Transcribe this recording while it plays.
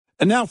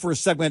And now for a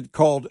segment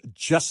called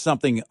Just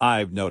Something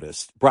I've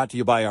Noticed, brought to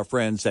you by our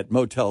friends at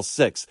Motel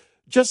 6.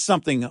 Just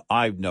something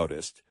I've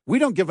noticed. We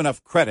don't give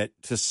enough credit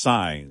to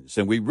signs,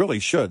 and we really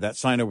should. That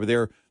sign over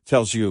there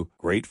tells you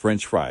great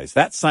French fries.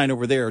 That sign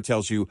over there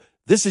tells you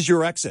this is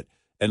your exit.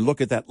 And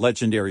look at that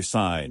legendary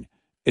sign.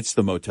 It's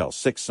the Motel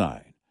 6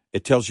 sign.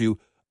 It tells you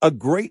a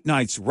great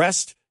night's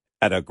rest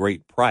at a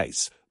great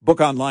price.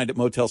 Book online at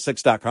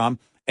motel6.com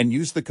and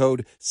use the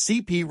code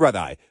CP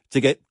Red-Eye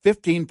to get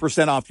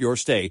 15% off your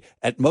stay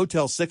at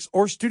Motel 6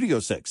 or Studio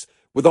 6.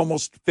 With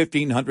almost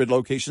 1,500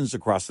 locations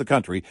across the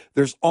country,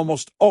 there's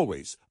almost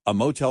always a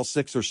Motel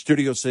 6 or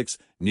Studio 6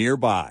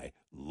 nearby.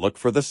 Look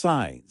for the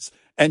signs.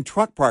 And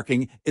truck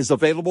parking is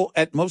available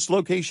at most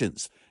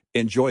locations.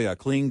 Enjoy a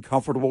clean,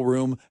 comfortable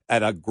room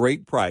at a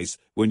great price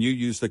when you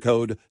use the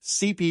code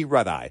CP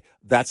Red-Eye.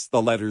 That's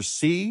the letters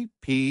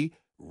CP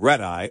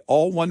Red-Eye,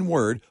 all one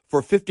word,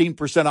 for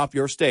 15% off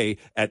your stay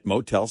at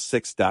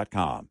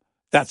motel6.com.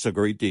 That's a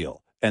great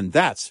deal. And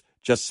that's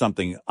just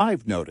something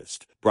I've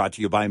noticed. Brought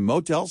to you by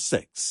Motel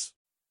 6.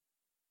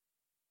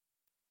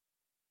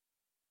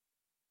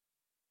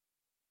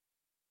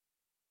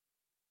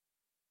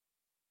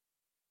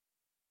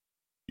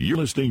 You're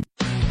listening.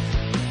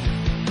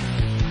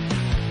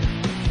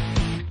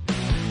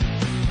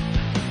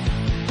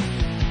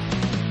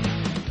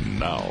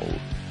 Now,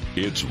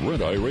 it's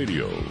Red Eye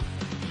Radio.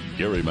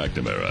 Gary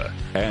McNamara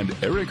and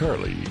Eric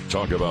Harley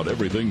talk about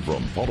everything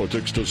from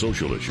politics to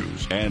social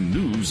issues and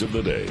news of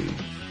the day.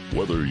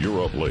 Whether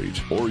you're up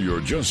late or you're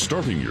just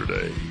starting your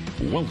day,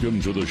 welcome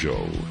to the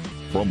show.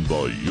 From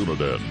the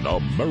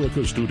Uniden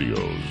America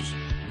Studios,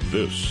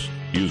 this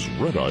is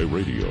Red Eye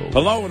Radio.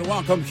 Hello and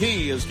welcome.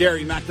 He is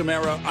Gary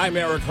McNamara. I'm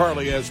Eric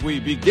Harley as we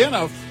begin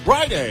a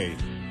Friday.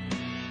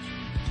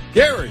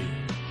 Gary,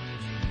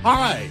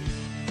 hi.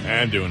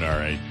 I'm doing all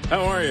right.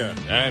 How are you?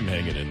 I'm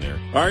hanging in there.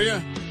 Are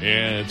you?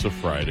 Yeah, it's a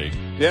Friday.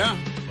 Yeah?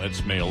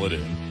 Let's mail it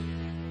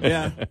in.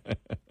 Yeah.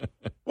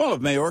 Well,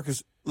 if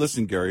Mayorkas...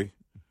 Listen, Gary,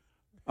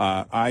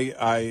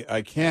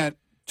 I can't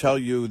tell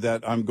you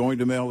that I'm going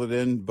to mail it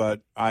in,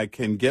 but I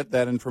can get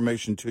that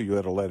information to you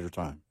at a later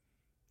time.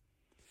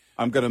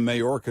 I'm going to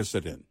Mayorkas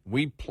it in.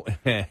 We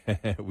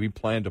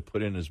plan to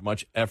put in as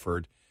much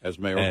effort as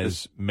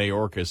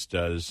Mayorkas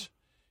does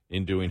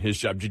in doing his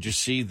job. Did you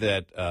see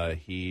that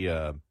he...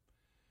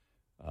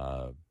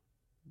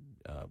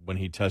 when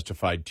he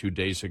testified 2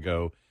 days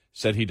ago,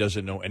 said he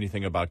doesn't know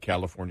anything about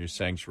California's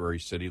sanctuary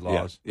city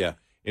laws. Yeah.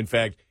 In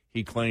fact,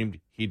 he claimed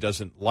he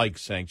doesn't like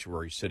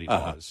sanctuary city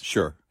laws.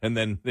 Sure. And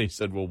then they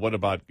said, well, what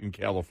about in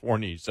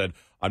California? He said,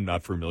 I'm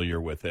not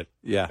familiar with it.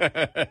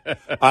 Yeah.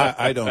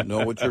 I don't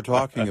know what you're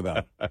talking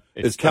about.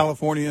 Is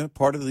California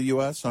part of the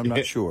U.S.? I'm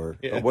not sure.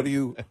 What do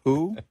you,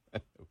 who?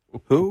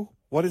 Who?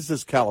 What is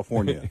this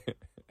California?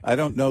 I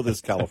don't know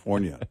this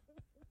California.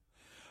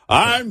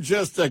 I'm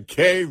just a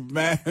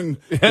caveman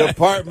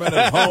Department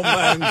of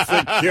Homeland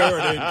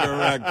Security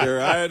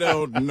director. I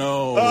don't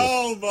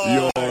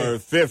know your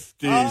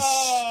 50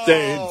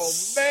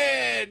 states. Oh,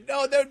 man.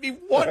 No, that would be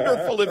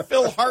wonderful if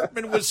Phil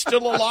Hartman was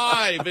still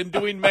alive and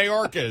doing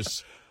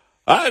Mayorkas.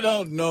 I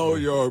don't know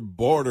your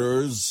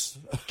borders.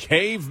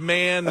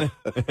 Caveman.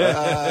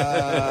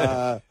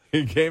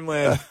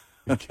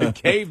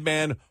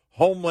 Caveman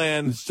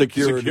Homeland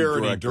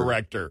Security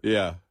Director.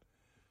 Yeah.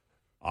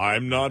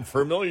 I'm not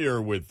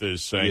familiar with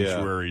this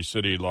sanctuary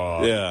city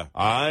law. Yeah.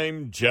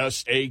 I'm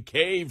just a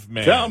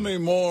caveman. Tell me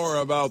more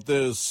about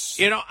this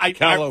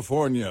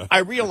California. I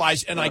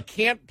realize, and I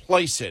can't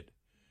place it,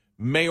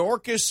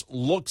 Mayorkas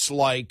looks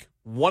like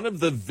one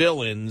of the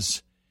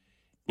villains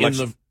in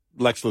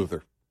Lex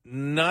Luthor.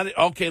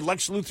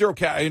 Lex Luthor,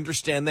 okay, I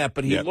understand that,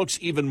 but he looks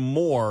even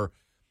more,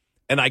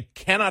 and I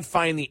cannot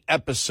find the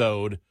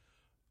episode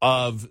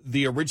of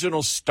the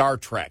original Star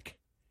Trek.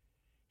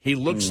 He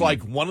looks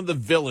like one of the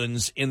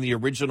villains in the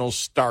original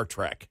Star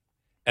Trek,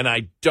 and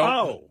I don't.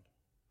 Oh,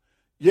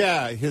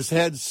 yeah, his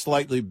head's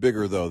slightly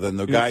bigger though than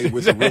the guy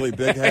with the really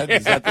big head.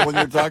 Is that the one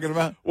you're talking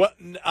about?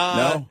 What?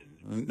 No.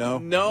 No.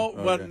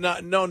 Okay.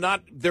 Well,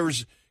 not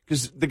there's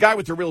because the guy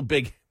with the real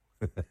big.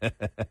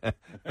 The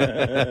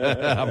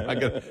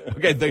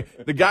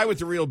guy with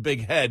the real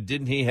big head,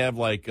 didn't he have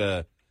like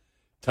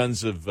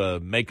tons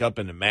of makeup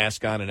and a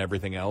mask on and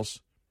everything else?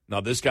 No,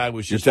 this guy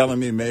was just... You're telling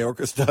me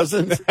Mayorkas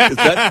doesn't? Is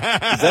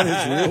that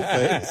his real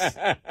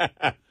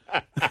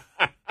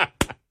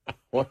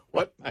face?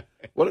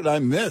 What did I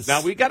miss?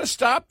 Now, we got to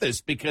stop this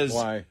because...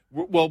 Why?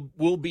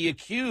 We'll be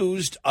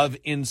accused of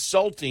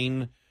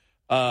insulting,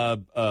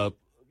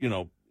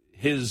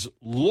 his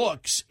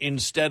looks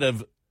instead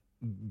of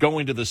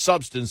going to the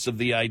substance of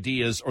the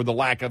ideas or the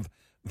lack of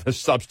the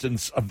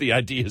substance of the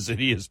ideas that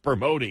he is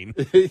promoting.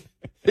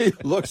 He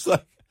looks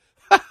like...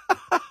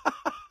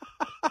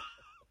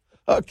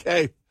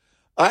 Okay,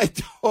 I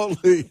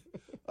totally.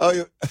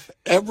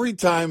 Every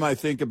time I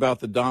think about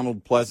the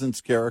Donald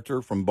Pleasance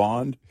character from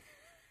Bond,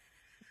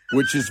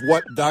 which is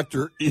what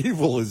Dr.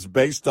 Evil is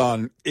based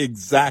on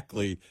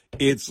exactly,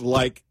 it's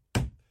like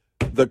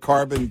the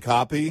carbon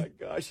copy. Oh my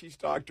gosh, he's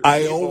Dr.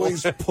 I Evil.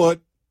 always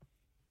put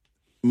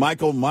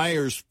Michael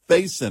Myers'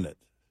 face in it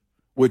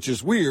which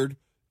is weird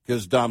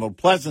because Donald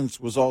Pleasance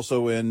was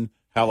also in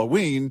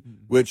Halloween,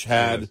 which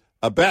had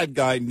a bad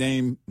guy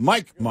named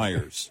Mike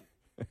Myers.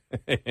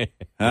 Huh?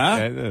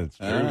 Yeah, that's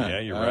true. Yeah,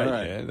 you're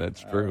right. Yeah,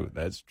 that's true.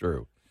 That's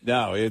true.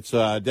 No, it's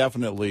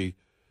definitely...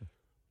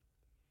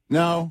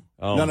 No.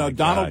 Donald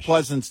gosh.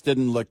 Pleasance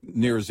didn't look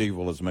near as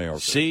evil as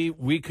Mayorkas. See,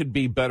 we could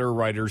be better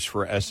writers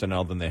for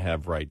SNL than they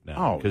have right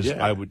now. Because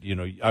I would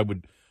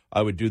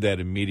do that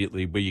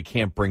immediately, but you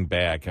can't bring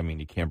back,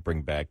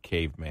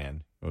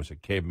 Caveman. What was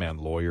it, Caveman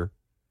Lawyer?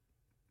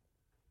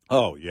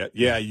 Oh,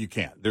 yeah, you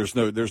can't. There's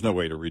no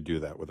way to redo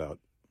that without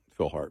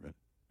Phil Hartman.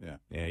 Yeah.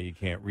 Yeah, you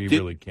can't. We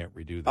really can't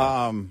redo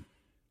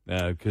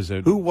that. Because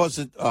who was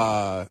it?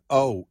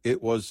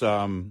 It was.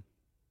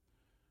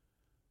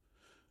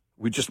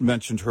 We just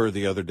mentioned her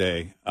the other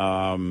day.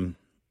 Give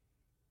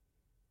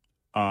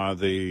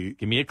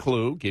me a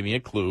clue.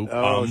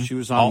 Oh, she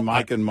was on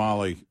Mike and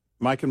Molly.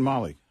 Mike and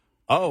Molly.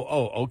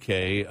 Oh,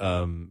 okay.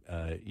 I'm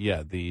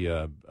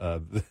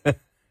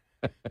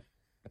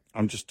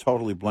just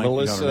totally blanking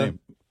Melissa on her name.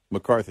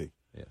 McCarthy.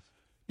 Yes.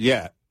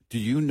 Yeah. Do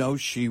you know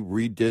she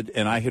redid,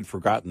 and I had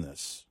forgotten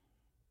this.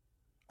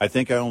 I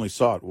think I only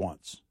saw it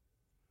once.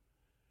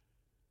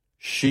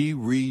 She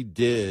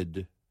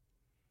redid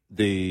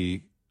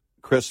the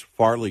Chris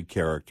Farley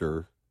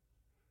character,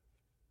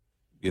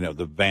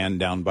 the van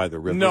down by the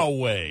river. No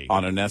way.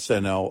 On an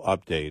SNL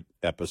Update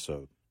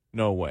episode.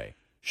 No way.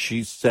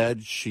 She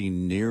said she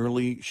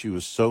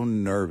was so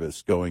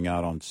nervous going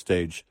out on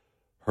stage,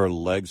 her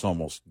legs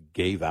almost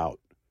gave out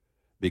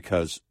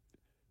because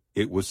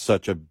it was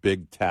such a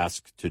big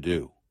task to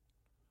do.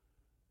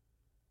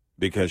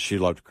 Because she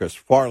loved Chris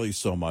Farley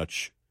so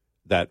much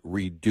that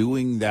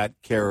redoing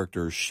that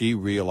character, she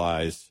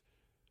realized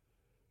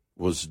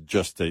was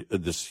just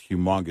this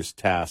humongous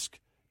task,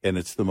 and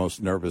it's the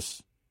most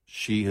nervous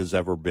she has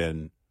ever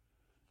been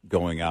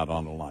going out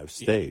on a live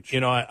stage.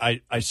 I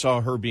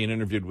saw her being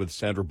interviewed with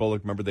Sandra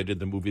Bullock. Remember they did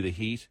the movie The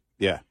Heat?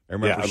 Yeah. I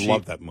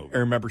love that movie. I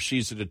remember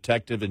she's a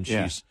detective, and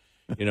she's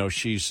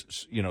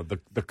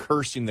the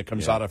cursing that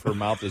comes out of her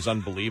mouth is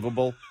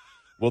unbelievable.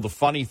 Well, the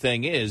funny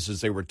thing is,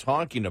 as they were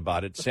talking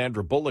about it,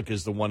 Sandra Bullock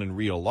is the one in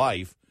real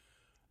life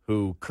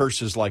who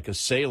curses like a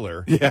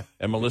sailor. Yeah.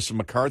 And Melissa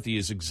McCarthy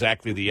is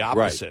exactly the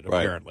opposite,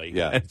 apparently.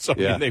 Yeah. And so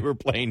they were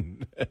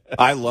playing.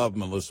 I love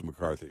Melissa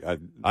McCarthy.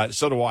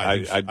 So do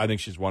I. I think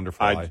she's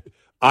wonderful.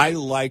 I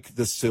like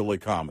the silly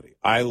comedy.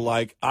 And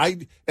I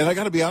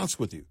got to be honest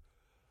with you.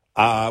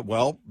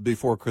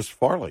 Before Chris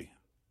Farley,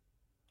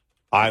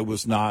 I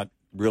was not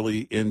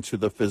really into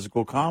the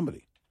physical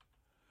comedy,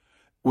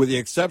 with the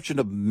exception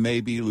of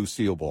maybe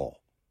Lucille Ball.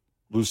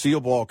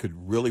 Lucille Ball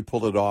could really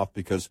pull it off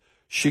because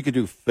she could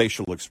do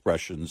facial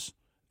expressions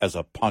as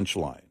a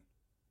punchline.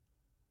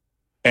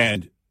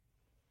 And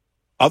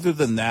other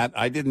than that,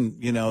 I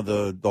didn't,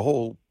 the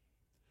whole,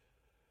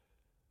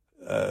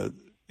 the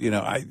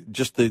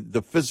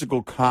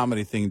physical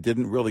comedy thing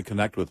didn't really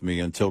connect with me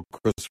until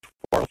Chris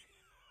Farley.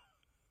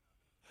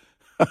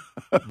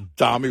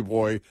 Tommy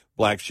Boy,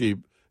 Black Sheep.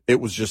 It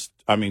was just,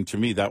 to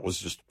me, that was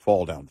just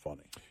fall down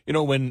funny.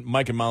 When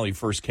Mike and Molly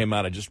first came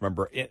out, I just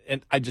remember,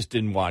 and I just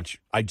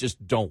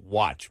don't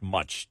watch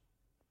much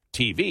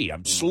TV.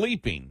 I'm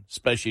sleeping,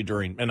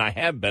 especially and I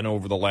have been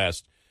over the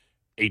last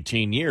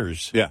 18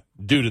 years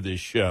due to this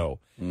show.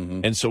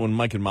 Mm-hmm. And so when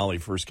Mike and Molly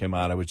first came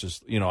out, I was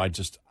just, I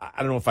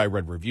don't know if I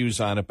read reviews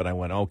on it, but I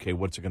went, okay,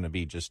 what's it going to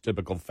be? Just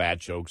typical fat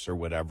jokes or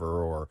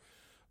whatever, or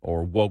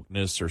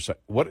wokeness or so.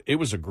 It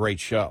was a great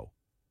show.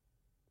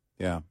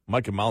 Yeah.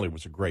 Mike and Molly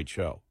was a great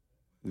show.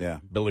 Yeah.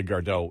 Billy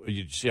Gardot,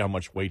 you see how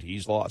much weight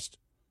he's lost?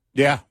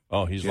 Yeah.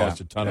 Oh, he's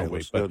lost a ton of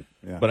weight. But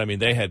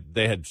they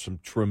had some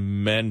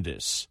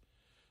tremendous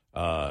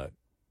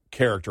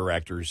character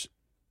actors,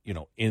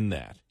 in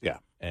that. Yeah.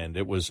 And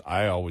that was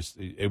a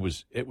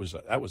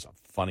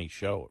funny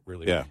show, it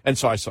really. Yeah. And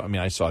so I saw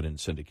it in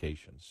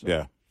syndication. So.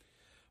 Yeah.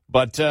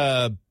 But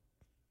all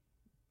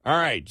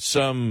right,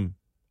 some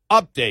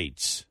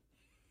updates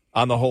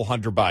on the whole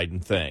Hunter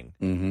Biden thing.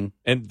 Mm-hmm.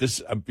 And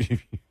this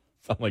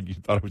felt like you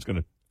thought I was going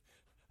to.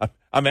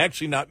 I'm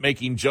actually not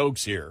making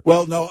jokes here.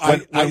 Well, no,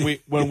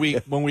 when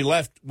we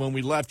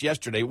left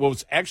yesterday, well, it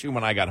was actually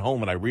when I got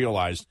home and I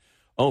realized,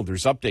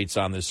 there's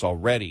updates on this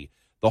already.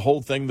 The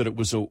whole thing that it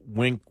was a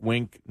wink,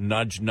 wink,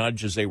 nudge,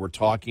 nudge, as they were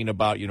talking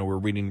about. We're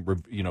reading,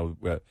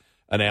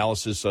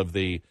 analysis of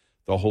the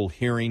whole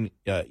hearing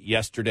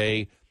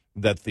yesterday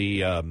that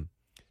the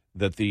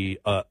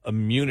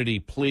immunity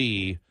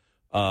plea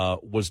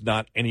was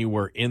not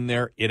anywhere in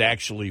there. It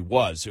actually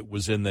was. It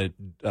was in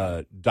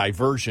the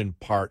diversion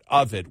part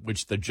of it,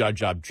 which the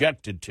judge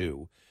objected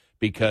to,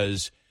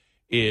 because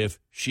if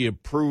she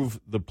approved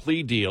the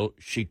plea deal,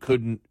 she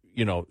couldn't.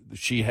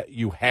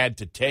 You had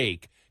to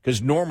take, because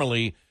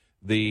normally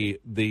the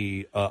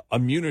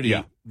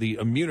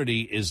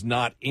immunity is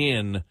not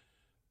in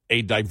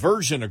a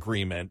diversion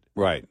agreement.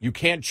 Right. You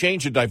can't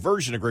change a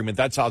diversion agreement.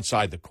 That's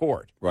outside the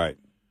court. Right.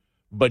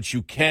 But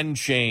you can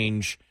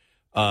change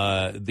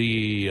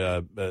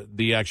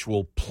the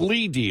actual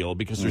plea deal,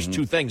 because there's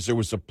two things. There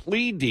was a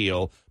plea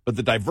deal, but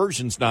the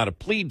diversion's not a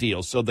plea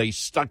deal, so they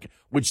stuck,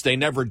 which they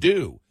never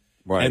do.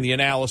 Right. And the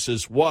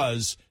analysis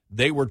was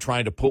they were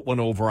trying to put one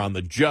over on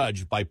the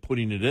judge by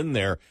putting it in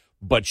there,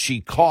 but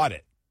she caught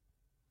it.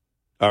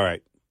 All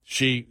right.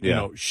 She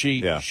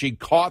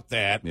caught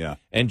that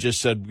and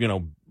just said,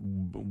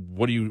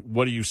 what do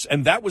you,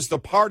 and that was the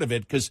part of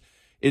it, because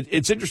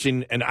it's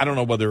interesting, and I don't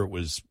know whether it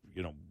was,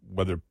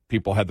 whether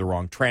people had the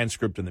wrong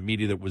transcript in the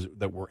media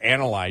that were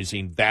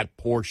analyzing that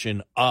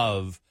portion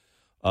of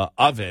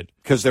it,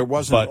 because there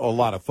wasn't a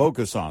lot of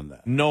focus on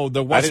that. No,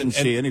 there wasn't. I didn't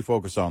see any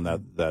focus on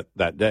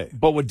that day.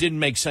 But what didn't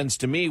make sense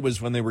to me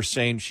was when they were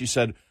saying, she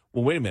said,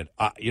 "Well, wait a minute,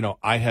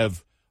 I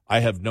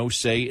have no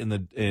say in the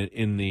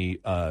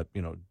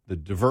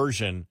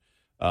diversion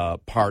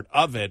part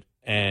of it,"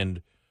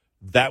 and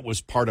that was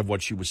part of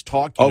what she was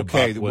talking about.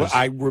 Okay,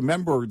 I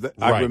remember that.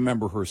 Right. I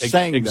remember her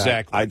saying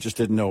exactly. that. I just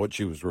didn't know what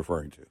she was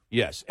referring to.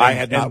 Yes, I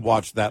had not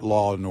watched that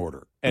Law and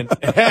Order. And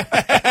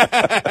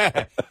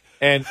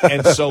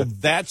and so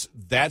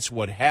that's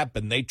what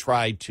happened. They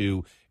tried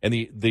to, and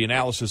the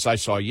analysis I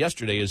saw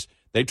yesterday is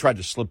they tried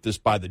to slip this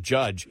by the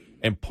judge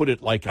and put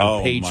it like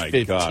on page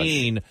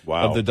 15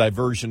 of the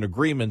diversion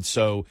agreement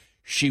so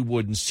she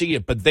wouldn't see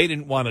it. But they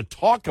didn't want to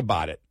talk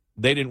about it.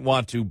 They didn't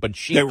want to, but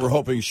they were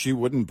hoping she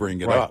wouldn't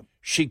bring it up.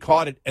 She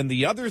caught it. And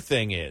the other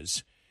thing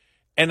is,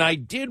 and I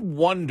did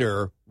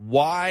wonder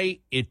why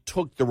it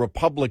took the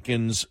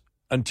Republicans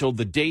until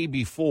the day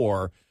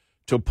before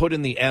to put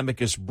in the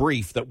amicus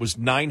brief that was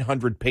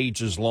 900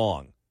 pages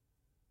long.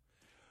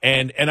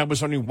 And I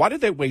was wondering, why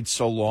did they wait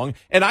so long?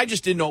 And I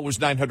just didn't know it was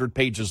 900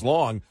 pages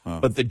long,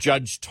 but the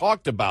judge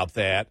talked about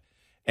that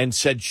and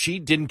said she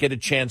didn't get a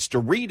chance to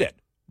read it,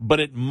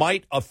 but it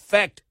might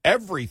affect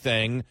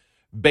everything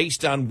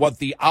based on what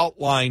the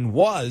outline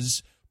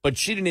was, but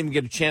she didn't even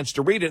get a chance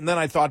to read it. And then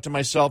I thought to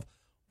myself,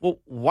 well,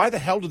 why the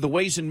hell did the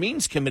Ways and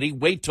Means Committee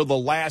wait till the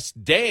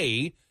last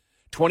day,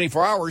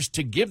 24 hours,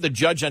 to give the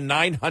judge a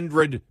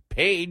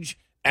 900-page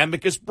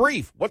amicus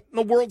brief? What in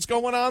the world's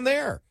going on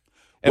there?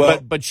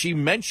 But she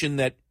mentioned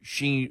that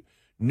she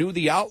knew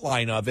the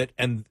outline of it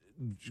and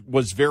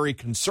was very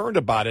concerned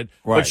about it,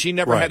 but she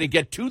never had to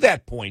get to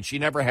that point. She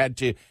never had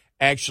to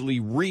actually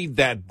read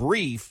that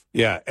brief.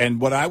 Yeah, and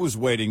what I was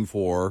waiting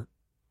for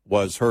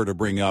was her to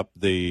bring up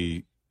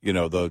the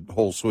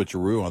whole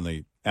switcheroo on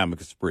the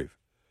amicus brief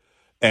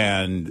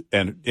and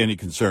any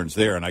concerns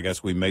there, and I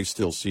guess we may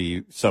still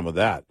see some of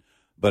that.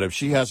 But if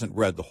she hasn't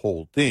read the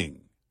whole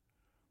thing,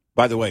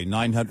 by the way,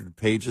 900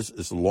 pages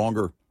is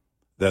longer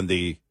than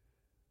the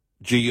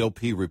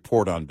GOP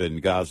report on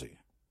Benghazi.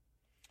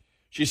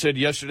 She said,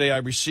 yesterday I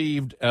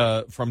received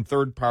from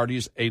third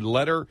parties a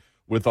letter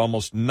with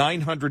almost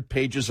 900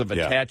 pages of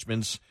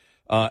attachments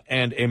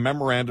and a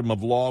memorandum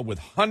of law with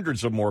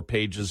hundreds of more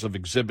pages of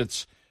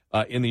exhibits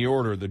in the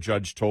order, the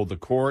judge told the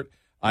court.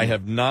 I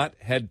have not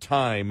had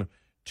time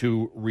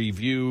to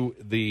review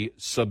the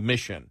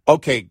submission.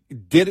 Okay,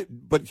 did it?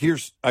 But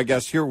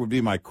here would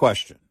be my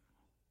question.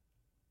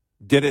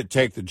 Did it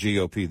take the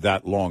GOP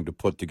that long to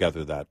put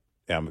together that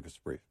amicus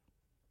brief?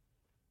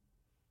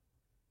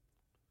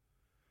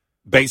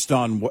 Based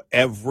on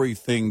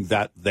everything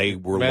that they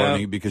were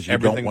learning, because you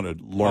don't want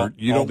to learn,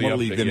 you don't want to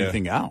leave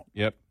anything out.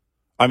 Yep.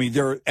 I mean,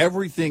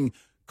 everything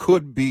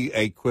could be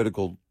a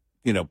critical,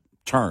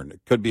 turn. It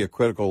could be a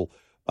critical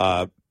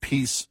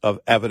piece of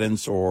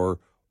evidence or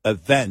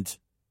event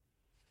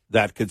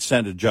that could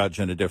send a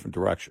judge in a different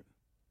direction,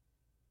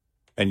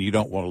 and you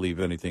don't want to leave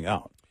anything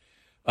out.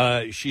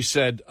 She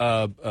said,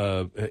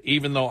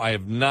 even though I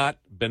have not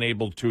been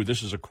able to,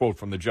 this is a quote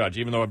from the judge,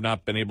 even though I've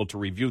not been able to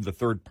review the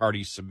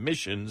third-party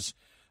submissions,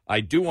 I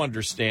do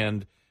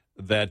understand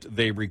that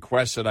they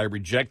request that I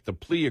reject the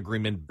plea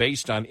agreement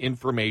based on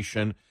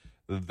information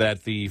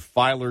that the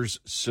filers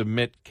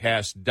submit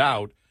cast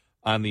doubt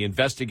on the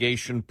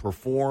investigation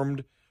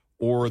performed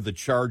or the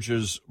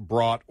charges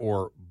brought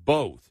or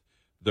both.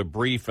 The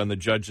brief and the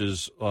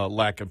judge's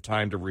lack of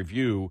time to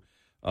review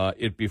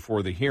it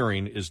before the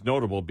hearing is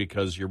notable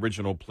because the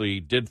original plea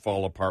did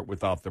fall apart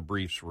without the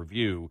brief's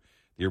review.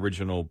 The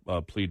original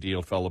plea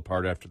deal fell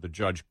apart after the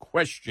judge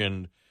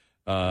questioned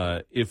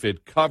if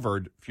it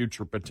covered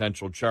future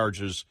potential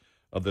charges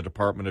of the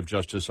Department of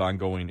Justice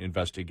ongoing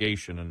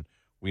investigation, and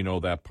we know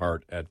that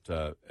part at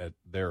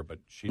there. But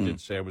she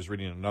did say, I was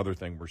reading another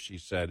thing where she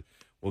said,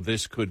 well,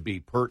 this could be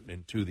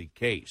pertinent to the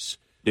case.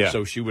 Yeah.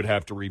 So she would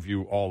have to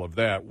review all of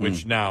that,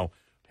 which now,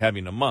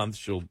 having a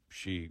month, to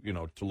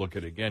look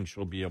at it again,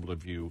 she'll be able to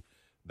view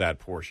that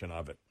portion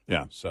of it.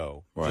 Yeah.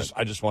 So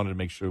I just wanted to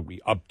make sure we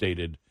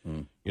updated,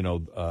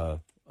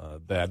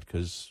 that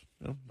because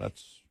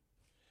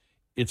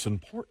it's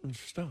important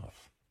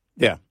stuff.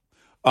 Yeah.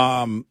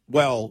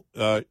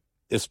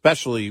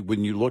 Especially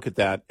when you look at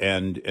that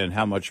and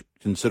how much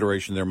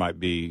consideration there might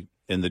be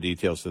in the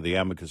details of the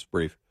amicus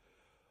brief.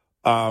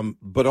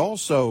 But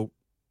also,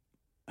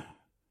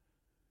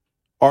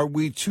 are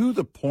we to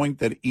the point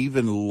that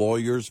even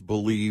lawyers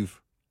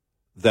believe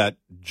that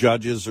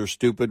judges are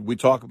stupid? We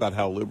talk about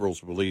how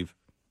liberals believe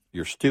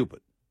you're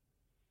stupid.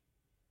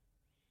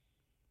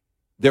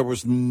 There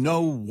was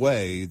no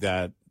way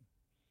that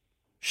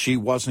she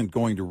wasn't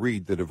going to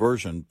read the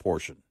diversion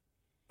portion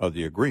of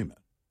the agreement,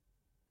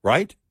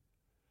 right?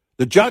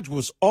 The judge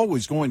was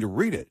always going to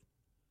read it.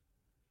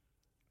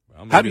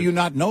 Well, how do you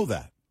not know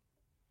that?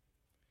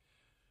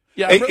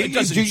 Yeah, it really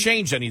doesn't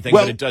change anything,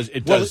 but it does.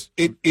 It does.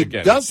 It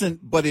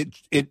doesn't, but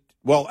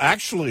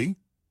actually,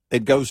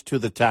 it goes to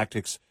the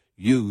tactics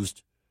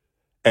used,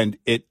 and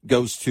it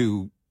goes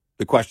to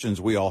the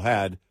questions we all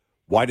had.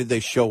 Why did they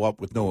show up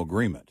with no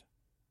agreement?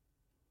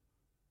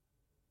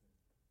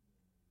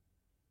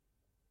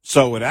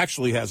 So it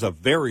actually has a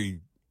very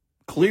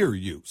clear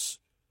use,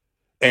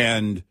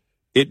 and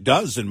it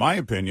does, in my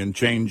opinion,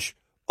 change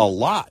a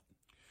lot.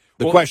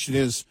 The question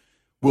is,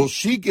 will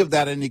she give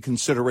that any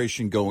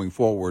consideration going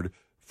forward,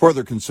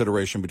 further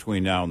consideration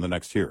between now and the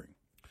next hearing?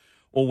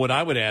 Well, what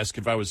I would ask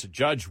if I was a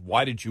judge,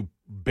 why did you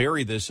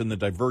bury this in the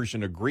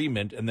diversion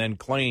agreement and then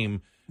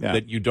claim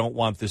that you don't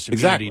want this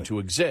immunity to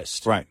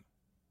exist? Right.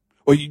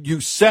 Well,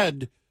 you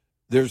said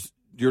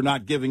you're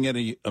not giving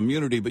any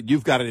immunity, but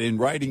you've got it in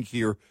writing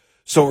here.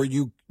 So are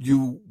you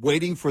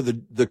waiting for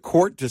the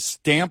court to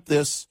stamp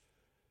this?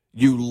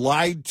 You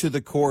lied to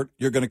the court.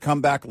 You're going to come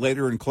back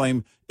later and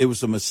claim it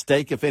was a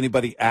mistake if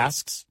anybody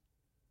asks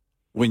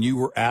when you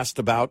were asked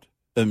about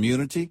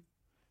immunity,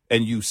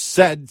 and you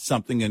said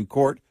something in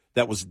court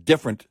that was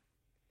different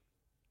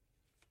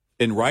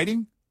in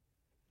writing?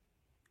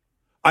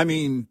 I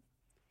mean,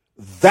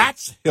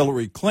 that's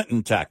Hillary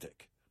Clinton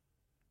tactic.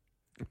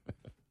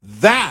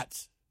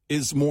 That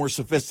is more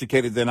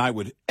sophisticated than I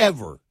would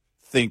ever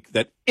think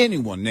that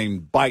anyone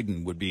named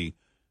Biden would be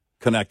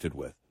connected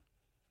with.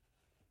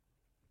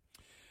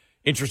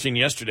 Interesting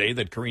yesterday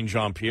that Karine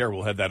Jean-Pierre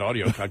will have that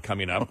audio cut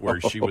coming up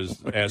where she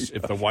was asked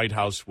if the White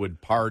House would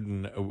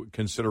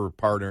consider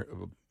pardoning,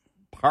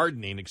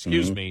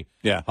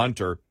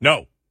 Hunter.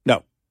 No.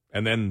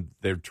 And then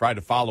they tried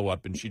to follow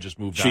up, and she just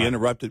moved on. She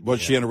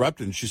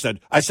interrupted, and she said,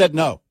 I said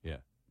no. Yeah.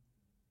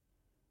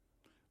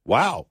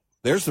 Wow.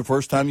 There's the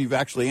first time you've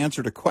actually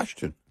answered a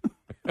question.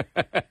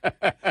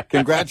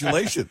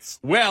 Congratulations.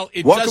 Well,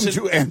 welcome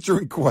to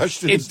answering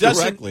questions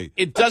directly.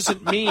 It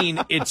doesn't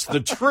mean it's the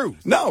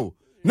truth. No,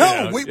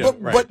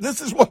 but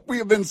this is what we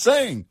have been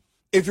saying.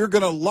 If you're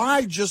going to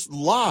lie, just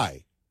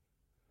lie.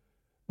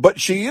 But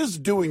she is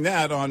doing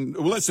that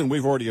listen,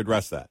 we've already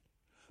addressed that.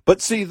 But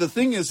see, the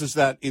thing is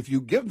that if you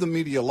give the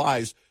media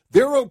lies,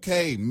 they're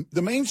okay.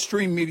 The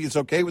mainstream media is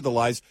okay with the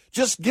lies.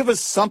 Just give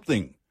us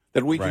something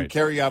that we can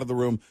carry out of the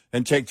room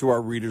and take to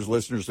our readers,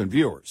 listeners, and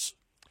viewers.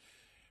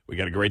 We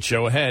got a great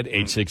show ahead.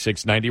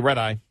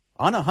 866-90-RED-EYE.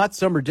 On a hot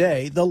summer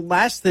day, the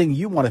last thing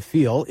you want to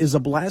feel is a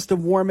blast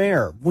of warm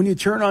air when you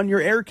turn on your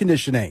air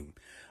conditioning.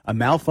 A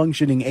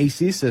malfunctioning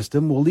AC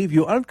system will leave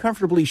you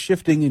uncomfortably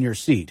shifting in your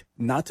seat.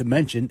 Not to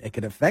mention, it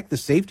can affect the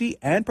safety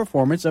and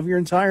performance of your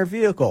entire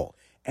vehicle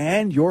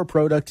and your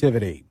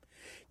productivity.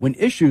 When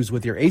issues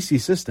with your AC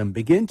system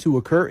begin to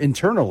occur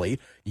internally,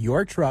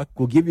 your truck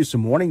will give you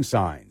some warning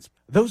signs.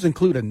 Those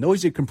include a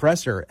noisy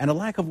compressor and a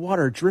lack of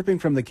water dripping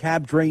from the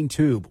cab drain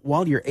tube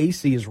while your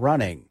AC is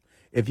running.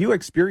 If you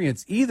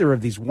experience either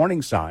of these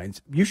warning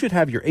signs, you should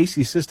have your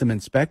AC system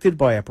inspected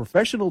by a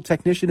professional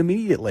technician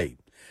immediately.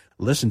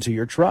 Listen to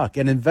your truck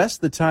and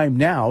invest the time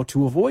now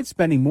to avoid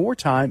spending more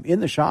time in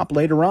the shop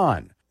later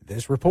on.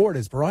 This report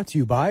is brought to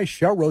you by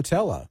Shell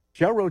Rotella.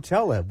 Shell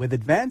Rotella, with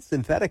advanced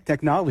synthetic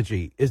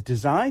technology, is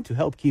designed to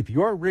help keep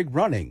your rig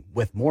running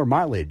with more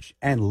mileage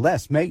and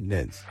less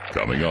maintenance.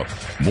 Coming up,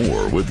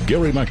 more with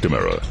Gary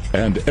McNamara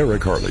and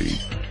Eric Harley.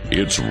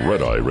 It's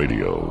Red Eye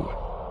Radio.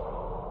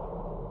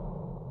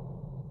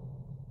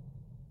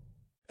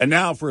 And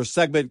now for a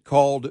segment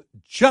called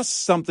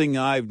Just Something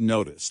I've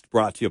Noticed,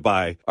 brought to you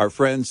by our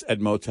friends at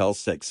Motel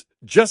 6.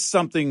 Just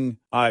something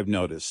I've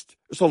noticed.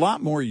 There's a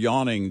lot more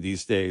yawning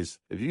these days.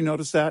 Have you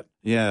noticed that?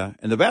 Yeah.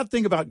 And the bad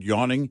thing about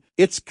yawning,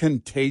 it's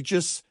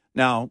contagious.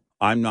 Now,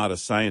 I'm not a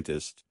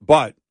scientist,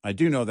 but I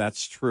do know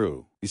that's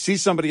true. You see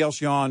somebody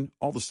else yawn,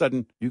 all of a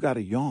sudden, you got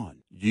to yawn.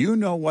 You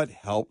know what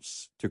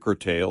helps to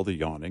curtail the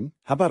yawning?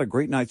 How about a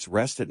great night's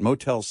rest at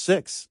Motel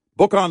 6?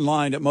 Book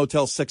online at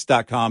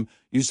motel6.com.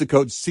 Use the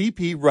code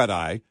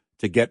CPREDEYE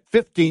to get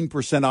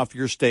 15% off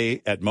your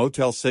stay at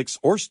Motel 6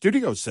 or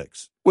Studio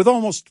 6. With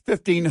almost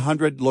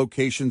 1,500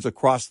 locations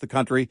across the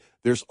country,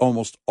 there's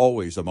almost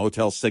always a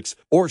Motel 6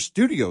 or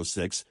Studio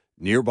 6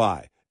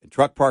 nearby. And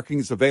truck parking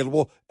is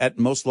available at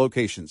most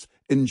locations.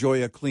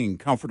 Enjoy a clean,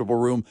 comfortable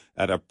room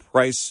at a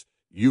price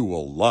you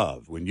will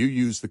love when you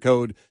use the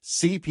code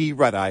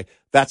CPREDEYE.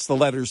 That's the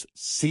letters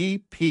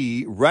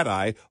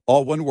CPREDEYE,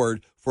 all one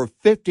word, for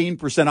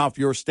 15% off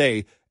your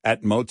stay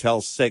at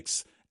Motel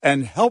 6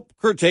 and help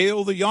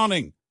curtail the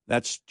yawning.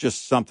 That's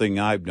just something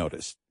I've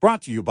noticed.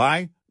 Brought to you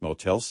by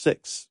Motel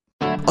 6.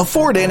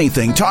 Afford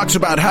Anything talks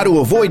about how to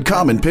avoid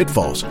common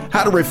pitfalls,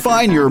 how to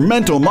refine your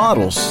mental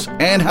models,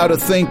 and how to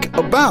think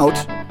about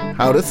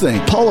how to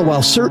think. Paula,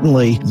 while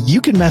certainly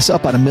you can mess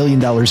up on $1 million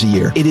a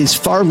year, it is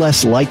far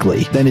less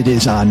likely than it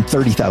is on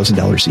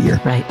 $30,000 a year.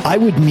 Right. I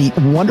would meet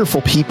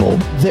wonderful people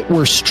that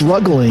were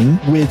struggling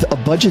with a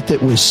budget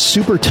that was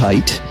super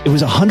tight. It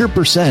was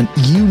 100%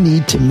 you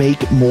need to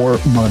make more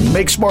money.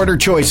 Make smarter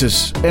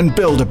choices and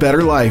build a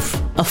better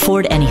life.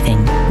 Afford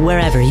anything,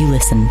 wherever you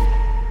listen.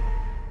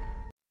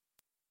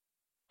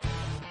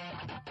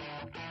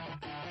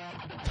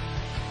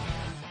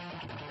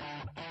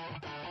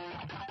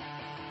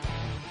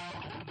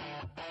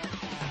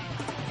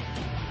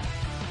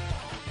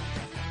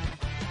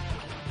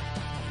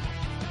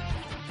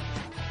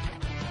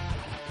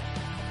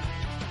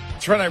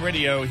 It's Red Eye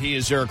Radio. He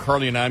is Eric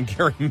Harley, and I'm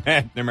Gary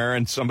McNamara.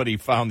 And somebody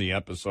found the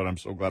episode. I'm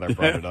so glad I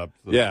brought it up.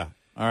 Yeah.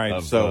 All right.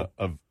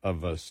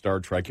 Of Star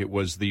Trek, it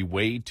was The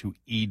Way to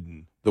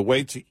Eden. The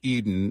Way to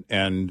Eden.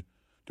 And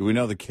do we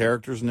know the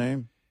character's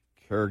name?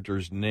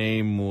 Character's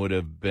name would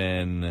have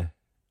been.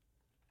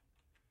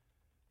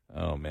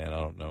 Oh man,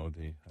 I don't know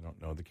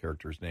the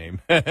character's name.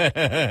 But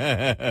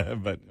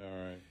all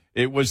right.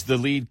 It was the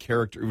lead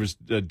character. It was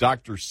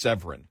Dr.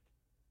 Severin,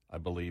 I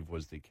believe,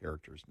 was the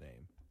character's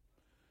name.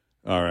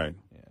 All right.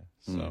 Yeah.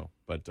 So,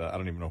 but I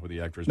don't even know who the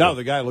actor is. No,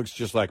 the guy looks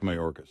just like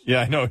Mayorkas. Yeah,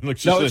 I know. It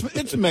looks no, just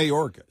it's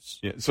Mayorkas.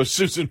 Yeah. So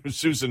Susan,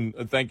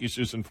 thank you,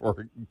 Susan,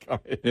 for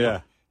coming. Yeah.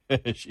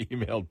 She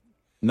emailed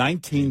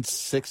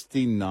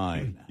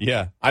 1969.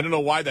 Yeah. I don't know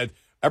why that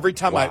every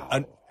time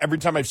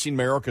I've seen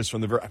Mayorkas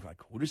from I'm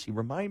like, who does he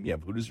remind me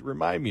of? Who does he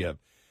remind me of?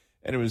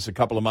 And it was a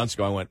couple of months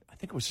ago. I went, I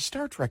think it was a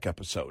Star Trek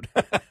episode.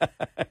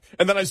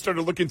 And then I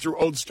started looking through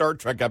old Star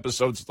Trek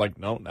episodes. It's like,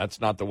 no,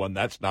 that's not the one.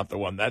 That's not the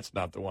one. That's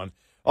not the one.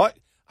 I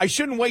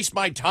shouldn't waste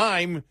my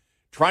time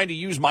trying to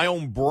use my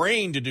own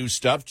brain to do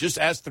stuff. Just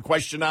ask the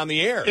question on the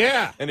air.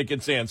 Yeah. And it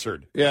gets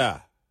answered.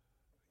 Yeah.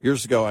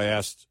 Years ago, I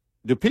asked,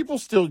 do people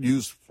still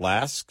use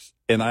flasks?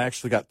 And I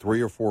actually got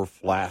 3 or 4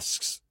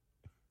 flasks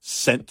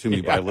sent to me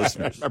by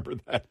listeners. I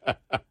remember that.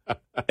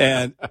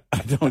 And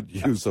I don't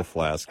use a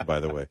flask, by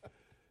the way,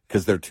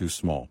 because they're too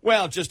small.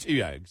 Well,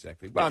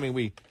 exactly. Well, I mean,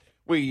 we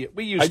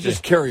used I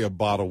just carry a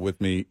bottle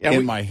with me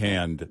in my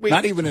hand,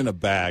 not even in a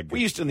bag. We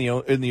used to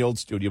in the old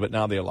studio, but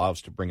now they allow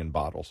us to bring in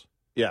bottles.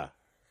 Yeah.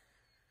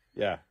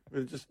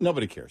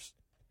 Nobody cares.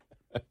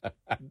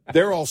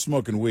 They're all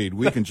smoking weed.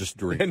 We can just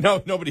drink.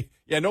 Nobody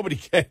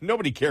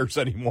cares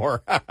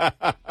anymore.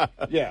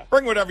 Yeah.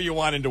 Bring whatever you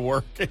want into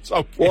work. It's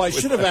okay. Well, I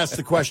should have asked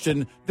the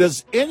question,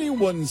 does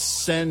anyone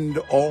send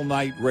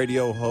all-night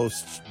radio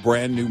hosts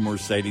brand new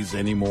Mercedes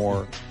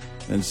anymore?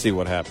 And see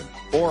what happened.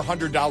 Or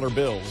 $100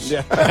 bills.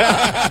 Yeah.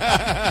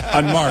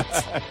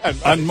 Unmarked.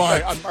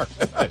 Unmarked.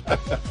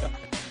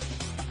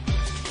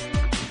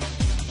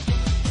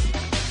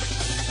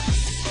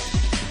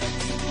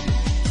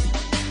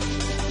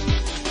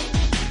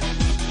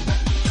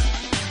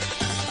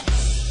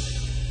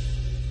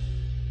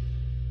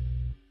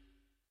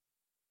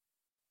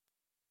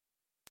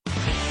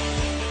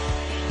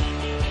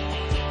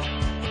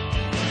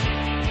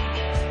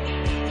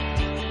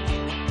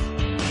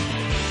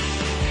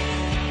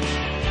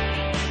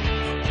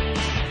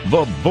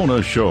 The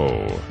Bonus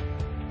Show.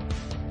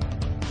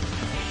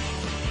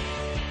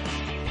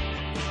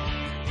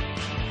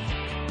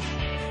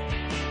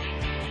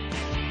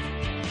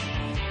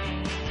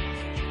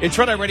 It's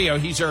Red Eye Radio.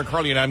 He's Eric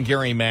Harley, and I'm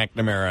Gary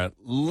McNamara.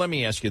 Let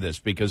me ask you this,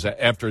 because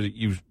after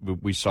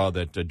we saw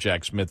that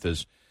Jack Smith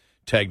has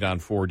tagged on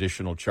 4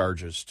 additional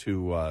charges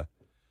to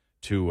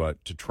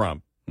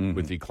Trump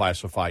with the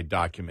classified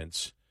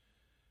documents.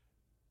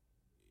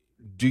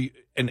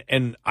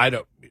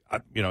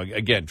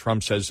 Again,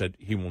 Trump says that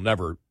he will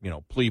never,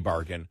 plea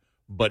bargain.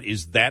 But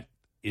is that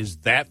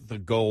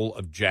the goal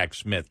of Jack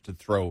Smith, to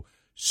throw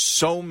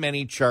so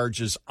many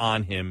charges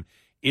on him?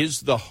 Is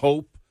the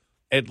hope,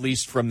 at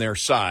least from their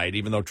side,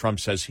 even though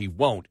Trump says he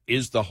won't,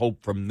 is the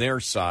hope from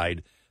their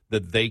side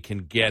that they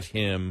can get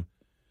him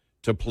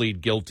to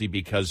plead guilty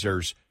because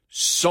there's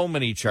so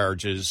many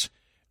charges,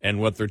 and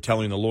what they're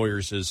telling the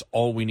lawyers is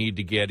all we need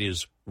to get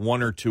is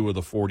 1 or 2 of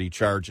the 40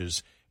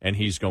 charges, and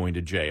he's going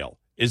to jail?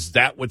 Is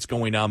that what's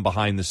going on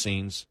behind the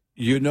scenes?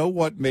 You know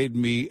what made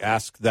me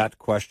ask that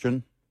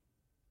question?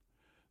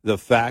 The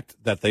fact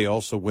that they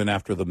also went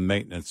after the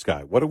maintenance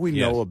guy. What do we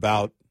know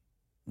about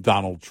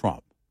Donald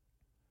Trump?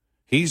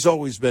 He's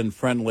always been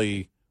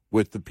friendly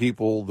with the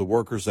people, the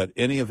workers at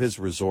any of his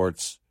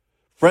resorts,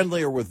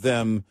 friendlier with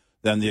them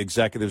than the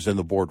executives in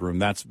the boardroom.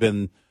 That's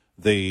been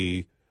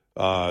the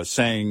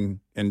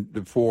saying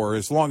for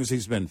as long as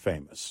he's been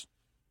famous.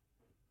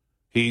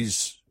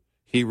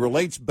 He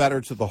relates better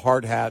to the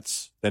hard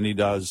hats than he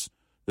does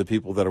the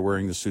people that are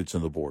wearing the suits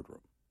in the boardroom.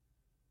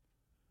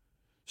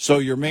 So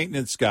your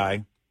maintenance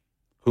guy,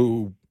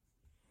 who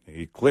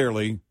he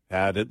clearly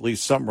had at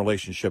least some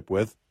relationship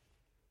with,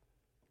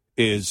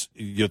 is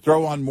you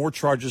throw on more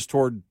charges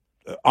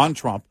on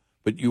Trump,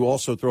 but you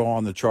also throw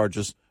on the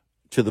charges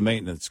to the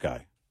maintenance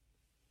guy.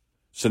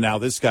 So now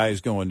this guy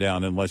is going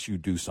down unless you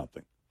do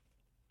something.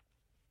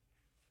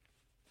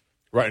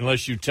 Right,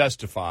 unless you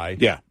testify.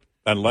 Yeah.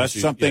 Unless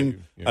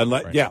something,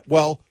 right.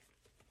 Well,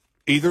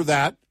 either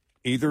that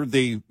Either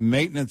the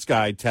maintenance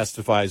guy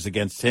testifies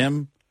against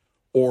him,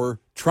 or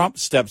Trump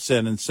steps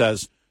in and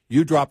says,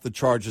 you drop the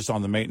charges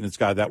on the maintenance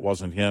guy, that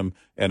wasn't him,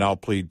 and I'll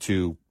plead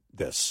to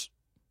this.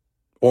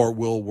 Or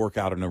we'll work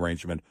out an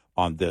arrangement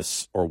on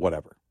this or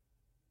whatever.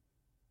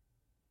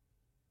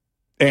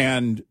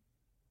 And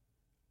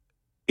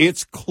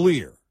it's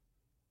clear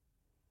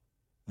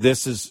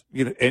this is,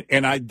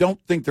 and I don't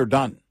think they're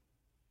done.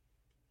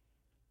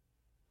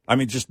 I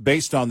mean, just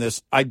based on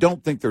this, I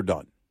don't think they're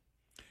done.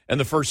 And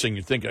the first thing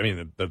you think,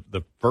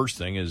 the first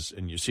thing is,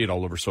 and you see it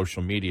all over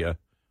social media,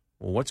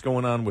 well, what's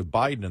going on with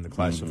Biden in the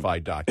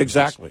classified documents?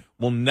 Exactly.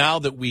 Well, now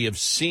that we have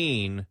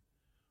seen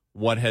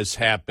what has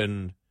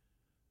happened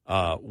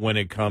when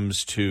it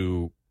comes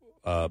to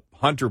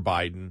Hunter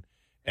Biden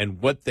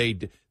and what they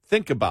did,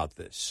 think about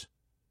this.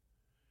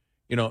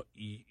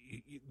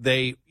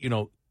 They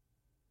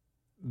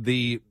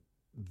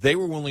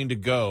were willing to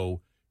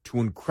go to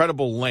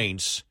incredible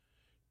lengths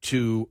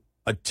to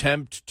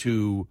attempt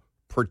to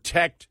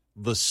protect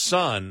the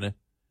son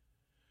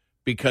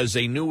because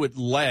they knew it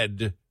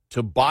led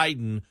to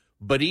Biden.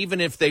 But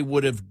even if they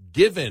would have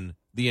given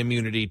the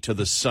immunity to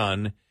the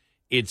son,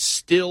 it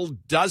still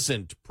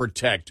doesn't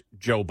protect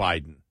Joe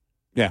Biden.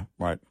 Yeah,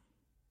 right.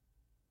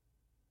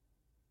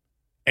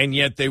 And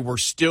yet they were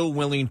still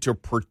willing to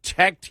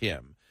protect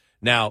him.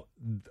 Now,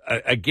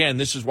 again,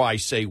 this is why I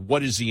say,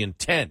 what is the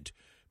intent?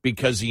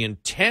 Because the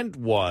intent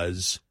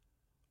was,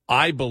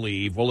 I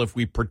believe, well, if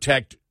we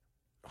protect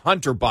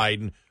Hunter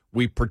Biden,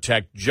 we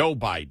protect Joe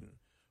Biden.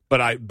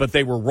 But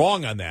they were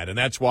wrong on that, and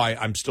that's why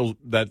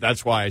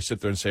that's why I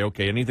sit there and say,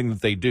 okay, anything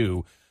that they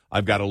do,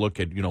 I've got to look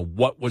at,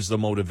 what was the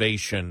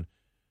motivation,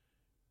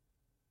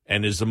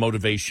 and is the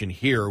motivation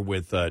here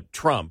with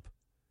Trump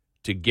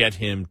to get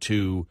him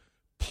to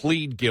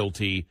plead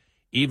guilty,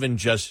 even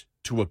just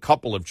to a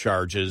couple of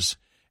charges,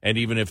 and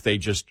even if they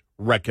just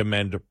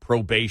recommend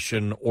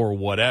probation or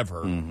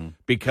whatever,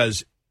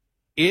 because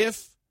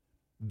if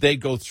they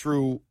go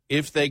through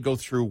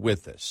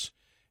with this,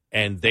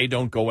 and they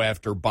don't go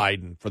after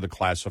Biden for the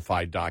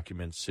classified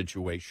documents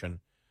situation,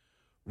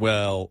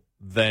 well,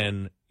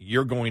 then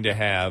you're going to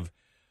have,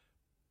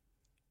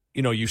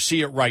 you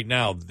see it right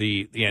now,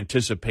 the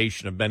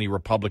anticipation of many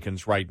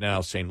Republicans right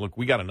now saying, look,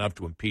 we got enough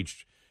to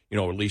impeach, at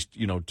least,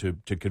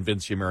 to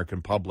convince the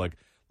American public,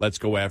 let's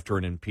go after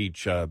and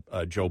impeach Joe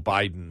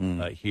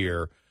Biden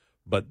here.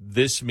 But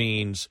this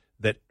means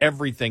that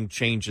everything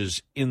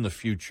changes in the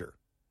future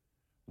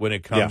when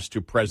it comes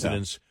to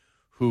presidents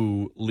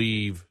who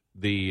leave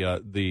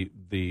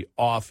the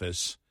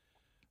office,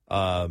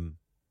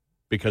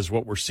 because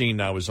what we're seeing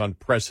now is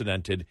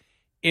unprecedented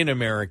in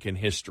American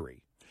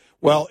history.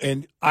 Well,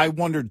 and I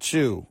wondered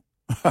too,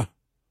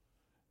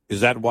 is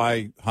that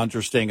why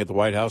Hunter's staying at the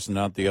White House and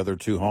not the other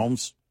two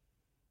homes?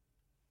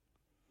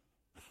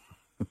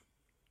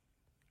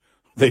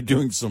 They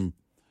doing some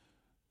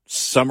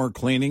summer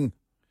cleaning?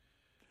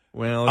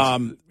 Well,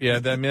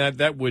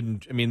 that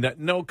wouldn't.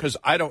 No, because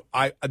I don't.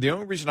 The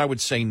only reason I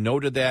would say no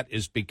to that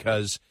is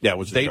because it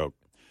was a joke.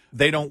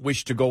 They don't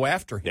wish to go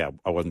after him. Yeah,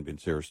 I wasn't being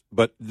serious.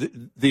 But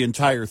the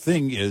entire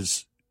thing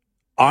is,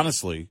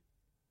 honestly,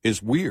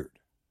 is weird.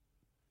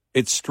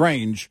 It's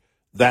strange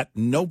that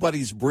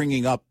nobody's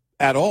bringing up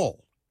at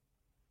all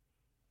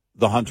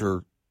the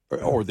Hunter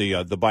or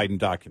the Biden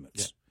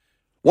documents. Yeah.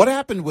 What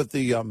happened with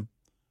the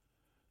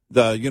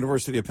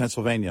University of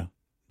Pennsylvania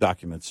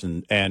documents,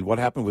 and what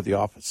happened with the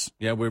office?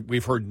 Yeah,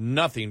 we've heard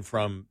nothing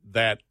from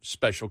that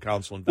special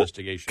counsel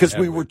investigation. Because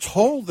we were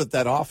told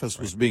that office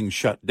was being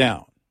shut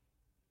down.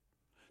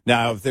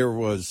 Now, if there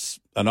was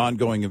an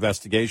ongoing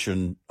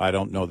investigation, I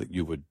don't know that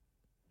you would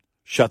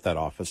shut that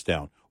office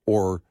down.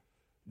 Or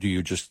do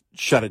you just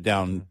shut it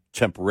down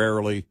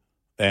temporarily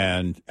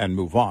and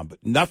move on? But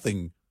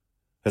nothing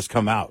has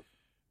come out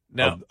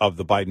of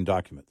the Biden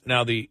document.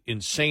 Now, the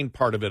insane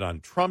part of it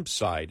on Trump's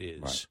side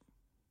is, right,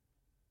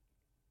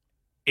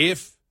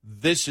 if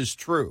this is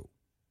true,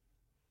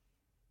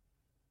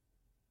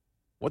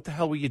 what the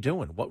hell were you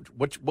doing?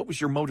 What was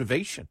your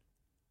motivation?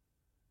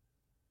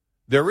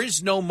 There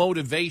is no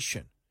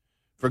motivation.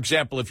 For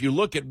example, if you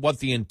look at what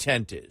the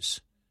intent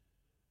is,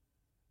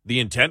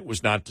 the intent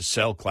was not to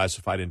sell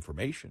classified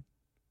information.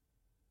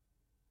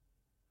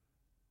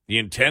 The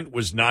intent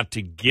was not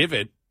to give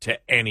it to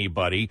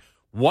anybody.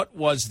 What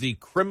was the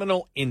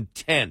criminal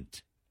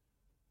intent?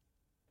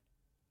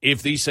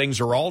 If these things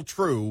are all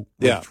true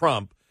with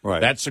Trump, right,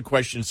 that's the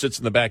question that sits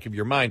in the back of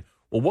your mind.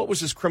 Well, what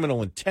was his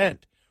criminal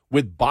intent?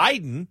 With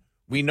Biden,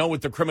 we know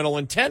what the criminal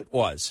intent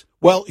was.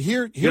 Well,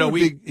 here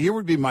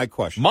would be my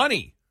question.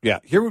 Money. Yeah,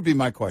 here would be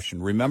my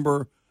question.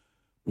 Remember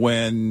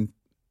when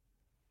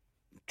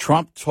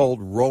Trump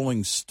told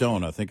Rolling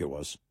Stone, I think it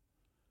was,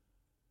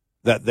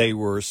 that they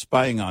were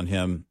spying on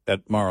him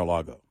at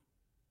Mar-a-Lago?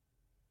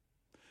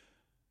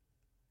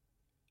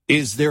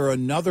 Is there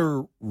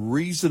another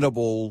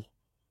reasonable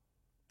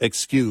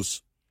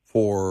excuse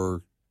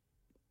for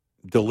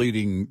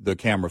deleting the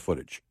camera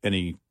footage,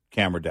 any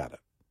camera data,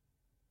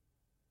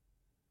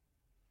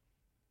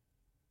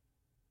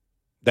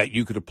 that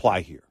you could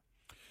apply here?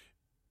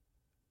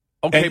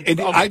 Okay, And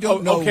I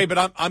don't know. Okay,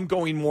 but I'm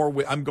going more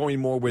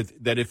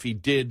with that. If he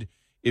did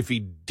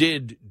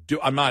do,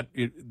 I'm not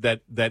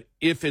that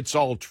if it's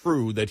all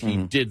true that he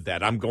did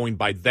that. I'm going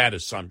by that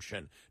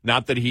assumption,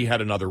 not that he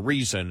had another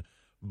reason,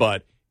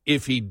 but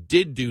if he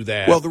did do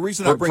that. Well, the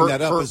reason I bring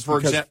that up is for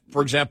because,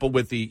 example,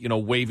 with the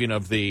waiving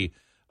of the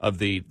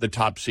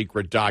top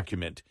secret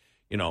document,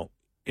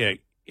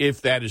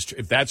 if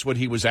that's what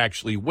he was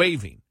actually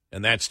waiving.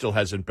 And that still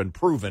hasn't been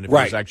proven if he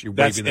was actually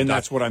waiving the document.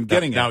 That's what I'm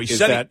getting now,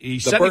 at.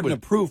 The burden of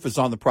proof is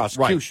on the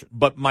prosecution. Right.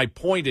 But my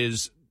point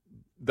is,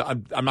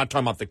 I'm not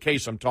talking about the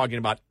case. I'm talking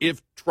about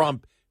if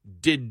Trump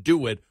did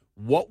do it,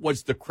 what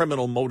was the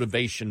criminal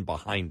motivation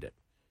behind it?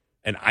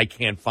 And I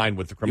can't find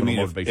what the criminal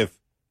motivation.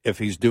 If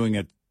he's doing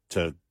it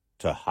to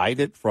hide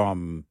it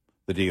from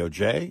the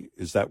DOJ,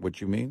 is that what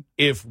you mean?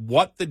 If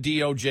what the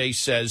DOJ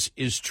says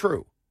is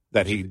true,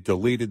 that he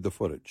deleted the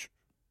footage,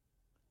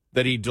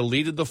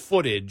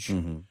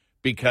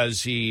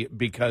 because he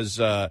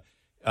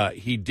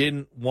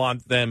didn't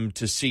want them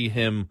to see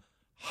him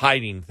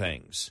hiding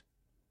things.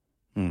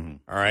 Mm-hmm.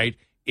 All right.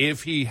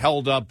 If he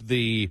held up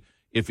that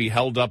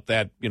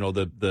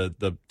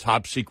the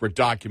top secret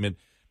document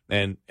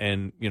and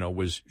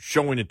was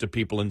showing it to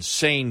people and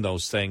saying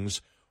those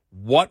things,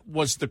 what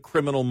was the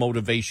criminal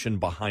motivation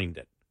behind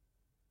it?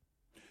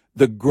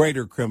 The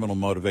greater criminal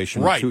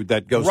motivation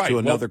that goes to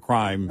another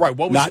crime,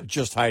 not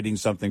just hiding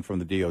something from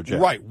the DOJ.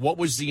 Right. What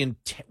was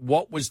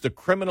the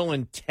criminal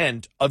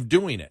intent of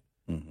doing it?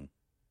 Mm-hmm.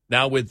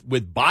 Now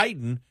with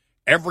Biden,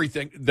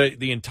 everything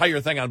the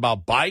entire thing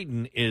about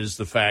Biden is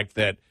the fact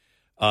that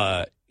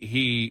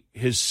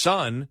his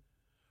son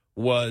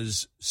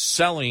was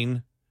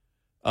selling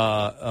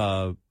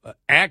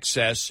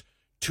access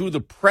to the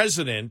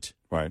president,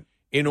 right,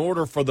 in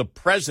order for the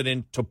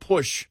president to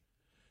push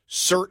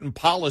certain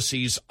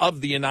policies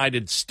of the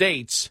United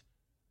States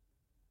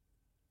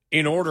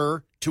in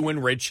order to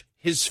enrich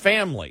his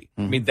family.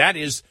 Mm-hmm. I mean, that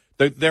is,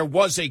 there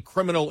was a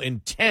criminal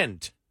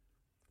intent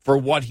for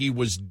what he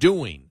was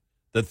doing.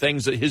 The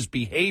things that his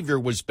behavior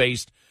was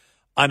based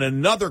on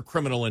another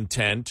criminal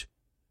intent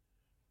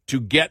to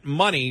get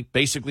money,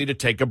 basically to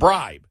take a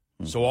bribe.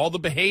 Mm-hmm. So all the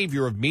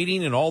behavior of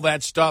meeting and all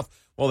that stuff,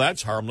 well,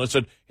 that's harmless.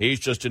 And he's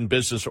just in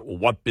business. Well,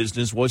 what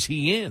business was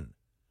he in?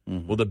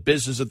 Mm-hmm. Well, the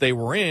business that they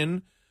were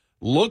in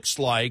looks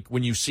like,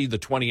 when you see the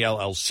 20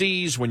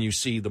 LLCs, when you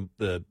see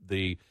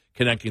the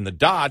connecting the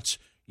dots,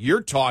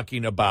 you're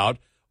talking about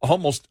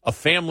almost a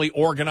family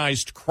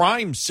organized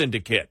crime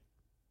syndicate.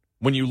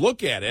 When you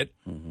look at it,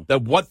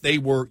 that what they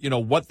were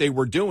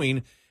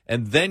doing,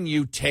 and then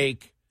you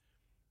take,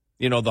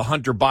 the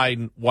Hunter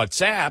Biden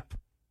WhatsApp,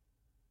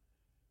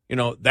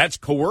 that's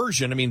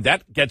coercion. I mean,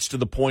 that gets to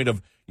the point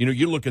of,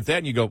 you look at that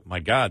and you go, my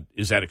God,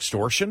 is that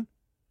extortion?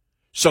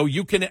 So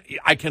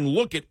I can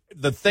look at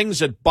the things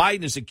that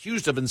Biden is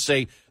accused of and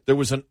say there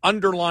was an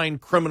underlying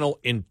criminal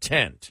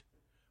intent,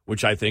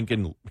 which I think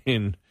in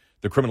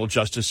the criminal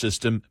justice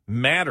system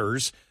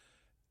matters.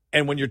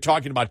 And when you're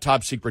talking about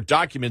top secret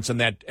documents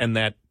and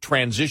that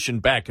transition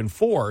back and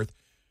forth,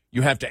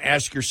 you have to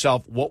ask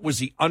yourself, what was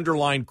the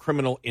underlying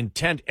criminal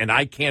intent? And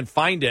I can't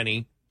find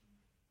any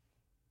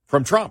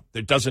from Trump.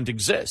 That doesn't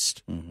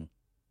exist. Mm-hmm.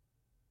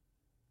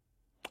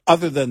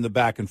 Other than the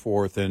back and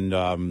forth and,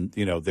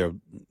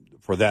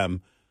 for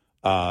them,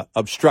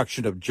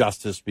 obstruction of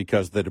justice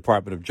because the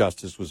Department of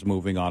Justice was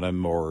moving on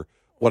him or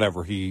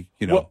whatever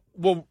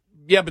Well,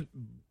 yeah,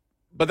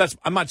 but that's,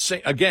 I'm not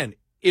saying, again,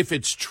 if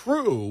it's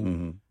true,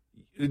 mm-hmm.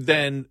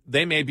 then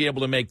they may be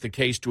able to make the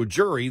case to a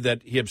jury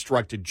that he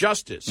obstructed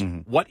justice.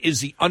 Mm-hmm. What is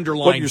the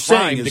underlying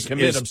crime to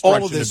commit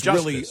obstruction all of this of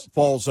justice? Really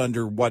falls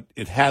under what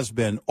it has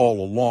been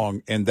all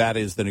along, and that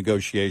is the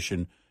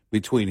negotiation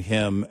between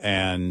him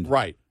and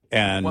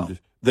the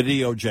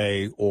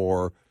DOJ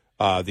or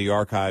the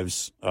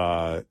Archives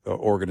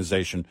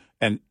organization.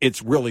 And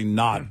it's really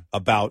not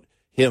about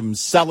him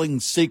selling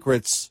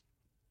secrets.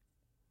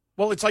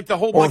 Well, it's like the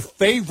whole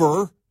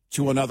favor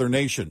to another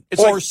nation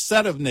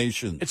set of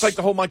nations. It's like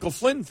the whole Michael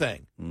Flynn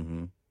thing.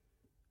 Mm-hmm.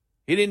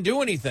 He didn't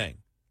do anything.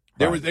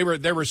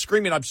 They were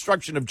screaming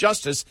obstruction of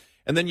justice,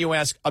 and then you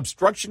ask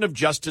obstruction of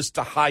justice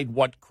to hide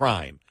what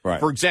crime? Right.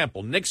 For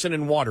example, Nixon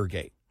and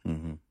Watergate.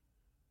 Mm-hmm.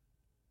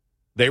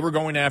 They were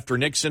going after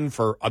Nixon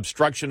for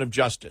obstruction of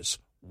justice.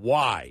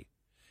 Why?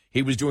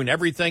 He was doing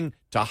everything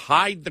to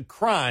hide the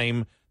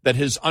crime that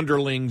his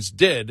underlings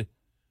did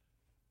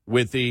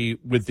with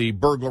the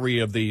burglary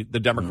of the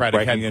Democratic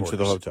breaking headquarters. into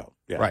the hotel.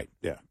 Yeah. Right.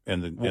 Yeah.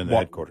 And the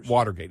headquarters.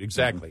 Watergate,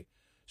 exactly. Mm-hmm.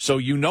 So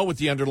what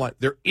the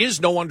there is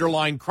no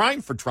underlying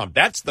crime for Trump.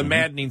 That's the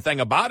maddening thing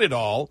about it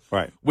all.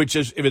 Right. Which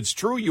is, if it's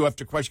true, you have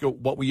to question,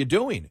 what were you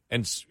doing?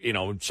 And,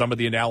 some of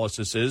the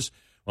analysis is,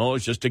 well,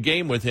 it's just a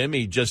game with him.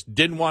 He just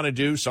didn't want to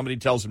do. Somebody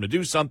tells him to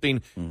do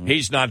something. Mm-hmm.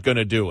 He's not going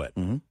to do it.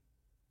 Mm-hmm.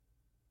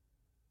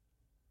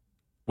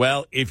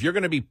 Well, if you're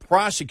going to be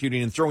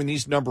prosecuting and throwing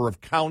these number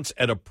of counts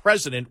at a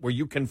president where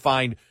you can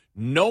find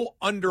no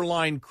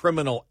underlying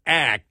criminal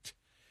act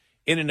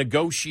in a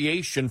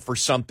negotiation for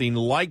something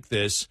like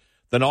this,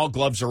 then all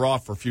gloves are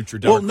off for future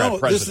Democrat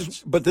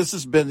presidents. This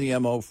has been the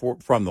MO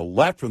from the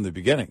left from the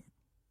beginning.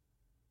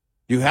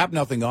 You have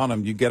nothing on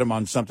them. You get them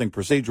on something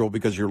procedural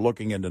because you're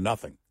looking into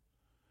nothing.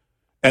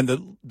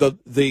 And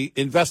the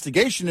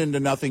investigation into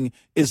nothing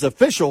is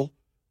official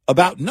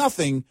about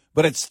nothing,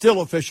 but it's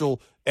still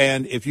official.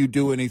 And if you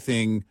do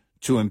anything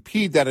to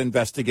impede that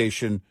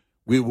investigation,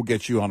 we will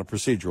get you on a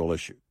procedural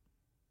issue.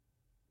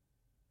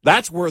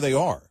 That's where they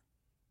are.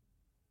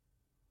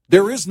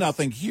 There is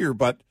nothing here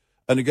but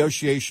a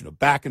negotiation, a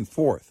back and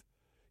forth.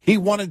 He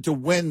wanted to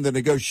win the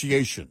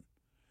negotiation.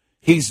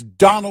 He's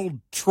Donald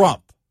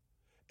Trump,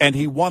 and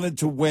he wanted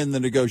to win the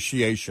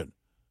negotiation.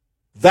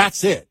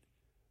 That's it.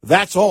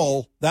 That's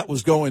all that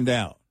was going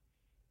down.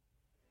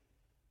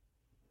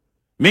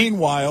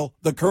 Meanwhile,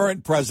 the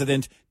current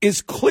president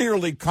is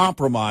clearly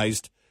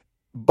compromised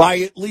by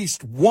at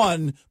least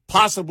one,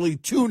 possibly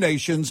two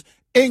nations,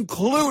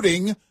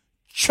 including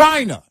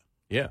China.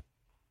 Yeah.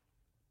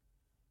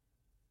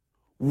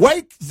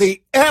 Wake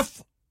the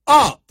F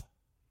up.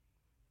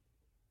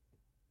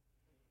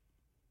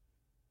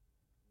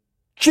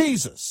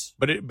 Jesus.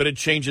 But it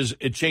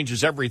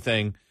changes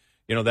everything.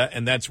 You know, that,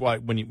 and that's why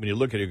when you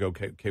look at it, you go,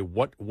 okay,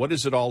 what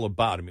is it all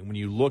about? I mean, when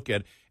you look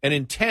at an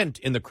intent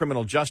in the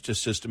criminal justice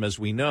system, as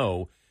we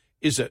know,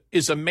 is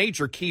a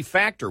major key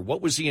factor.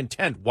 What was the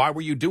intent? Why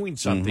were you doing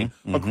something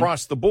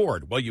across the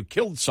board? Well, you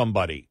killed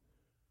somebody.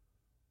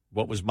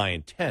 What was my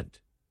intent?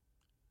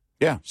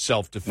 Yeah,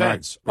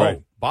 self-defense. Right.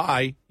 Oh,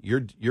 bye.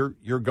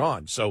 You're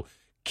gone. So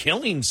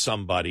killing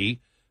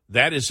somebody,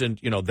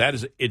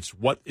 it's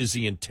what is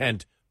the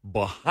intent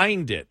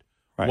behind it?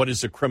 Right. What is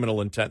the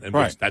criminal intent? And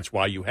that's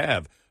why you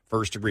have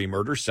first-degree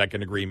murder,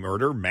 second-degree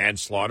murder,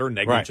 manslaughter,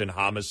 negligent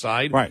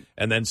homicide,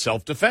 and then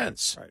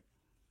self-defense. Right.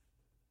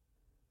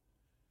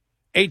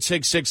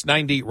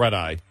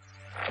 866-90-RED-EYE.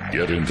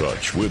 Get in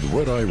touch with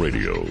Red Eye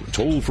Radio,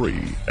 toll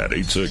free at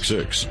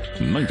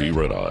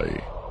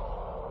 866-90-RED-EYE.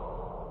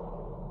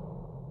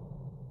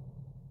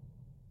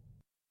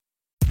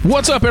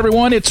 What's up,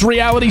 everyone? It's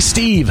Reality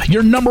Steve,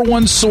 your number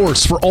one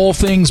source for all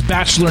things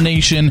Bachelor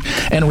Nation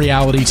and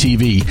reality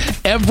TV.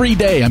 Every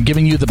day, I'm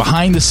giving you the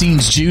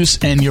behind-the-scenes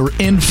juice and your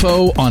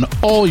info on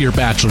all your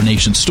Bachelor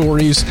Nation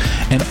stories,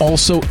 and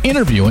also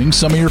interviewing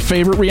some of your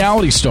favorite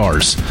reality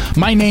stars.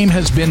 My name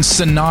has been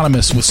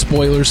synonymous with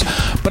spoilers,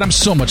 but I'm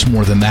so much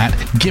more than that.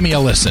 Give me a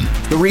listen.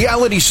 The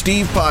Reality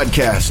Steve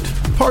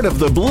Podcast, part of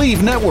the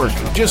Believe Network.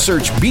 Just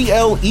search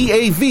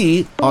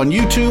BLEAV on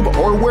YouTube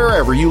or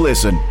wherever you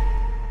listen.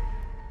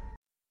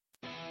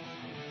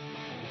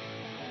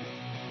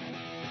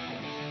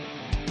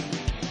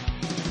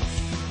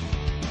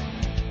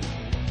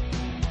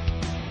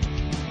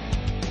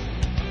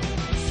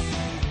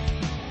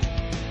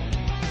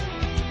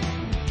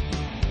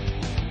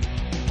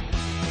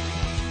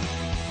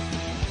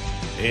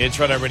 It's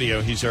Red Eye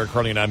Radio. He's Eric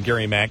Carly, and I'm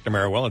Gary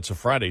McNamara. Well, it's a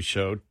Friday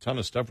show. Ton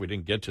of stuff we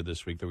didn't get to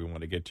this week that we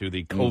want to get to.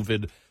 The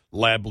COVID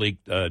lab leak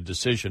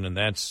decision, and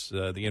that's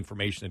the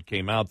information that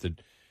came out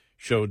that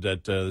showed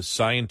that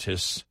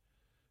scientists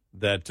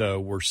that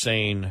were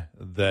saying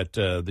that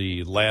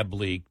the lab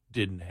leak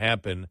didn't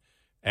happen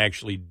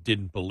actually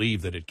didn't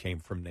believe that it came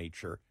from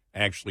nature,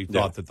 actually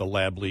thought that the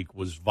lab leak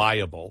was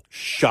viable.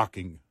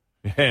 Shocking.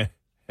 And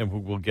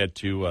we'll get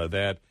to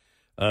that.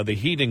 The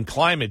heat and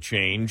climate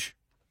change.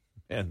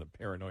 And the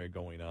paranoia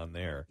going on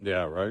there.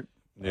 Yeah, right.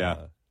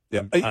 Yeah.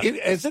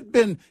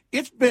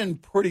 It's been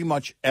pretty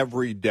much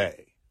every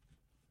day.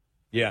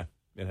 Yeah,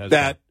 it has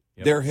that been.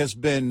 Yep. There has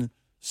been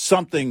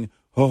something,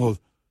 the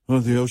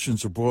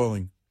oceans are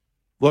boiling.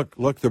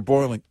 Look, they're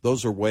boiling.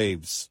 Those are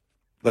waves.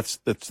 That's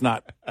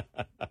not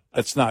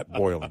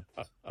boiling.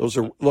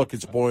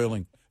 It's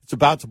boiling. It's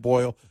about to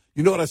boil.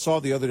 You know what I saw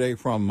the other day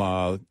from,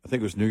 I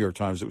think it was New York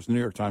Times. It was New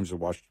York Times or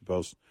Washington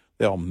Post.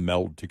 They all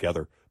meld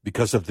together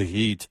because of the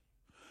heat.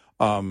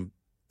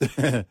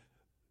 They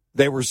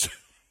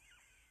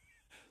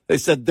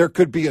said there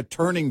could be a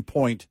turning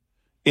point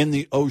in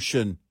the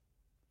ocean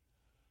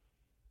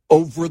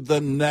over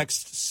the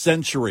next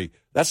century.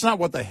 That's not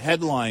what the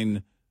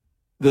headline,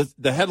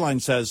 the headline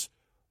says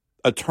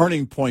a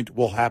turning point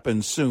will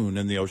happen soon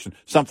in the ocean,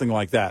 something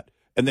like that.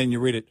 And then you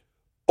read it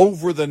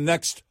over the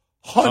next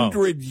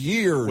 100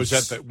 years. Was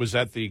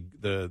that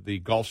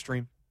the Gulf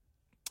Stream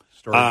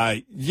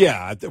story?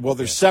 Yeah. Well,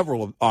 there's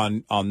several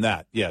on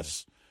that.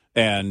 Yes.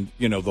 And,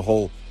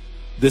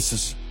 this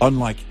is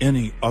unlike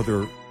any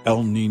other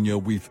El Nino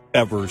we've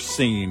ever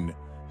seen.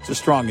 It's a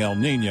strong El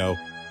Nino.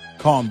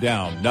 Calm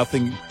down.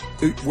 Nothing.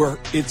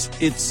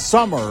 It's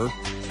summer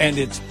and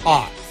it's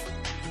hot.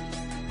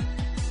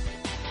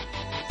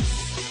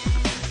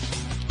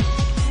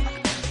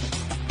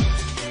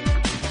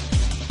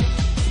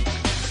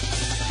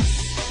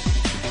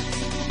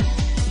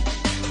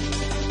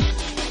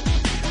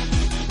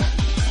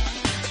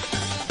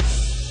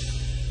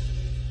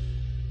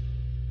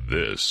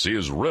 This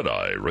is Red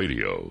Eye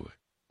Radio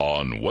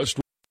on West.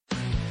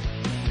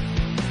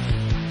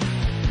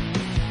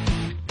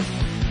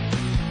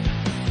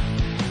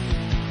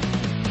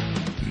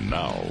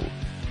 Now,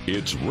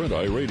 it's Red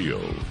Eye Radio.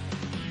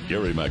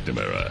 Gary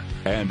McNamara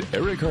and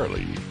Eric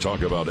Harley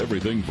talk about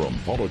everything from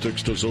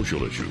politics to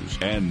social issues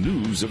and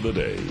news of the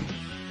day.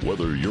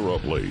 Whether you're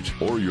up late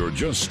or you're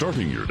just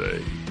starting your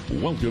day,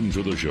 welcome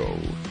to the show.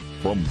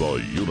 From the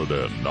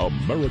Uniden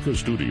America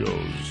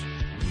Studios,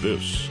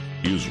 this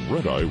is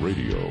Red Eye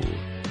Radio.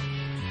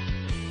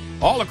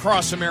 All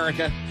across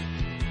America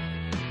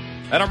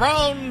and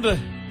around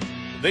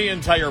the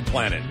entire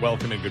planet.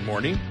 Welcome and good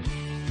morning.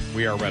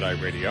 We are Red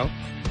Eye Radio.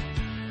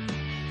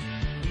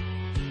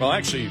 Well,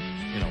 actually,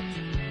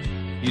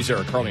 he's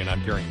Eric Carly and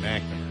I'm Gary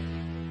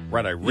McNamara.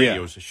 Red Eye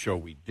Radio is a show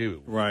we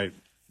do. Right.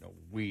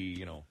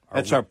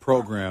 That's our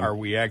program. Are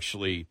we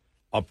actually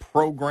a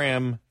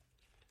program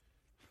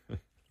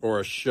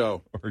or a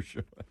show? Or a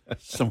show?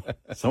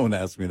 Someone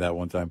asked me that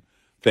one time,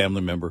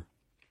 family member.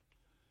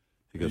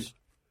 He goes,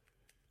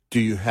 "Do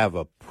you have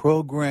a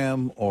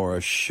program or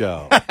a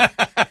show?"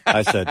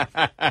 I said,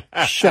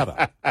 "Shut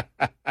up."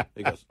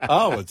 He goes,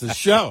 "Oh, it's a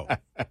show."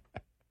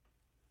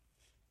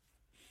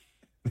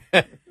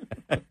 I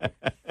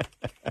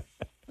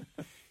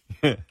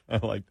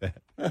like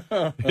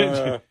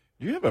that.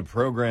 Do you have a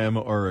program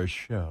or a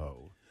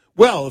show?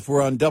 Well, if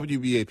we're on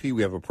WBAP,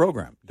 we have a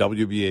program.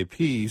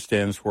 WBAP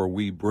stands for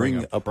We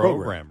Bring a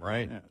Program.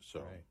 Right? Yeah,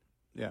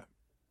 yeah.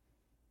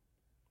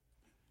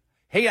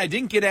 Hey, I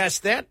didn't get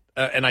asked that,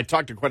 and I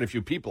talked to quite a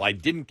few people. I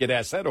didn't get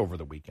asked that over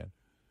the weekend.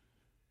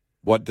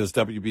 What does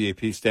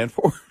WBAP stand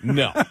for?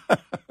 No.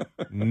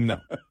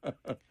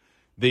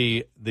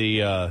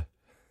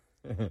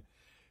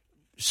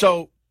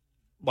 So,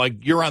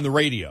 like, you're on the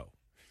radio.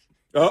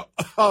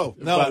 Oh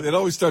no! It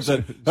always starts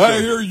at, "I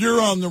hear you're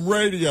on the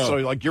radio." So,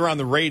 like, you're on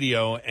the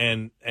radio,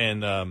 and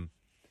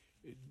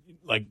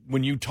like,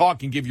 when you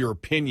talk and give your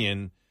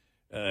opinion,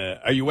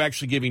 are you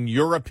actually giving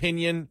your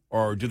opinion,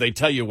 or do they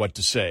tell you what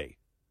to say?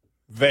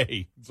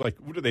 They. It's like,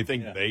 who do they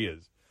think they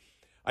is?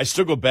 I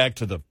still go back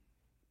to the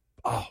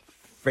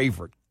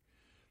favorite,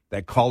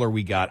 that caller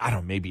we got. I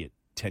don't know, maybe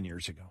 10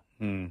 years ago.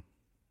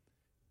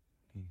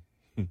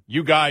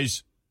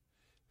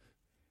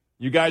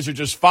 You guys are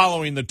just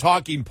following the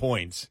talking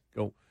points.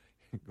 Go,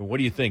 what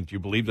do you think? Do you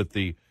believe that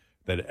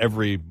that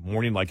every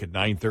morning, like at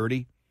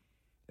 9:30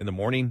 in the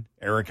morning,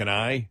 Eric and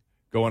I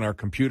go on our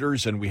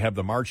computers and we have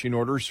the marching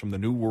orders from the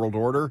New World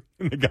Order?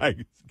 And the guy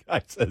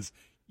says,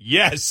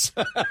 yes.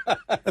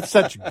 That's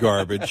such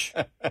garbage.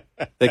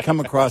 They come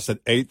across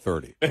at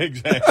 8:30.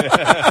 Exactly.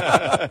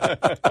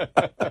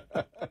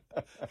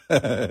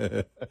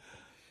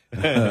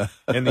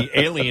 And the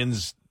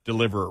aliens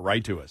deliver it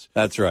right to us.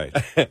 That's right.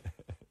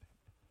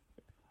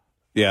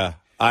 Yeah,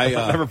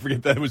 I'll never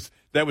forget that.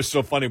 That was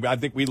so funny. I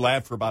think we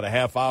laughed for about a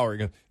half hour.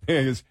 He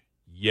goes,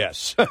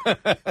 yes.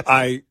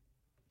 I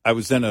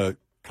was in a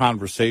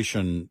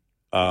conversation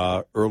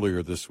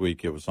earlier this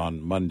week. It was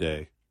on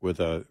Monday with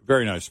a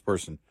very nice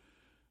person,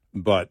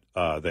 but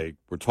they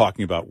were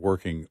talking about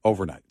working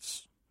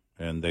overnights,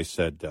 and they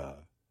said,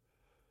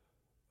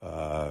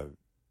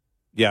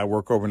 "Yeah, I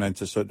work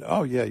overnights." I said,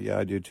 "Oh yeah,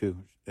 I do too."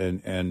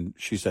 And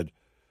she said,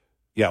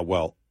 "Yeah,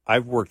 well,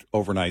 I've worked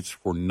overnights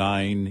for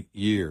 9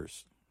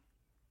 years."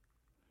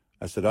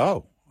 I said,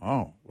 oh,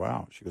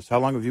 wow. She goes, "How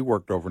long have you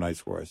worked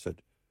overnights for?" I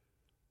said,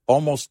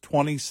 "Almost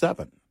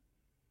 27.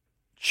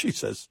 She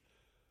says,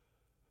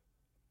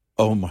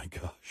 "Oh, my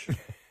gosh."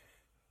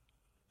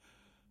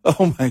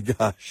 Oh, my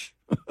gosh.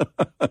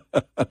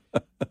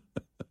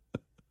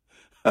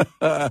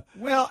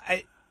 Well,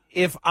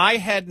 if I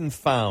hadn't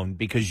found,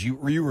 because you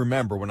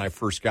remember when I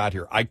first got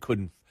here, I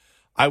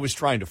was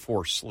trying to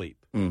force sleep.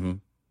 Mm-hmm.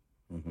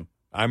 Mm-hmm.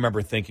 I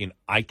remember thinking,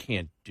 I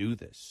can't do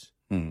this.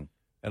 Mm-hmm.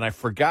 And I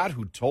forgot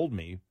who told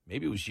me,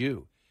 maybe it was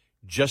you,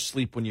 just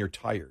sleep when you're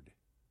tired.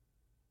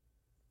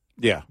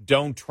 Yeah.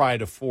 Don't try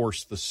to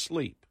force the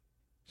sleep.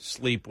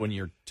 Sleep when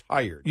you're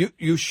tired.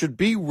 You should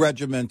be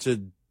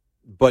regimented,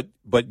 but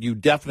you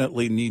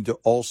definitely need to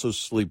also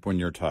sleep when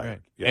you're tired.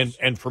 Right. Yes.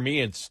 And for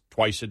me, it's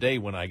twice a day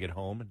when I get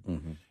home.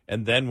 Mm-hmm.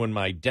 And then when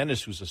my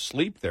dentist, who's a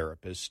sleep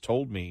therapist,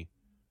 told me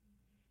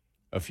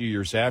a few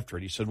years after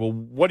it, he said, "Well,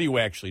 what do you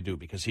actually do?"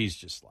 Because he's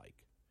just like,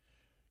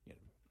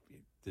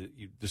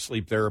 the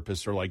sleep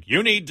therapists are like,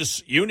 you need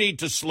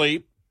to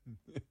sleep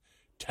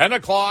 10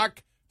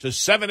 o'clock to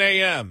 7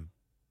 a.m.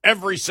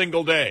 every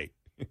single day.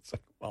 It's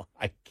like, well,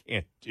 I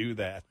can't do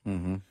that.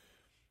 Mm-hmm.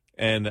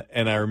 And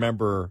I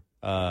remember,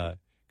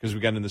 because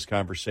we got in this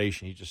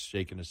conversation, he just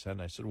shaking his head,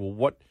 and I said, well,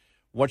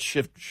 what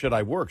shift should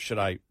I work?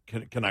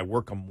 Can I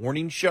work a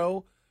morning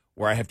show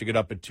where I have to get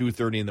up at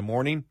 2:30 in the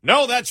morning?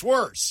 No, that's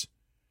worse.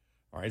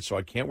 All right, so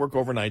I can't work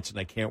overnights, and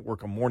I can't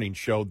work a morning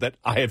show that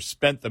I have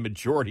spent the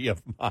majority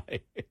of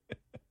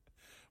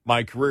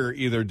my career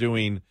either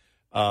doing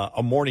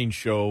a morning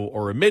show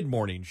or a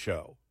mid-morning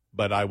show.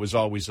 But I was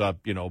always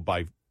up,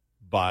 by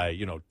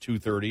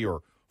 2:30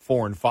 or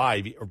 4 and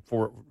 5, or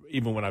 4,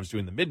 even when I was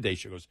doing the midday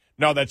show. Goes,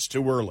 no, that's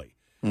too early.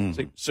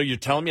 Mm-hmm. So you're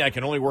telling me I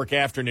can only work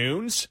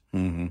afternoons?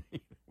 Mm-hmm.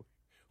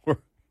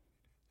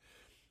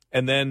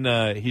 And then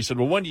he said,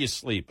 well, when do you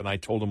sleep? And I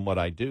told him what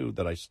I do,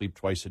 that I sleep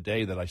twice a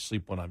day, that I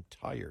sleep when I'm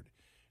tired.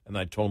 And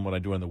I told him what I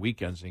do on the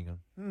weekends. And he goes,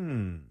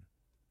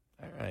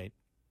 all right,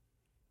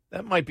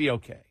 that might be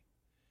okay.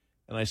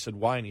 And I said,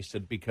 why? And he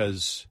said,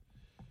 because,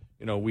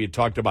 we had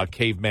talked about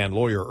caveman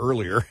lawyer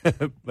earlier,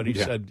 but he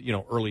said,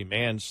 early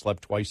man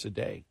slept twice a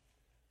day.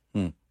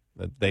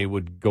 That they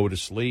would go to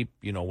sleep,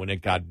 when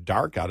it got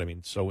dark out. I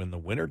mean, so in the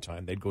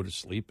wintertime, they'd go to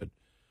sleep at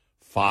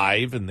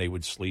 5 and they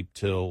would sleep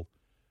till,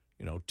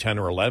 10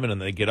 or 11,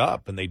 and they get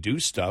up and they do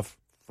stuff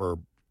for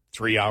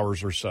 3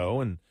 hours or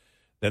so, and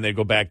then they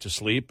go back to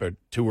sleep at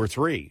 2 or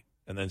 3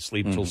 and then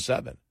sleep till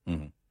 7.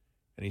 And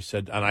he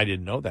said, and I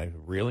didn't know that.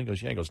 Really? He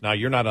goes, yeah. He goes, now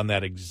you're not on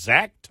that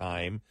exact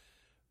time,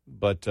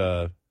 but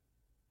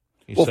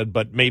he said,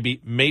 but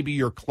maybe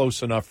you're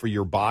close enough for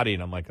your body.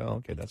 And I'm like, oh,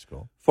 okay, that's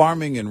cool.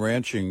 Farming and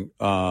ranching,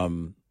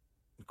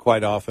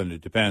 quite often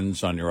it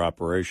depends on your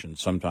operation.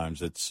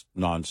 Sometimes it's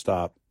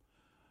nonstop,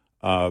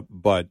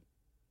 but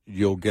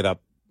you'll get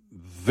up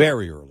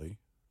very early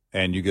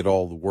and you get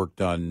all the work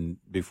done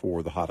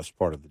before the hottest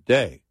part of the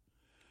day.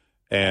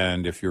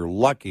 And if you're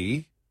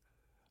lucky,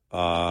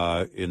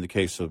 in the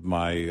case of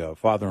my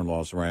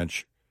father-in-law's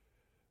ranch,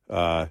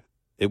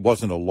 it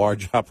wasn't a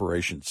large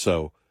operation,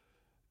 so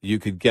he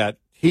could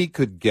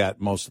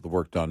get most of the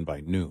work done by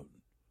noon,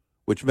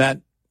 which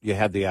meant you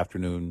had the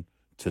afternoon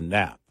to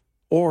nap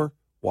or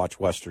watch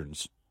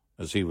Westerns,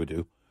 as he would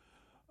do.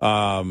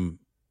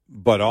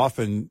 But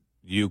often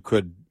you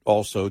could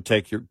also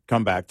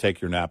come back, take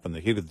your nap in the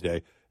heat of the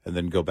day, and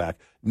then go back.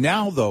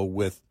 Now, though,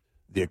 with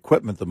the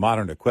equipment, the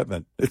modern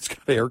equipment, it's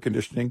got air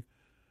conditioning.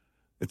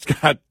 It's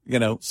got,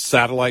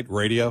 satellite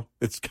radio.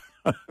 It's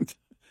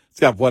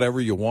got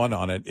whatever you want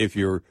on it if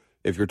you're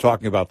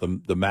talking about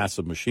the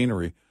massive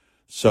machinery.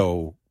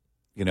 So,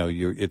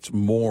 it's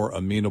more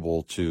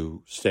amenable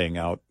to staying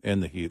out in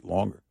the heat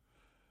longer.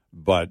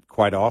 But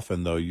quite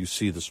often, though, you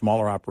see the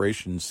smaller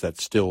operations that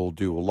still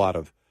do a lot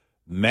of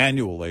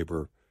manual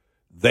labor,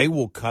 they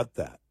will cut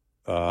that.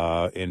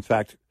 In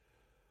fact,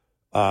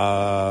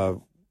 who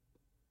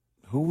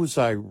was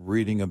I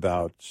reading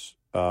about?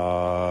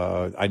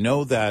 I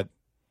know that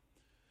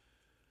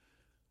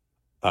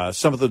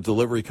some of the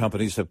delivery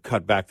companies have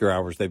cut back their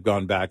hours. They've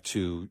gone back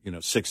to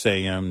 6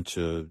 a.m.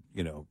 to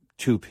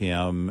 2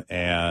 p.m.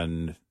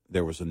 And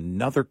there was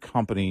another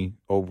company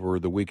over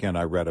the weekend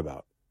I read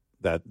about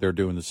that they're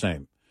doing the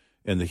same.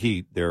 In the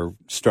heat, they're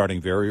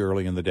starting very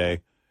early in the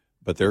day,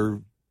 but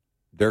they're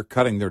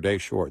cutting their day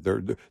short.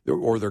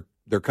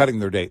 They're cutting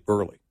their day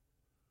early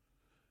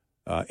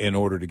in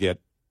order to get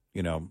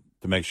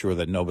to make sure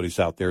that nobody's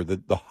out there.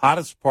 The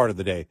hottest part of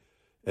the day,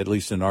 at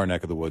least in our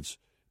neck of the woods,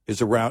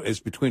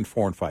 is between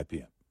 4 and 5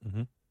 p.m.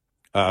 Mm-hmm.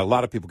 A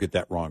lot of people get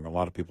that wrong. A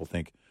lot of people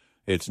think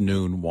it's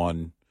noon,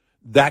 1.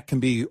 That can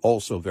be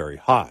also very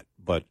hot,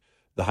 but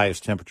the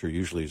highest temperature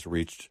usually is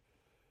reached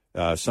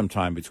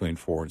sometime between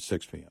 4 and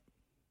 6 p.m.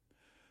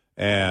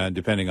 And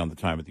depending on the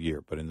time of the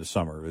year, but in the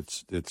summer,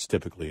 it's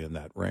typically in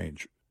that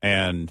range.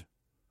 And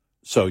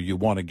so you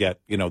want to get,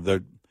 you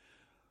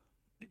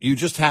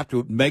just have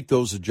to make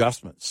those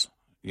adjustments,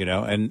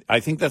 and I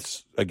think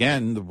that's,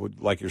 again,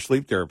 like your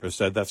sleep therapist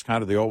said, that's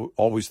kind of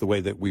always the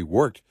way that we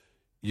worked.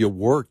 You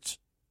worked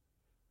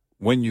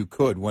when you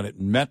could, when it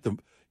met the,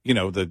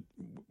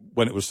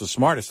 when it was the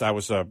smartest. I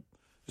was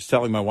just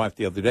telling my wife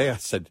the other day, I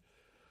said,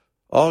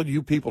 all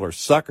you people are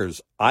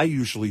suckers. I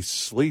usually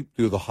sleep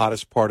through the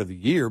hottest part of the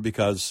year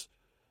because,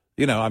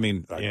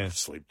 I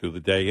sleep through the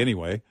day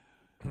anyway.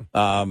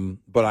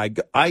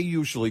 But I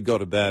usually go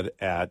to bed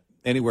at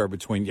anywhere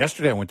between,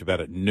 yesterday I went to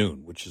bed at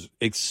noon, which is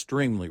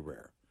extremely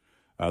rare.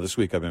 This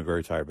week I've been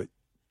very tired, but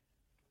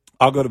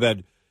I'll go to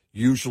bed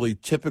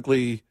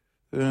typically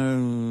 3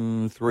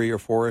 or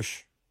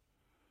 4-ish.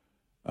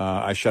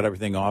 I shut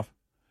everything off,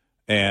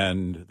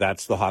 and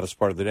that's the hottest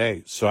part of the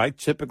day. So I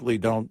typically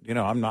don't,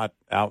 I'm not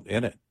out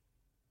in it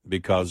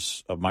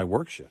because of my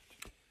work shift.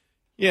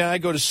 Yeah, I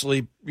go to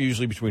sleep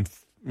usually between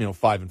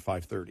 5 and 5:30.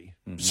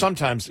 Mm-hmm.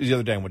 Sometimes the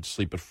other day I went to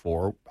sleep at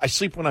 4. I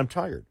sleep when I'm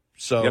tired.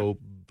 So,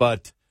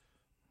 But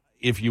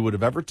if you would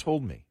have ever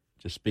told me,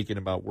 just speaking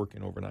about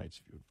working overnights,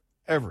 if you would have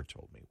ever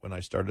told me when I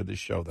started this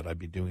show that I'd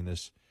be doing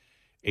this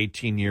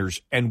 18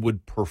 years and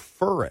would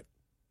prefer it,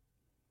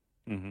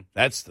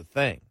 that's the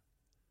thing.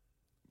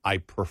 I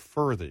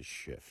prefer this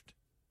shift.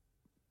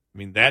 I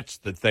mean, that's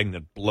the thing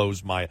that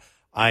blows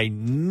I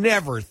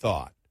never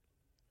thought,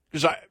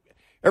 because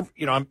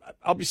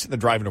I'll be sitting there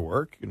driving to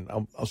work, and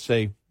I'll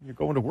say, you're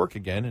going to work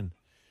again, and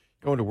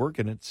going to work,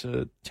 and it's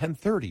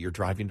 10:30. You're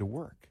driving to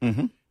work.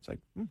 Mm-hmm. It's like,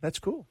 that's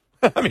cool.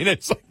 I mean,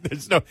 it's like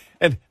there's no,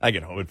 and I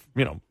get home at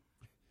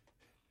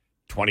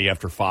 20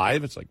 after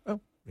 5. It's like,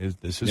 oh,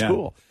 this is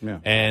cool. Yeah.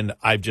 And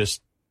I've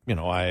just,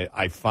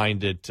 I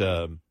find it.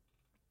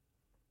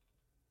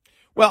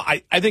 Well,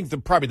 I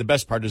think probably the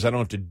best part is I don't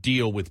have to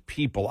deal with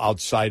people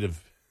outside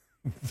of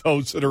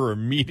those that are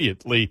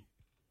immediately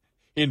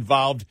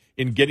involved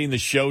in getting the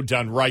show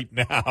done right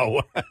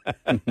now.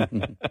 I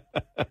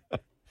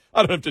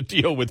don't have to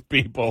deal with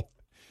people.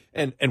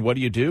 And what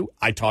do?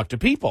 I talk to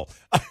people.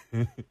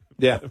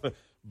 Yeah.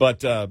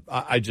 But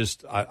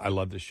I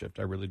love this shift.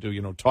 I really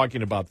do.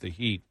 Talking about the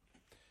heat,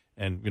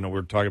 and,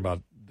 we're talking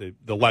about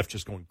the left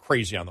just going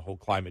crazy on the whole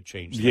climate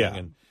change thing. Yeah.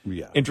 And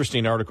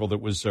interesting article that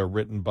was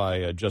written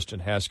by Justin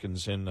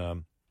Haskins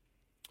in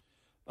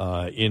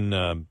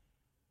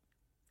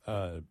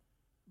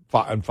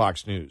on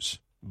Fox News.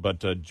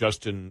 But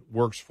Justin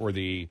works for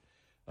the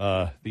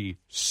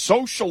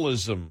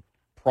Socialism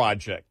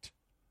Project,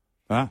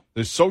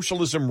 the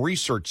Socialism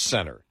Research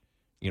Center.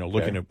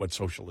 Looking at what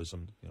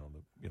socialism,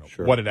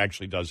 Sure. what it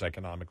actually does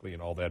economically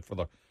and all that for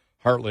the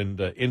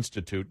Heartland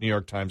Institute, New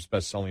York Times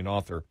bestselling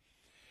author.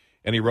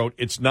 And he wrote,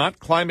 "It's not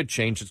climate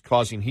change that's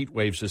causing heat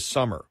waves this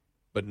summer,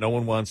 but no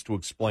one wants to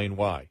explain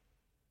why."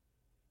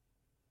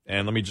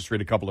 And let me just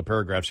read a couple of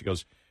paragraphs. He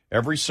goes,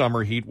 "Every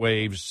summer, heat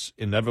waves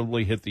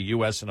inevitably hit the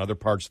U.S. and other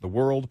parts of the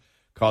world,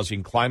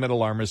 causing climate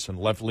alarmists and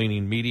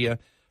left-leaning media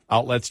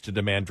outlets to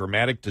demand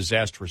dramatic,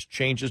 disastrous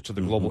changes to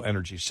the global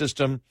energy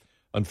system.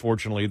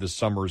 Unfortunately, this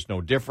summer is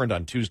no different.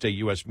 On Tuesday,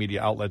 U.S.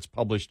 media outlets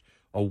published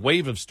a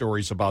wave of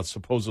stories about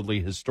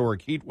supposedly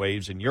historic heat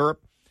waves in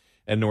Europe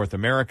and North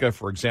America.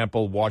 For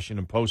example,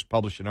 Washington Post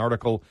published an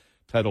article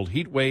titled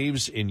 "Heat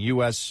Waves in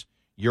U.S.,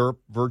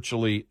 Europe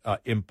Virtually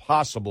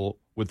Impossible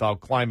Without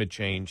Climate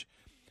Change,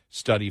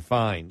 Study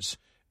Finds."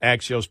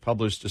 Axios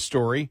published a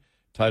story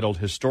titled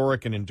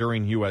 "Historic and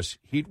Enduring U.S.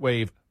 Heat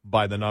Wave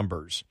by the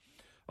Numbers."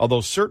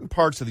 Although certain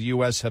parts of the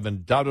U.S. have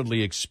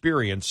undoubtedly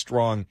experienced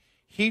strong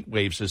heat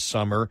waves this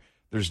summer,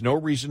 there's no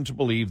reason to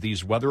believe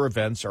these weather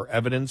events are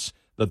evidence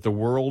that the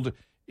world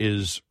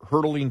is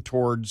hurtling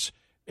towards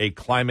a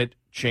climate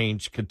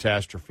change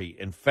catastrophe.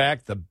 In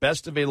fact, the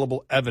best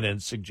available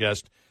evidence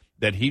suggests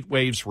that heat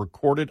waves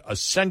recorded a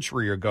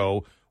century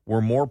ago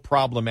were more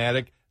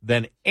problematic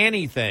than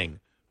anything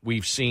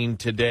we've seen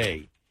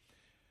today.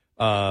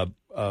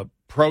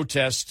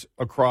 Protests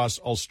across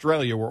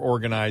Australia were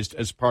organized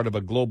as part of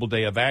a global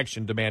day of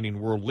action demanding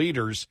world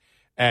leaders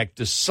act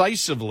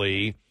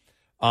decisively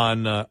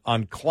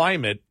on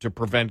climate to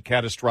prevent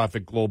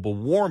catastrophic global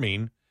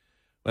warming.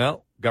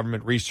 Well,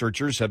 government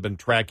researchers have been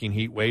tracking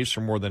heat waves for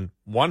more than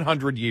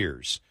 100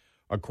 years.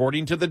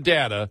 According to the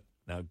data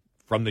now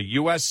from the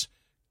U.S.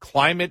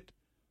 Climate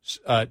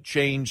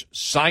Change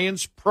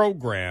Science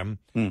Program,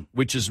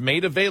 which is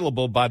made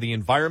available by the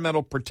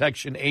Environmental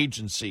Protection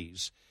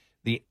Agencies,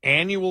 the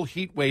annual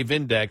heat wave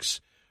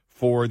index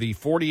for the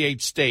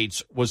 48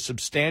 states was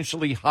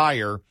substantially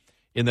higher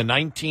in the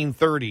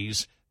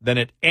 1930s than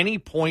at any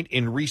point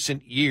in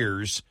recent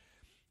years.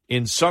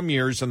 In some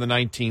years in the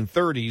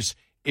 1930s,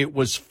 it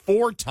was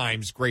 4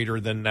 times greater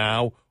than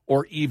now,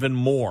 or even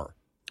more.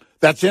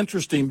 That's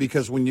interesting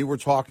because when you were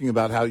talking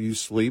about how you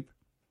sleep,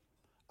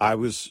 I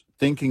was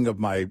thinking of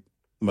my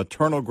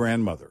maternal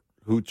grandmother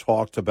who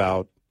talked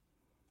about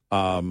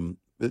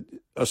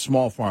a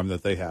small farm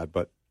that they had,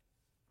 but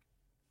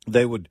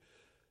they would,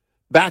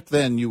 back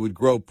then you would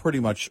grow pretty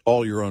much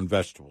all your own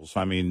vegetables.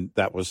 I mean,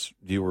 it was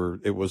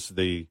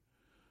the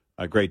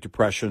Great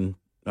Depression,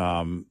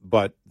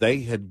 but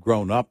they had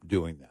grown up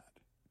doing that.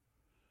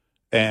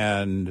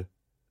 And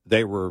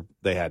they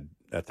had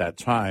at that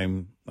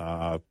time,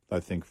 I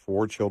think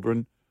 4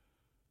 children.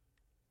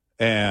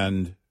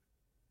 And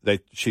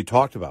she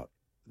talked about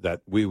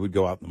that we would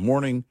go out in the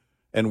morning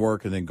and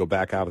work and then go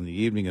back out in the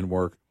evening and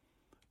work.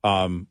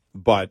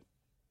 But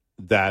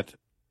that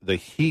the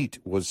heat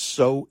was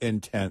so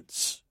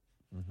intense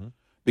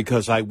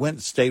because I went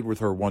and stayed with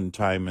her one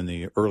time in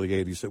the early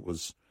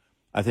 80s.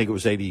 I think it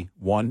was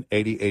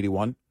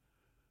 81.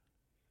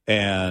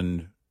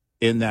 And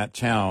in that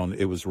town,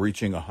 it was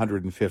reaching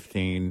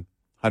 115,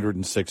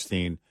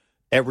 116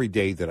 every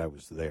day that I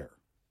was there.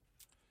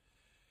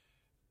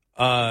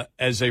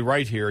 As they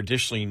write here,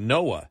 additionally,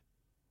 NOAA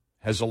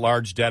has a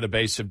large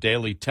database of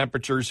daily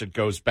temperatures. It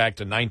goes back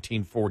to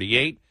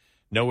 1948.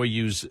 NOAA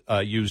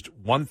used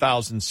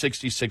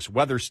 1,066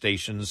 weather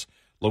stations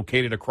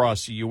located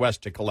across the U.S.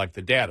 to collect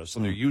the data. So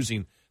they're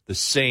using the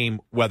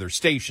same weather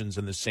stations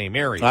in the same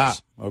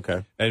areas.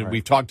 Okay. And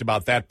we've talked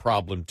about that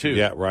problem, too.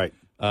 Yeah, right.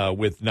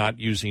 With not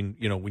using,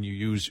 when you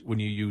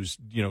use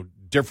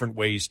different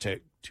ways to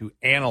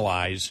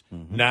analyze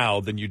now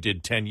than you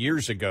did 10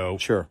 years ago,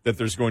 that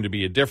there's going to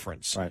be a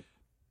difference. Right.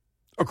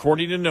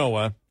 According to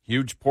NOAA,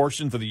 huge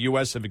portions of the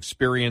U.S. have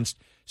experienced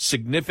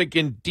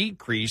significant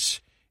decrease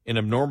in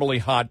abnormally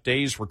hot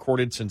days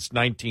recorded since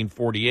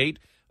 1948,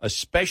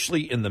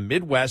 especially in the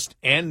Midwest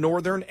and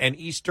northern and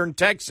eastern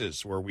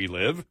Texas, where we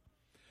live.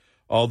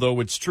 Although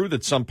it's true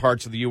that some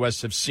parts of the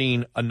U.S. have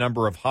seen a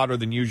number of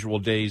hotter-than-usual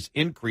days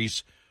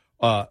increase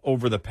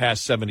over the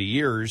past 70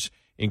 years,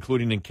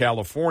 including in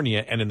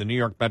California and in the New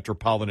York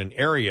metropolitan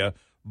area,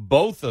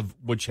 both of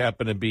which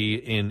happen to be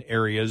in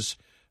areas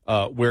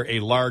where a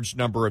large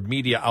number of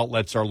media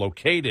outlets are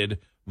located.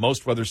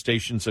 Most weather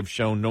stations have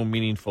shown no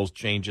meaningful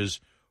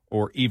changes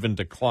or even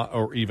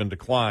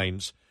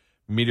declines.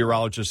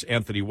 Meteorologist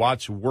Anthony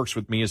Watts, who works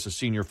with me as a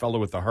senior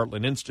fellow at the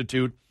Heartland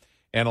Institute,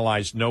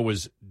 analyzed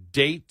NOAA's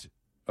data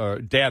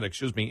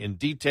in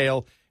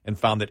detail and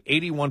found that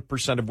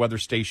 81% of weather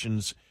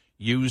stations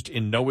used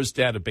in NOAA's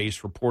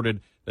database reported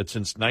that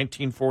since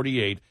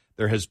 1948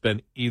 there has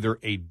been either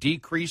a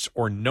decrease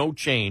or no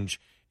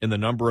change in the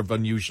number of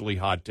unusually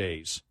hot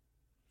days.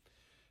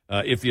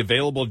 If the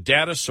available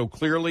data so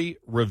clearly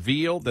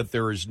reveal that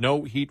there is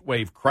no heat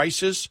wave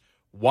crisis,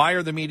 why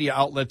are the media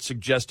outlets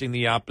suggesting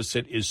the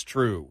opposite is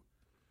true?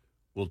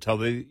 We'll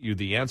tell you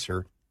the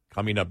answer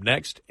coming up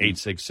next,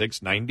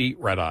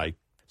 866-90-RED-EYE.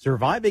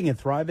 Surviving and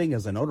thriving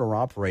as an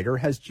owner-operator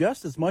has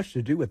just as much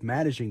to do with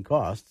managing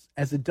costs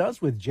as it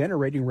does with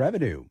generating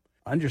revenue.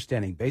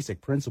 Understanding basic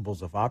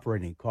principles of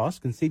operating costs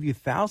can save you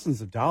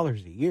thousands of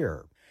dollars a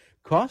year.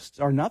 Costs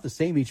are not the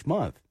same each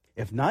month.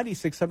 If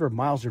 9,600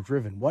 miles are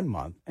driven one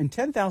month and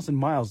 10,000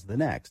 miles the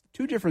next,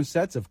 two different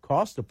sets of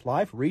costs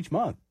apply for each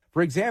month.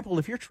 For example,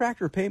 if your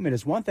tractor payment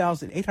is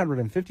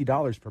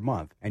 $1,850 per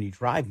month and you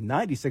drive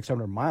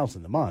 9,600 miles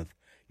in the month,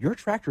 your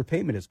tractor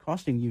payment is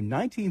costing you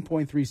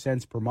 19.3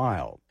 cents per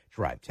mile.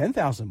 Drive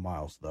 10,000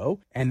 miles, though,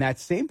 and that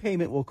same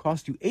payment will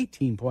cost you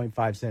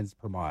 18.5 cents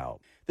per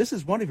mile. This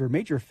is one of your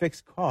major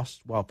fixed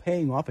costs while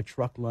paying off a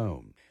truck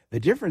loan.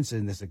 The difference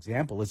in this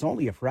example is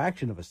only a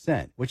fraction of a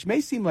cent, which may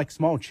seem like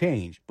small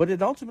change, but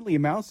it ultimately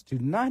amounts to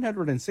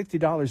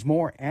 $960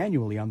 more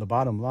annually on the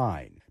bottom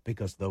line.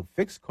 Because though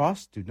fixed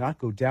costs do not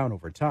go down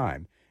over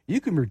time,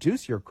 you can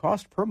reduce your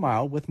cost per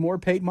mile with more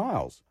paid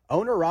miles.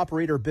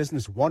 Owner-Operator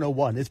Business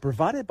 101 is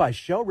provided by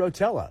Shell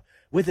Rotella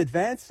with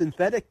advanced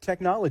synthetic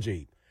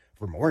technology.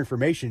 For more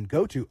information,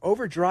 go to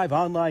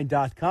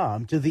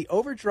overdriveonline.com to the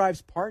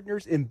Overdrive's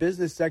Partners in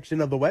Business section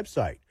of the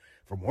website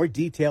for more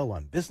detail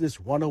on Business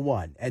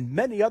 101 and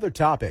many other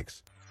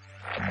topics.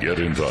 Get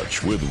in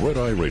touch with Red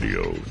Eye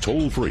Radio,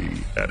 toll free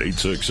at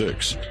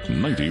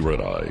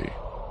 866-90-RED-EYE.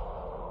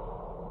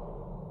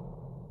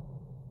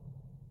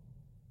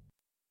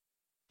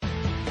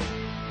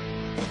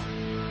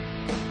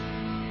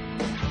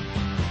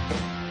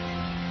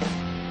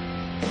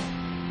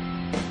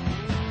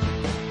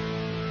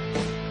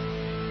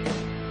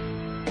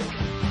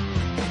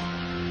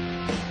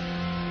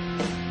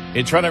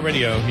 It's Red Eye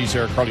Radio. He's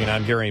Eric Carly, and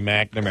I'm Gary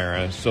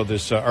McNamara. So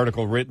this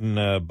article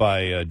written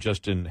by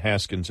Justin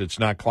Haskins, it's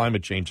not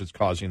climate change that's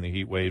causing the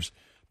heat waves,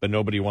 but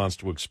nobody wants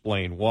to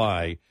explain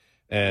why.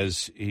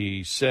 As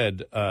he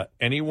said,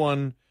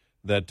 anyone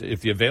that if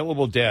the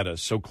available data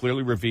so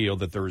clearly reveal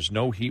that there is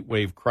no heat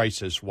wave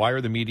crisis, why are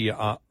the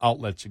media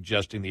outlets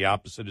suggesting the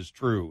opposite is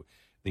true?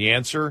 The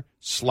answer,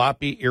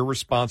 sloppy,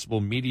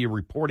 irresponsible media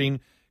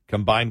reporting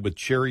combined with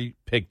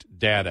cherry-picked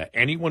data.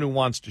 Anyone who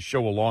wants to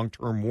show a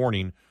long-term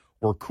warning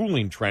or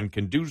cooling trend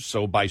can do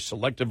so by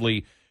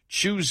selectively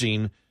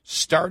choosing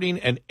starting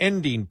and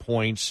ending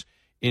points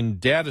in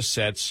data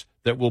sets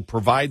that will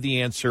provide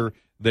the answer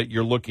that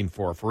you're looking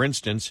for. For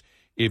instance,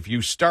 if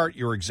you start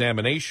your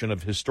examination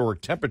of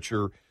historic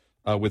temperature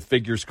with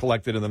figures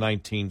collected in the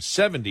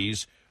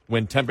 1970s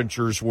when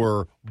temperatures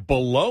were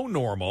below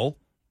normal,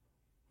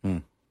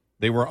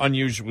 they were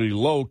unusually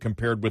low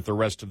compared with the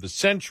rest of the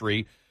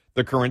century,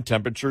 the current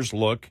temperatures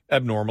look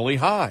abnormally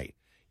high.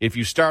 If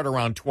you start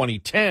around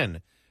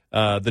 2010,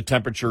 the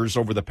temperatures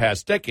over the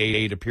past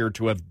decade appear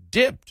to have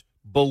dipped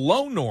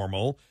below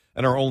normal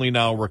and are only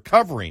now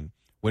recovering.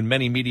 When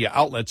many media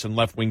outlets and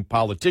left-wing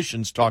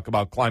politicians talk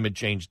about climate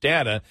change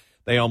data,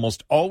 they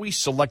almost always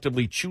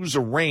selectively choose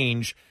a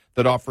range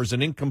that offers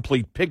an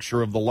incomplete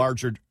picture of the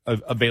larger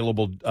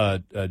available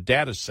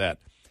data set.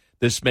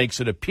 This makes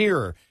it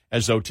appear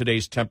as though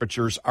today's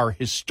temperatures are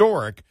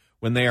historic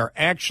when they are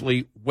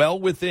actually well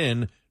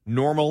within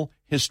normal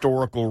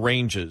historical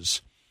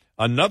ranges.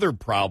 Another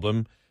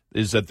problem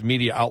is that the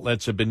media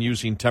outlets have been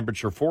using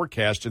temperature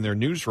forecasts in their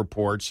news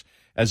reports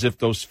as if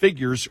those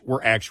figures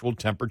were actual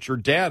temperature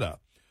data.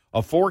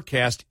 A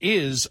forecast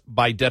is,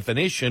 by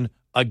definition,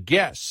 a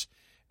guess,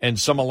 and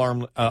some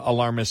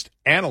alarmist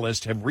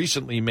analysts have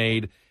recently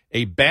made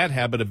a bad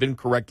habit of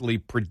incorrectly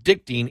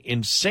predicting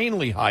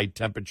insanely high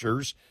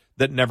temperatures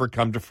that never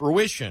come to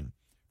fruition.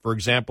 For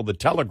example, The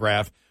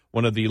Telegraph,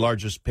 one of the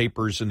largest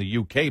papers in the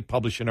UK,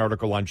 published an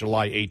article on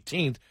July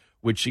 18th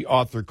which the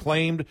author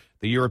claimed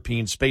the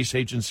European Space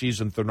Agencies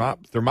and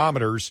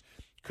thermometers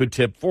could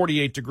tip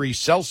 48 degrees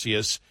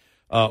Celsius,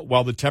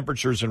 while the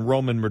temperatures in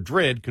Rome and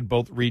Madrid could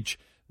both reach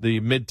the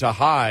mid to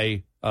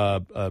high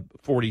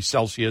 40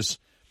 Celsius.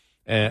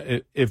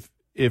 If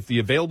the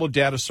available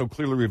data so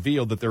clearly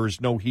reveal that there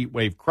is no heat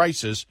wave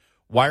crisis,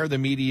 why are the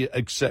media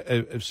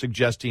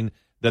suggesting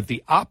that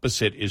the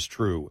opposite is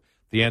true?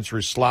 The answer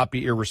is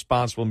sloppy,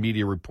 irresponsible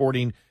media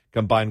reporting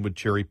combined with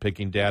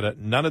cherry-picking data.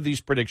 None of these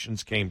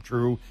predictions came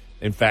true.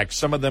 In fact,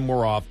 some of them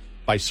were off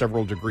by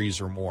several degrees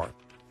or more.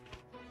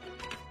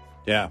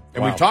 Yeah.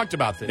 And we've talked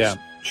about this. Yeah,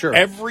 sure.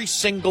 Every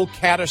single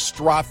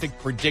catastrophic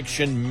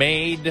prediction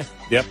made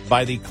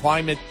by the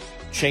climate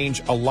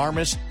change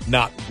alarmists,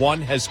 not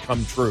one has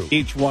come true.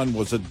 Each one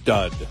was a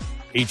dud.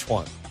 Each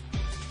one.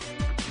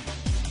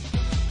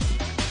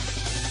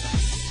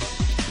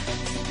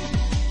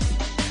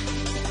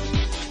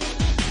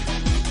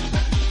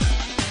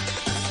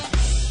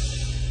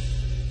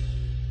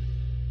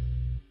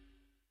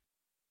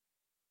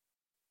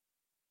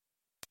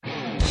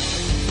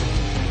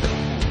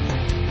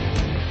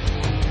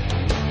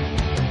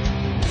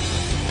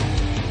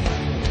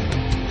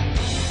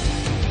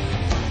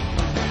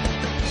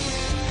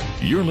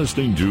 You're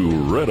listening to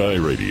Red Eye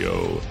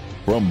Radio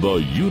from the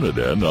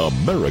Uniden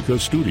America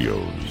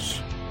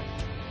Studios.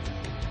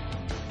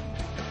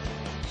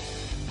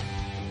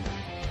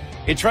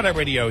 It's Red Eye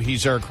Radio.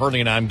 He's Eric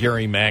Hurley, and I'm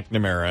Gary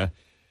McNamara.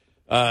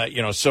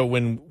 So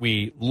when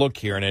we look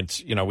here, and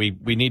it's,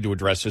 we need to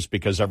address this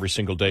because every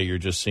single day you're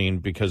just seeing,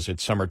 because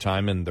it's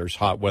summertime and there's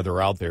hot weather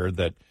out there,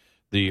 that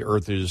the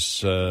earth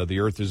is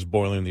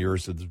boiling. The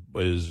earth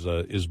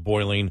is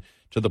boiling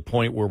to the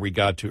point where we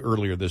got to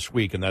earlier this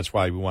week, and that's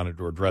why we wanted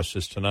to address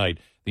this tonight.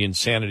 The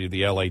insanity of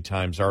the LA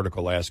Times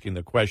article asking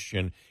the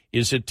question,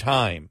 is it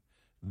time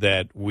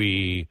that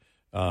we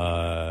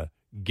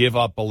give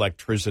up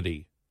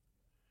electricity?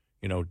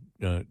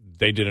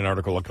 They did an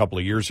article a couple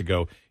of years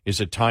ago. Is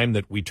it time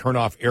that we turn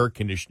off air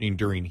conditioning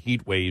during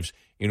heat waves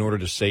in order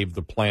to save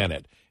the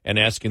planet? And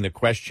asking the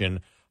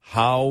question,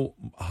 how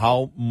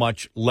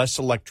much less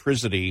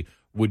electricity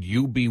would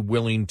you be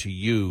willing to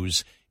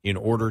use in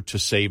order to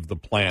save the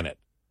planet?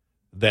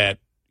 That,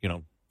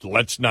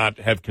 let's not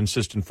have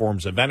consistent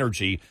forms of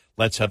energy.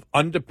 Let's have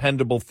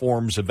undependable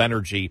forms of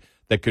energy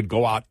that could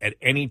go out at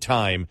any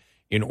time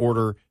in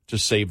order to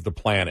save the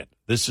planet.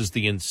 This is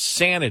the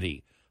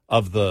insanity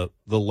of the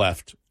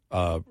left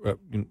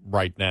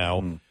right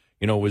now.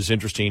 It was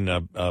interesting,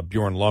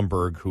 Bjorn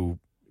Lomborg, who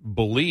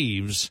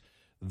believes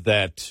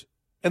that,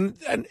 and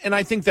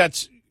I think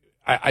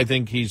I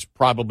think he's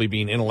probably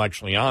being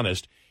intellectually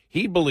honest.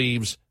 He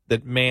believes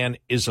that man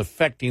is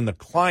affecting the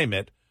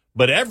climate,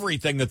 but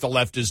everything that the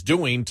left is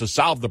doing to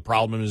solve the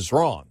problem is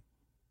wrong.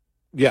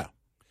 Yeah.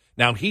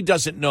 Now, he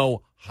doesn't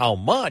know how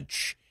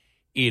much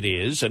it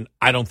is, and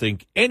I don't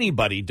think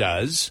anybody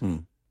does.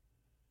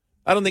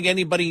 I don't think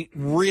anybody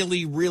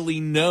really, really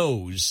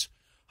knows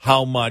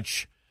how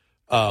much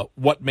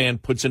what man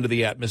puts into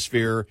the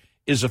atmosphere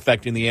is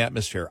affecting the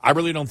atmosphere. I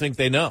really don't think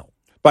they know.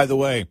 By the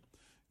way,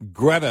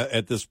 Greta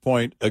at this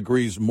point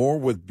agrees more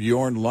with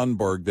Bjorn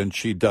Lomborg than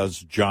she does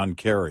John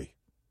Kerry.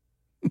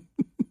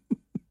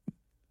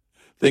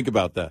 Think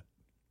about that.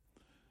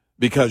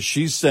 Because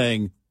she's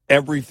saying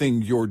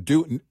everything you're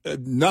doing,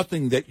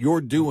 nothing that you're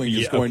doing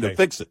is going to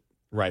fix it.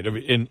 Right.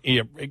 And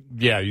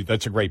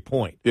that's a great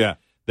point. Yeah.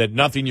 That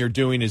nothing you're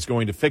doing is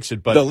going to fix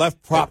it. But the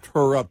left propped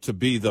her up to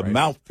be the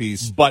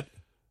mouthpiece. But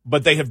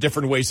they have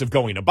different ways of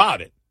going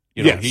about it.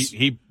 Yes.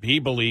 He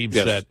believes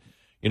that,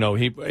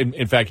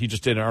 in fact, he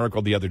just did an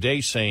article the other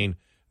day saying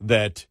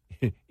that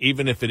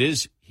even if it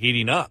is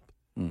heating up,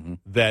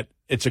 that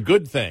it's a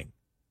good thing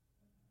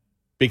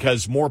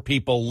because more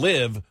people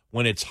live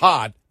when it's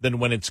hot than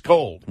when it's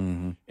cold.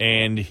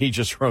 And he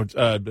just wrote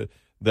gave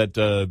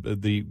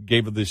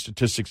the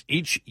statistics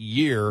each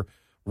year.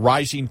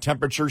 Rising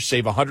temperatures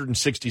save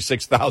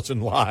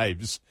 166,000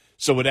 lives.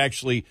 So it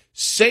actually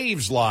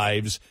saves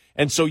lives.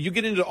 And so you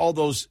get into all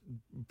those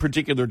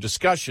particular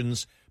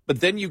discussions, but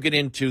then you get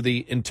into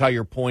the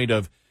entire point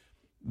of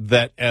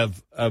the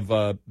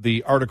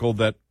article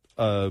that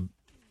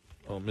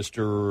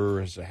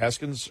Mr.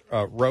 Haskins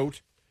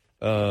wrote,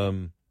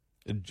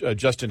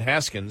 Justin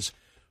Haskins,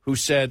 who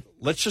said,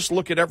 let's just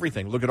look at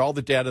everything. Look at all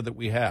the data that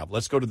we have.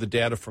 Let's go to the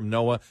data from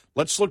NOAA.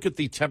 Let's look at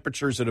the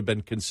temperatures that have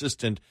been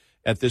consistent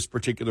at this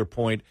particular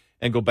point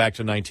and go back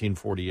to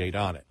 1948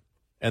 on it.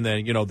 And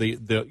then,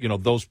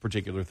 those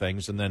particular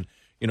things. And then,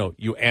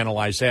 you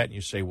analyze that and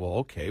you say, well,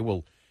 okay,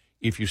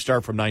 if you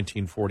start from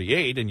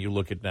 1948 and you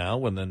look at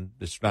now, and then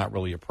it's not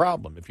really a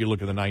problem. If you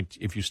look at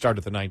if you start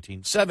at the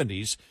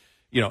 1970s,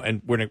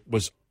 and when it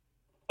was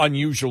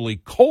unusually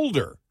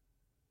colder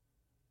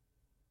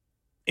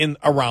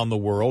around the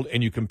world,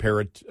 and you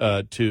compare it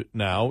to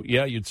now,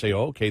 you'd say,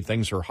 oh, okay,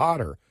 things are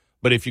hotter.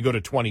 But if you go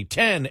to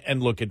 2010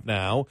 and look at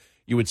now,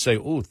 you would say,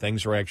 oh,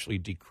 things are actually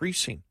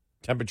decreasing.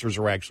 Temperatures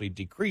are actually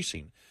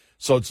decreasing.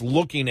 So it's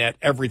looking at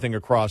everything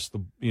across the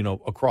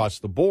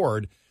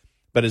board.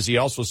 But as he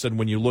also said,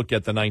 when you look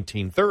at the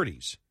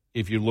 1930s,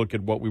 if you look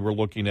at what we were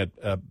looking at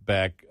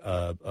back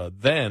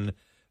then,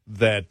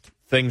 that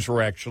things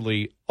were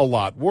actually a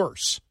lot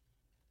worse.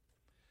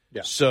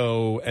 Yeah.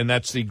 So, and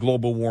that's the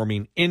global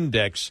warming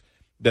index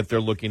that they're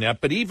looking at.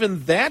 But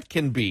even that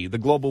can be the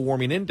global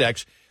warming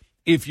index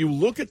if you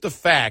look at the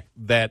fact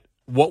that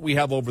what we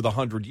have over the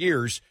 100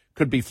 years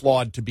could be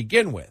flawed to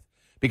begin with.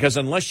 Because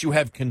unless you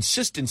have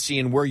consistency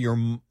in where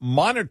you're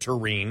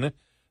monitoring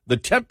the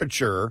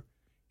temperature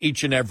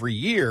each and every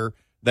year,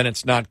 then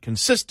it's not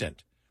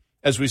consistent.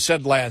 As we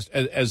said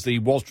as the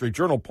Wall Street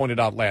Journal pointed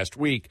out last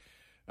week,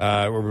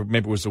 or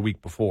maybe it was the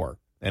week before,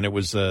 and it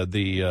was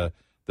the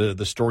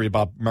story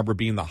about, remember,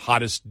 being the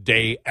hottest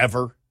day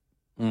ever.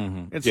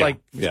 It's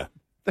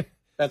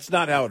that's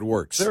not how it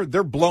works.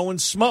 They're blowing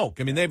smoke.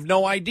 I mean, they have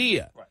no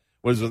idea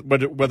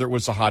whether it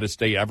was the hottest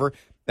day ever.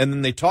 And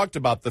then they talked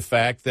about the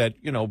fact that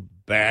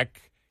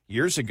back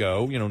years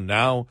ago,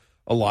 now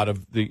a lot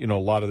of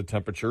the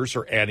temperatures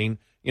are adding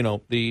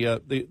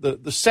the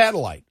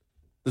satellite.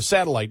 The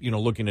satellite,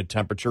 looking at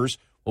temperatures.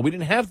 Well, we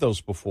didn't have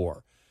those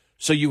before.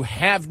 So you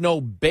have no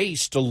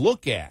base to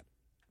look at.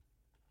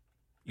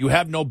 You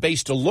have no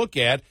base to look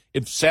at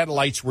if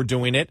satellites were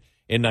doing it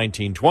in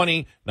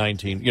 1920,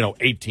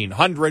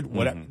 1800,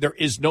 whatever. Mm-hmm. There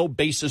is no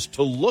basis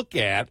to look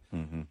at.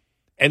 Mm-hmm.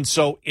 And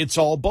so it's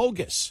all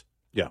bogus.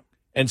 Yeah.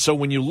 And so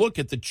when you look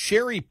at the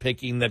cherry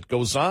picking that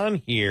goes on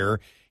here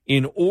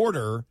in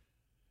order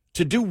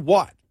to do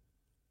what?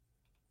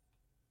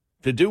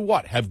 To do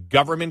what? Have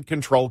government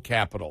control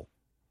capital.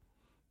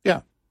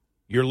 Yeah.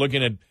 You're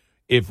looking at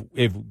if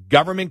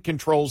government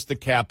controls the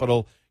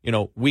capital,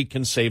 we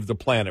can save the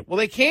planet. Well,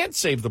 they can't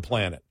save the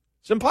planet.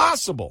 It's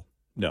impossible.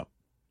 No.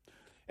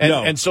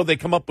 And so they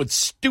come up with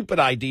stupid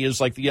ideas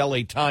like the LA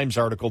Times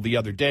article the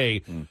other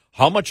day.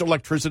 How much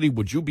electricity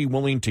would you be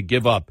willing to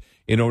give up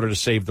in order to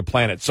save the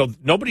planet? So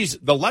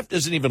the left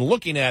isn't even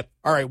looking at,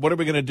 all right, what are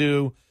we going to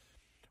do?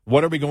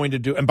 What are we going to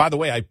do? And by the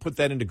way, I put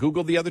that into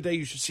Google the other day.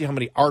 You should see how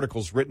many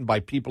articles written by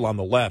people on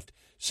the left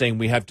saying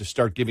we have to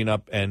start giving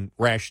up and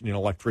rationing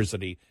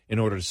electricity in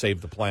order to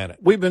save the planet.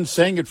 We've been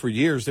saying it for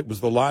years. It was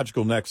the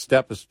logical next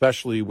step,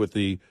 especially with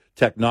the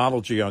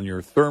technology on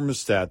your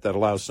thermostat that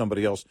allows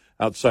somebody else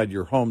outside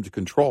your home to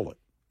control it.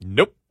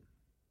 Nope.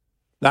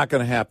 Not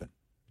going to happen.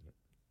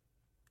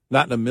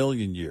 Not in a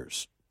million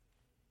years.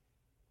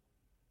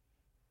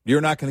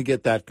 You're not going to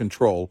get that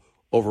control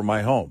over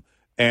my home.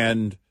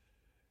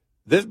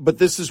 But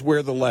this is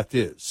where the left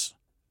is.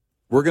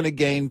 We're going to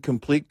gain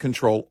complete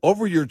control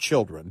over your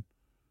children,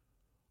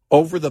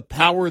 over the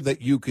power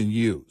that you can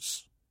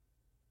use.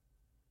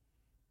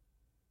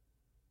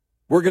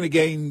 We're going to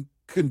gain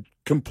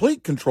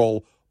complete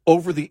control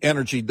over the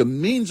energy, the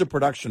means of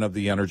production of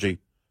the energy,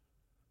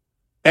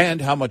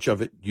 and how much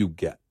of it you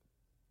get.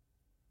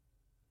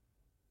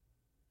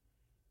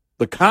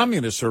 The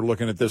communists are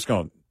looking at this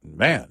going,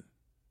 man,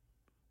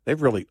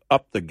 they've really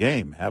upped the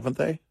game, haven't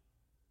they?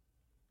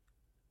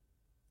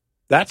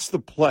 That's the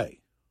play.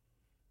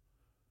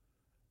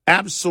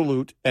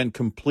 Absolute and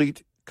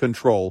complete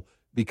control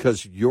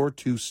because you're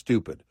too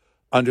stupid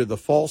under the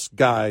false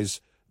guise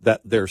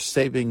that they're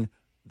saving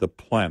the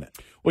planet.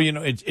 Well,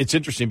 it's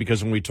interesting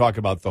because when we talk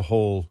about the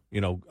whole,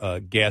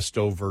 gas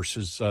stove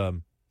versus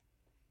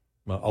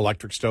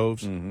electric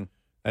stoves, and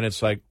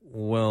it's like,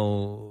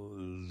 well,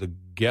 the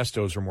gas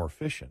stoves are more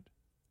efficient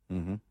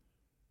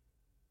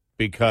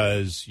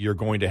because you're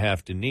going to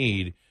have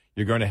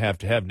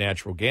to have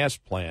natural gas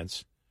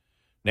plants.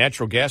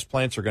 Natural gas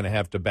plants are going to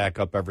have to back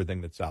up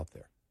everything that's out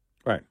there.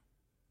 Right.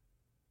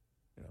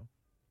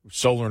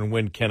 Solar and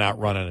wind cannot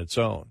run on its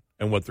own.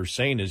 And what they're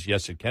saying is,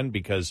 yes, it can,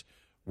 because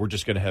we're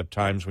just going to have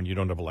times when you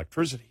don't have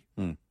electricity.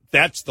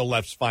 That's the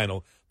left's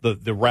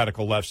the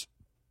radical left's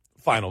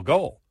final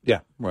goal. Yeah,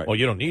 right. Well,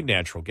 you don't need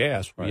natural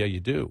gas. Right. Yeah, you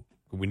do.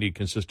 We need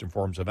consistent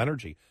forms of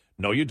energy.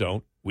 No, you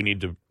don't. We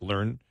need to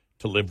learn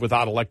to live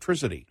without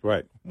electricity.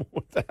 Right.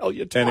 What the hell are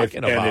you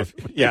talking about?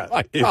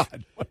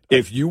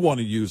 If you want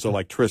to use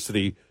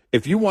electricity,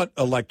 if you want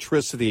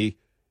electricity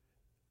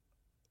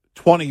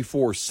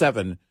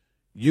 24/7,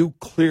 you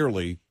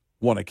clearly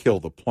want to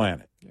kill the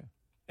planet. Yeah.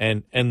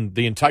 And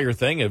the entire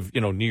thing of,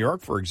 New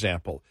York, for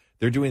example,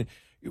 they're doing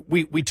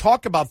we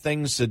talk about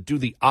things that do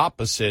the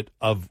opposite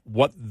of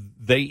what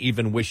they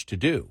even wish to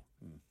do.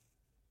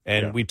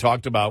 And we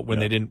talked about when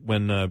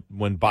when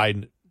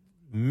Biden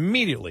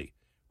immediately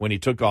when he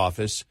took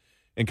office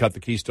and cut the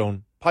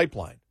Keystone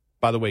Pipeline.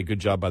 By the way, good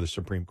job by the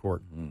Supreme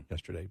Court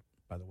yesterday,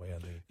 by the way,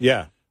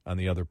 on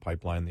the other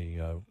pipeline,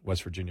 the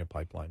West Virginia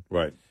pipeline.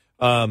 Right.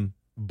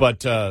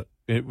 But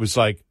it was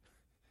like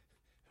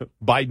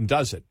Biden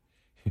does it.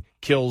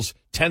 Kills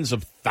tens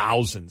of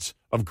thousands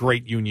of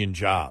great union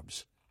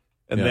jobs.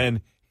 And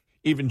then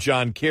even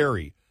John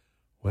Kerry,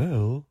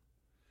 well,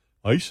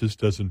 ISIS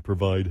doesn't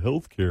provide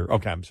health care.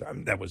 Okay, I'm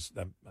sorry.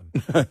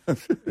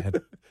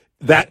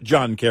 That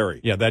John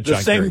Kerry. Yeah, that John Kerry.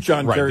 The same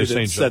John Kerry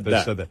that said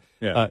that. Said that.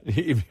 Yeah.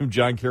 Even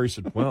John Kerry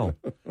said, well,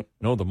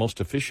 no, the most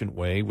efficient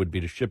way would be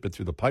to ship it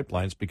through the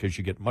pipelines because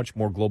you get much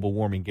more global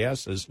warming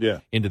gases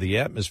into the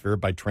atmosphere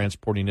by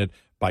transporting it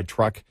by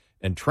truck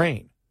and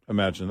train.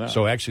 Imagine that.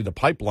 So actually the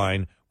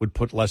pipeline would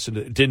put less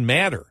into it. Didn't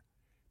matter.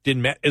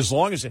 As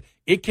long as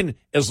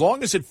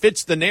it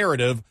fits the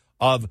narrative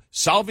of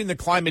solving the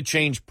climate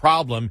change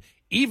problem,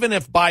 even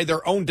if by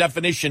their own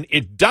definition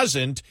it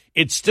doesn't,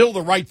 it's still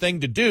the right thing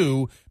to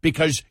do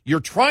because you're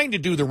trying to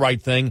do the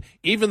right thing,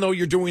 even though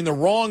you're doing the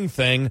wrong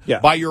thing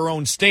by your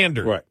own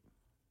standard. Right.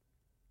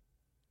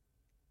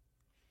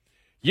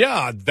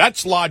 Yeah,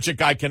 that's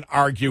logic I can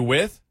argue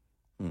with.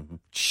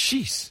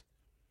 Jeez.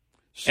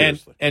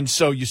 Seriously. And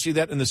so you see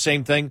that in the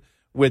same thing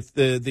with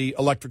the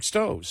electric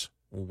stoves.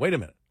 Well, wait a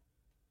minute.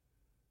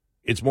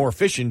 It's more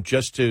efficient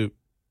just to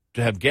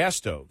have gas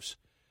stoves.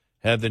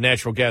 Have the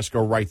natural gas go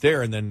right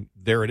there, and then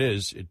there it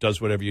is. It does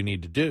whatever you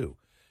need to do.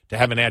 To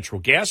have a natural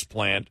gas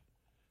plant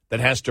that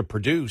has to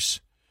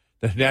produce,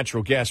 the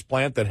natural gas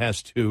plant that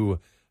has to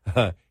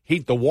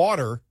heat the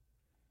water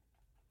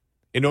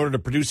in order to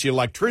produce the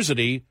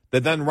electricity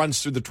that then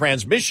runs through the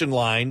transmission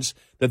lines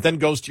that then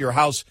goes to your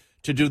house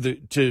to do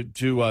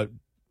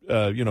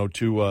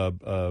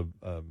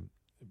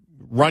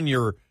run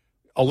your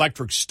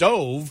electric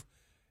stove.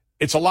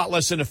 It's a lot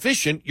less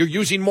inefficient. You're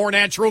using more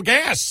natural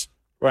gas.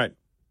 Right.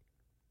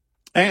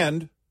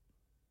 And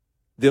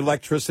the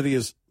electricity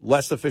is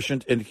less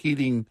efficient in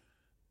heating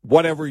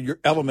whatever your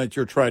element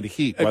you're trying to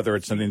heat, whether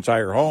it's an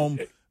entire home,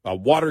 a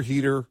water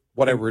heater,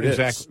 whatever it is.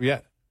 Exactly.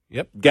 Yeah.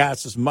 Yep.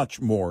 Gas is much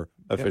more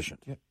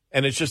efficient. Yep.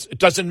 And it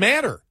doesn't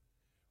matter.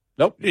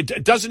 Nope.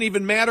 It doesn't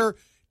even matter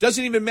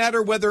Doesn't even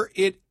matter whether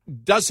it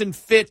doesn't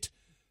fit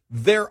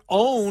their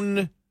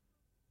own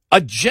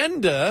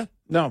agenda.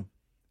 No.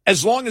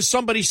 As long as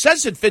somebody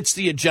says it fits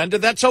the agenda,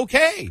 that's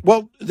okay.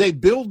 Well, they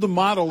build the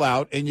model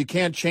out, and you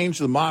can't change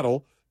the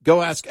model.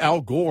 Go ask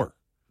Al Gore.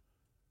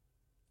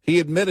 He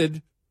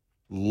admitted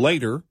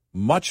later,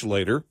 much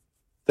later,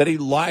 that he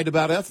lied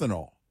about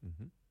ethanol.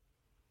 Mm-hmm.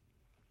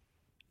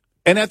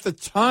 And at the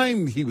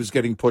time, he was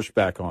getting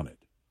pushback on it.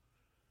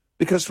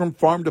 Because from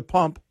farm to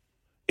pump,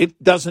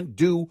 it doesn't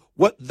do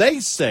what they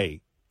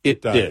say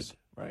it did.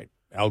 Right.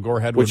 Al Gore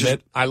had to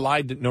admit, I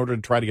lied in order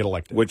to try to get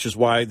elected. Which is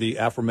why the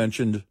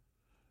aforementioned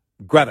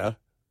Greta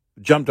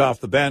jumped off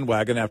the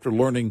bandwagon after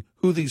learning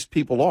who these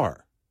people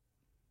are.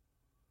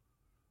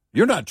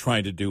 You're not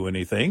trying to do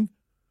anything.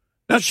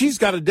 Now, she's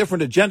got a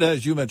different agenda,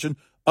 as you mentioned,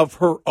 of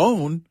her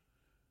own,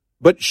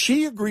 but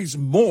she agrees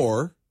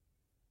more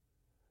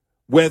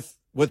with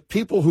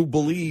people who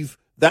believe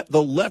that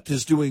the left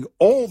is doing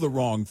all the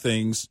wrong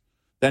things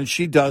than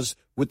she does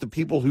with the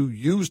people who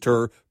used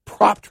her,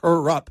 propped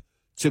her up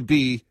to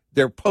be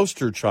their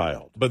poster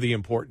child. But the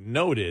important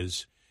note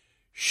is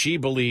she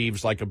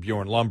believes, like a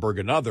Bjorn Lomborg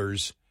and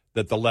others,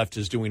 that the left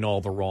is doing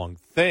all the wrong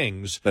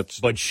things,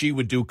 but she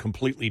would do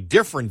completely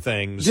different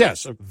things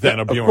than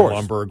a Bjorn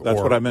Lomborg.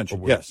 That's what I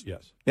mentioned.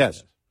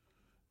 Yes.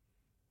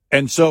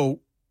 And so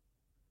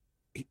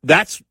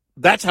that's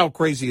how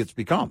crazy it's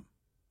become.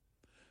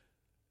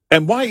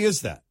 And why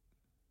is that?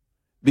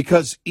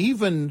 Because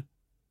even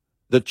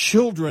the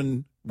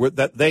children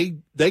that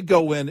they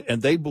go in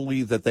and they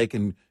believe that they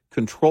can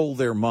control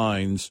their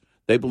minds,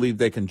 they believe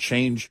they can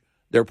change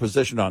their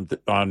position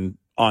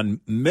on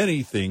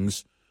many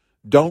things,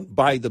 don't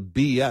buy the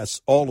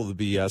BS, all of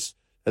the BS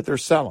that they're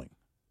selling.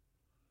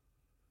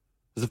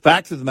 The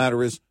fact of the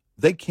matter is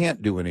they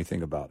can't do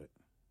anything about it.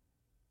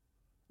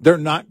 They're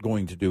not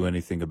going to do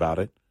anything about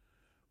it.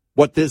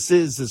 What this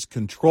is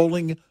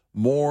controlling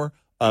more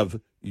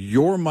of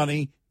your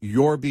money,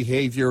 your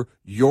behavior,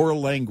 your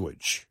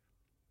language,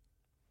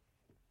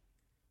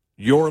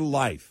 your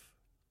life,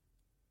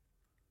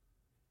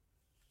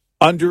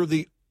 under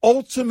the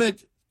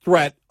ultimate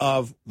threat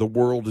of the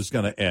world is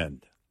going to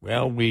end.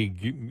 Well,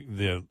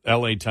 the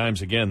L.A.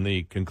 Times, again,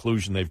 the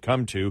conclusion they've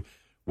come to,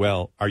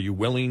 well, are you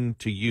willing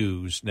to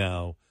use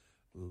now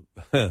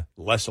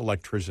less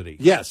electricity?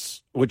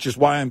 Yes, which is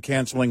why I'm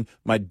canceling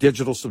my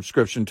digital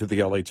subscription to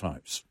the L.A.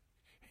 Times.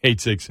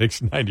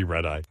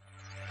 866-90-RED-EYE.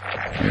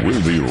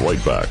 We'll be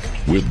right back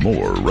with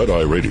more Red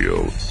Eye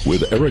Radio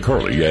with Eric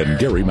Harley and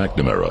Gary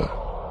McNamara.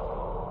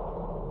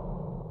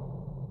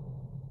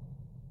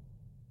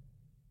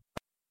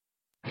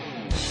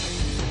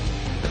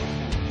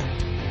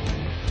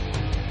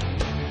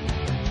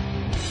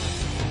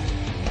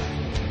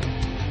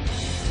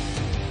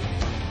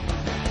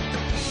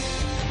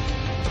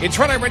 It's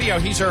Red Eye Radio.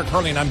 He's Eric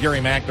Harley, and I'm Gary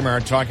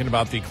McNamara, talking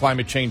about the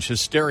climate change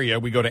hysteria.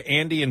 We go to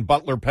Andy in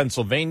Butler,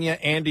 Pennsylvania.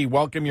 Andy,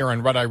 welcome. You're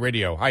on Red Eye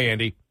Radio. Hi,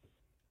 Andy.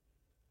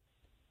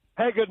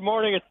 Hey, good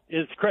morning.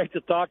 It's great to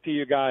talk to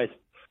you guys.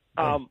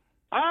 I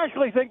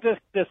actually think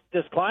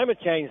this climate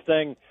change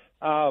thing,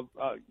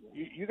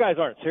 you guys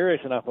aren't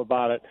serious enough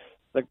about it.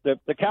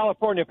 The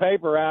California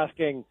paper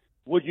asking,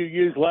 would you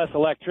use less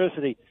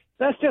electricity?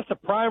 That's just a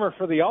primer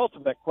for the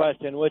ultimate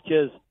question, which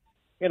is,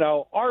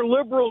 are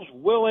liberals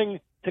willing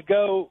to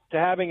go to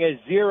having a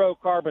zero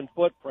carbon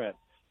footprint?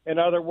 In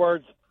other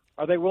words,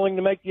 are they willing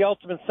to make the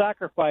ultimate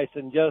sacrifice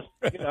and just,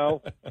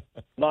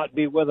 not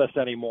be with us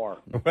anymore?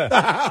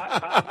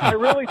 I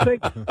really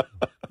think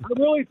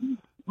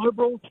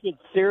liberals should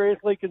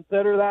seriously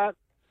consider that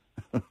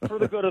for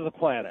the good of the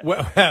planet.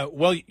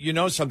 Well, you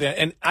know something,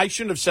 and I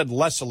shouldn't have said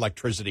less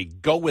electricity.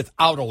 Go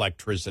without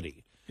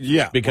electricity.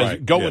 Yeah, because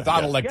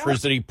without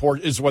electricity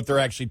is what they're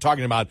actually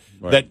talking about.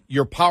 Right. That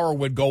your power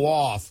would go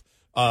off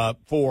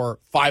for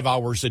 5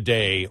 hours a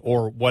day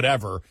or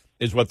whatever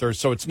is what they're.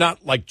 So it's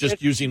not like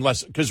just using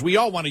less, because we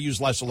all want to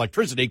use less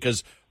electricity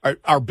because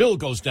our bill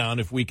goes down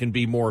if we can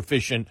be more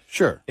efficient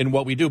in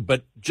what we do.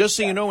 But just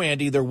so you know,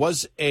 Andy, there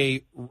was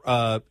a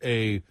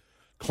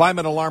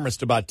climate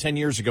alarmist about 10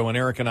 years ago, and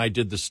Eric and I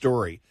did the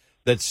story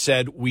that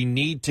said we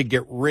need to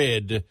get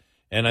rid,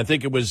 and I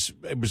think it was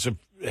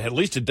at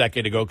least a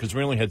decade ago, because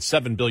we only had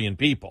 7 billion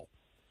people.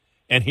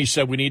 And he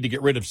said we need to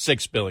get rid of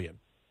 6 billion.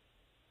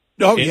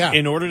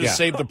 In order to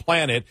save the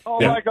planet.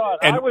 Oh, my God.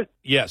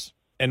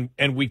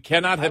 And we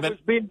cannot have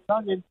it. being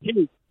tongue in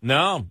cheek.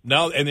 No,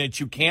 and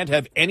that you can't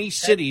have any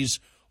cities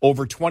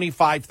over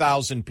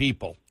 25,000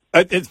 people.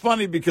 It's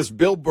funny because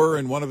Bill Burr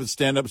in one of his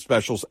stand-up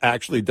specials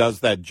actually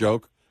does that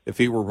joke if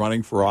he were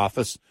running for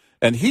office.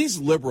 And he's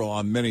liberal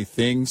on many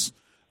things,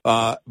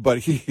 but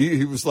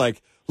he was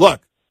like,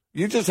 look,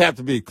 you just have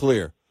to be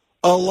clear.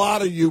 A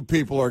lot of you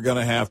people are going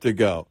to have to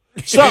go.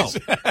 So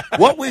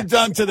what we've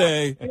done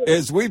today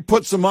is we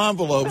put some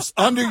envelopes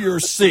under your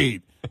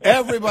seat.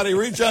 Everybody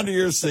reach under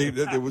your seat.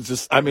 It was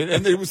just, and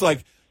he was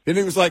like,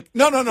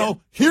 no,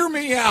 hear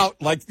me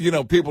out. Like,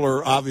 people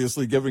are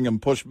obviously giving him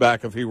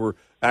pushback if he were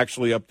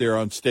actually up there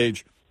on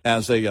stage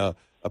as a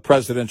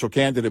presidential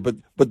candidate.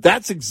 But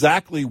that's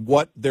exactly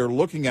what they're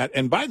looking at.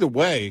 And by the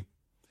way,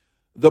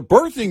 the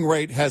birthing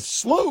rate has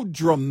slowed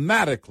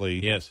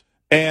dramatically. Yes.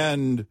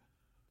 And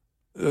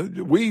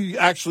we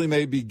actually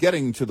may be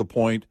getting to the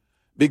point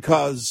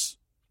because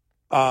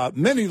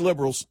many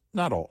liberals,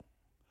 not all,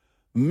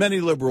 many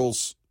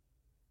liberals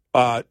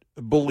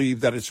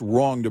believe that it's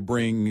wrong to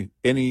bring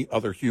any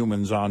other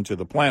humans onto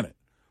the planet.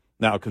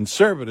 Now,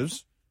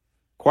 conservatives,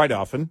 quite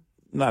often,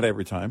 not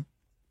every time,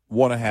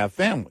 want to have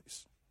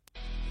families.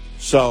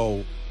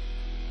 So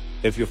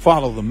if you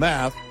follow the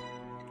math,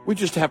 we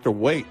just have to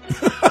wait.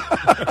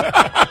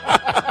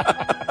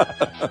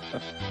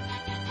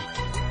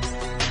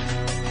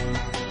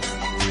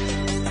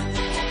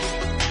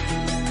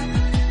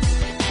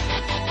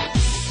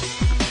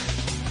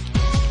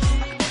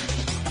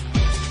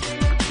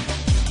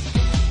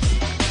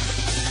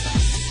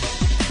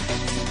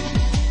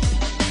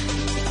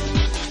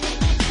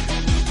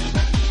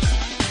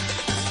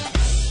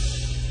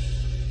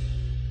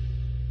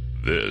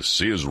 This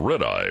is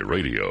Red Eye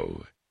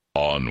Radio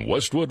on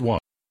Westwood One.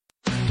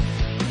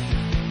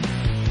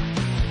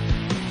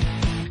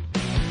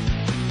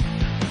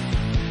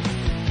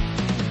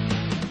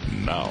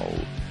 Now,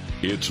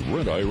 it's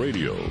Red Eye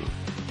Radio.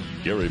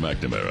 Gary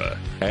McNamara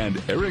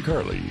and Eric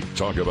Harley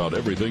talk about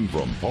everything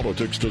from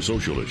politics to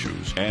social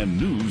issues and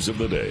news of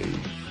the day.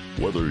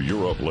 Whether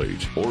you're up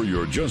late or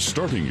you're just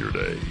starting your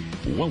day,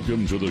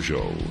 welcome to the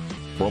show.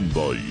 From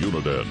the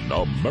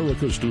Uniden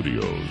America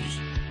Studios,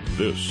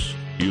 this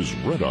is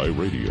Red Eye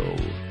Radio.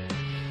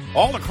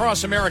 All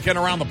across America and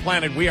around the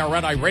planet, we are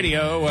Red Eye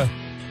Radio.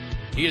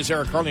 He is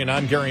Eric Harley, and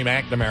I'm Gary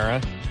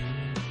McNamara.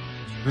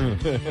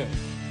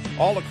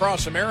 All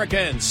across America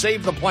and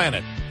save the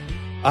planet.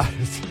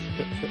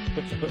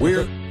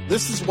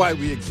 This is why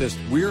we exist.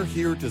 We're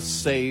here to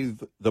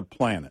save the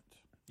planet.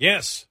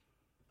 Yes.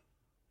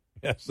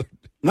 Yes.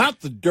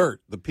 Not the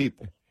dirt, the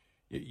people.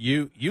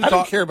 I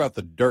don't care about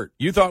the dirt.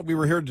 You thought we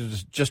were here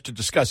just to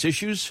discuss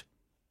issues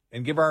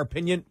and give our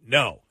opinion?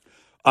 No.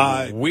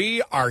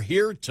 We are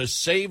here to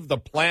save the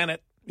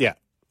planet. Yeah.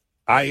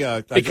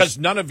 Because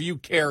none of you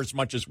care as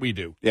much as we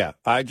do. Yeah.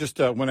 I just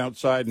went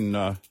outside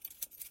and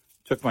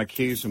took my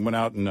keys and went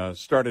out and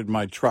started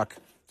my truck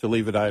to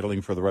leave it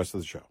idling for the rest of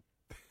the show.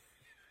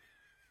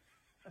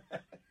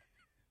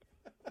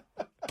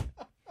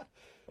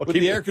 With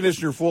the air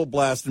conditioner full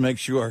blast to make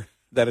sure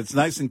that it's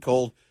nice and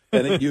cold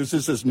and it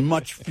uses as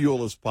much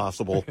fuel as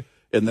possible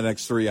in the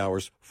next 3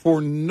 hours for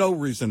no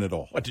reason at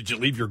all. What, did you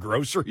leave your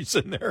groceries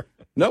in there?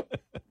 Nope.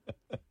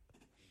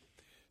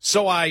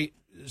 So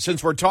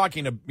since we're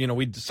talking,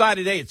 we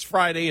decided, hey, it's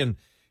Friday, and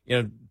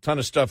a ton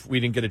of stuff we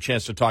didn't get a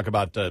chance to talk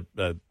about,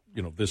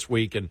 this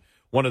week, and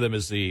one of them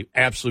is the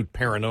absolute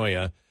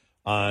paranoia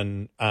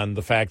on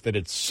the fact that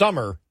it's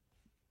summer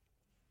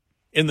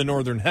in the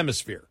Northern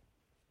Hemisphere.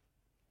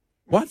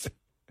 What?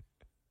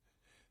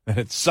 And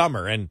it's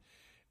summer, and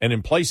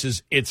in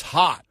places it's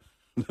hot.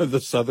 The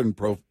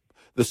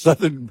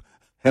Southern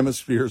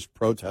Hemisphere's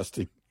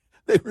protesting.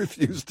 They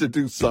refuse to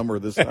do summer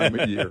this time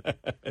of year.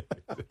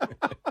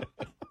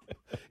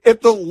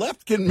 If the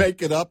left can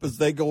make it up as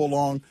they go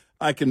along,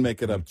 I can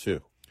make it up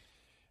too.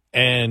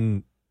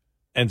 And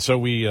so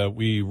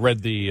we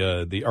read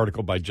the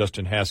article by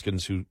Justin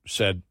Haskins, who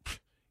said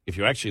if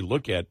you actually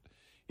look at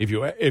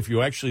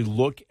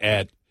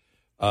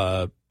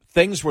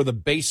things where the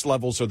base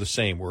levels are the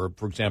same, where,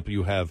 for example,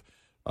 you have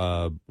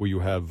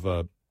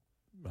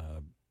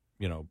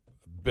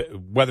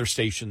weather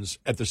stations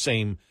at the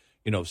same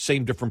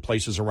different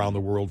places around the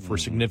world for a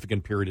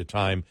significant period of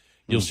time,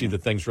 you'll see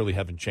that things really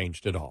haven't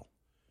changed at all.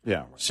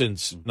 Yeah, right.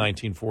 Since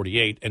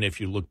 1948, and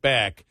if you look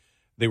back,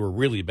 they were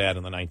really bad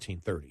in the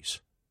 1930s.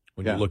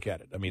 When you look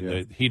at it,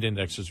 the heat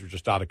indexes are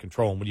just out of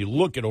control. And when you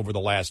look at over the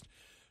last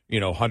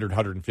 100,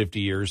 150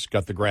 years,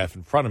 got the graph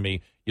in front of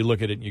me, you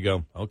look at it and you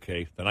go,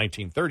 okay, the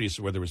 1930s is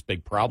where there was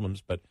big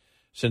problems. But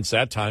since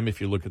that time, if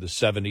you look at the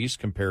 70s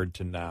compared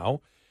to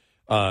now,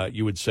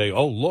 you would say,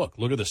 oh, look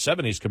at the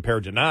 70s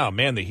compared to now.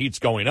 Man, the heat's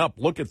going up.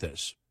 Look at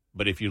this.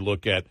 But if you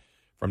look at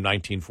from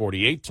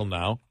 1948 till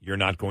now, you're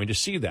not going to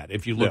see that.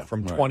 If you look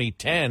from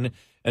 2010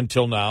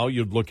 until now,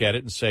 you'd look at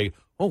it and say,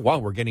 oh, wow,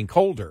 we're getting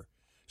colder.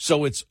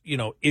 So it's,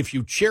 if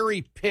you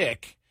cherry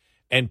pick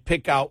and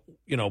pick out,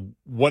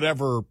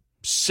 whatever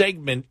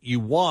segment you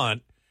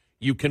want,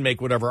 you can make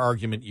whatever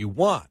argument you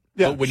want.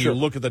 Yeah, but when you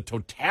look at the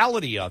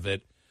totality of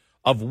it,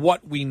 of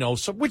what we know,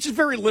 so which is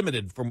very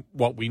limited from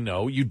what we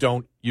know, you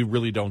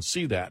really don't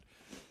see that.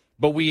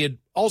 But we had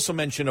also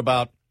mentioned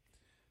about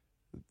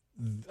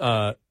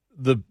the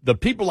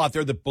people out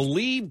there that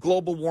believe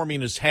global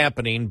warming is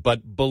happening,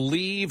 but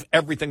believe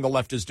everything the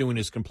left is doing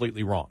is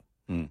completely wrong.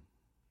 Mm.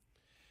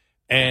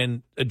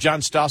 And John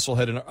Stossel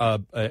had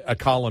a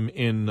column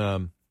in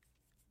the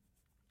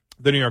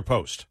New York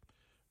Post,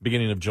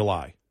 beginning of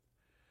July,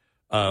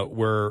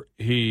 where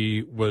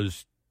he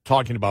was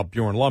talking about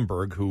Bjorn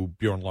Lomborg, who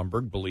Bjorn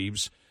Lomborg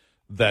believes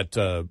that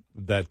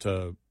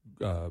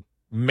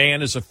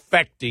man is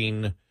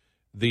affecting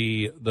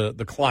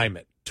the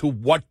climate. To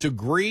what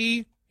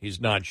degree, he's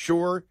not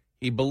sure.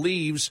 He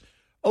believes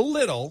a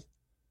little,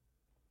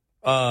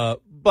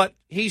 but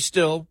he's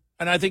still,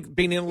 and I think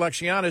being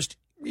intellectually honest,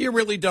 You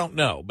really don't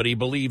know, but he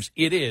believes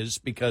it is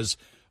because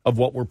of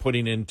what we're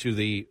putting into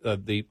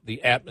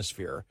the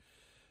atmosphere.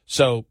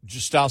 So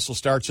Stossel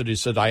starts it. He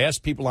said, I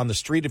asked people on the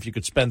street if you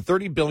could spend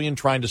 $30 billion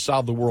trying to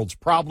solve the world's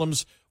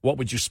problems, what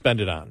would you spend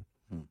it on?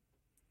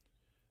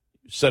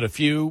 Said a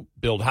few: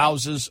 build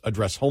houses,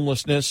 address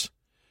homelessness,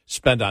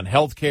 spend on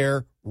health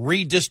care,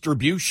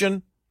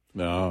 redistribution.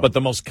 No. But the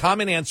most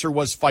common answer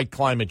was fight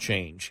climate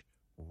change.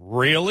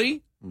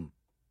 Really?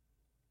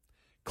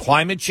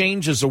 Climate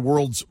change is the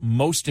world's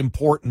most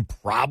important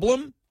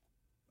problem?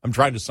 I'm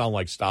trying to sound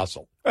like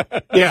Stossel.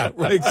 Yeah,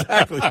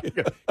 exactly.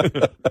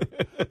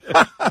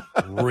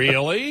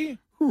 Really?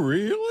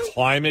 Really?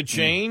 Climate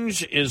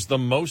change is the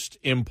most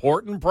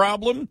important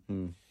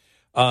problem?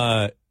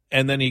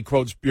 And then he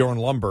quotes Bjorn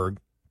Lomborg,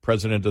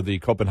 president of the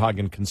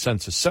Copenhagen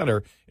Consensus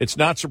Center. It's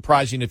not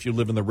surprising if you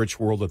live in the rich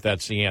world that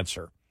that's the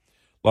answer.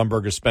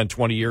 Lomborg has spent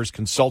 20 years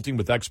consulting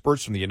with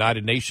experts from the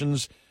United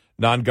Nations,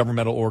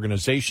 non-governmental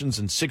organizations,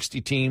 and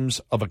 60 teams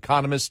of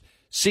economists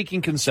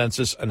seeking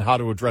consensus on how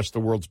to address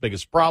the world's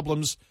biggest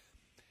problems.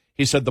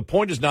 He said the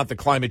point is not that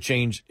climate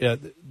change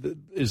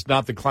is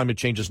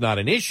not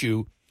an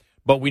issue,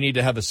 but we need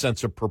to have a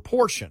sense of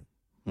proportion.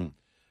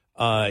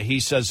 He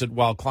says that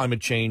while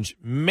climate change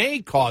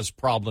may cause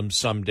problems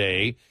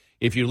someday,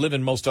 if you live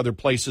in most other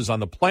places on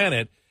the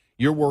planet,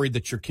 you're worried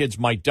that your kids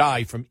might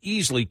die from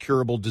easily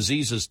curable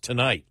diseases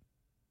tonight.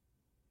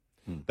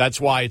 That's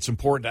why it's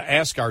important to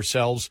ask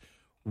ourselves,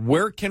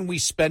 where can we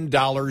spend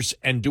dollars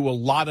and do a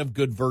lot of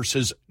good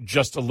versus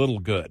just a little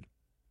good?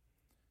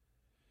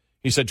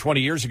 He said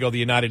 20 years ago, the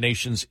United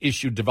Nations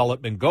issued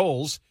development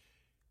goals.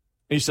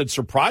 He said,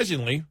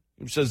 surprisingly,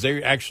 he says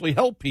they actually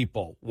help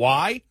people.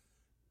 Why?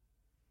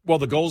 Well,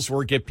 the goals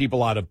were get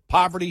people out of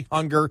poverty,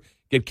 hunger,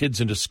 get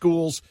kids into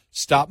schools,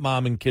 stop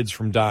mom and kids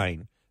from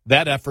dying.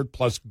 That effort,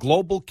 plus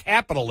global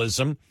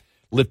capitalism,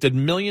 lifted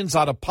millions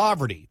out of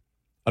poverty.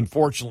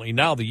 Unfortunately,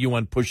 now the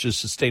UN pushes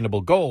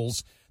sustainable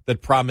goals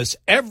that promise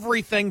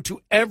everything to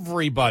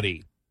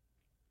everybody.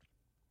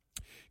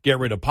 Get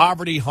rid of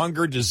poverty,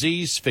 hunger,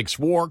 disease, fix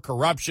war,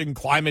 corruption,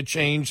 climate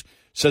change,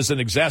 says an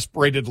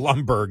exasperated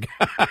Lomborg.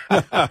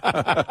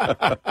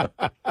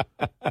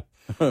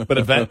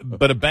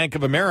 But a Bank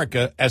of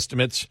America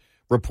estimates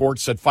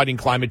reports that fighting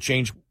climate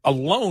change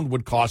alone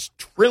would cost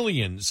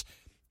trillions.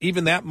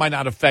 Even that might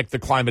not affect the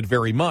climate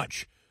very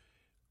much.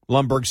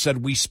 Lomborg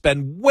said we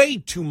spend way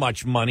too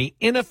much money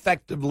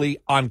ineffectively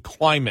on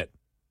climate.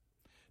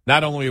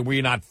 Not only are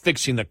we not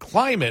fixing the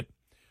climate,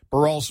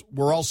 we're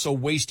also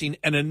wasting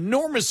an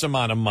enormous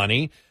amount of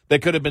money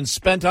that could have been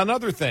spent on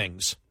other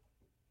things.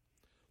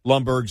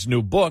 Lomborg's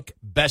new book,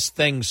 Best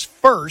Things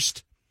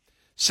First,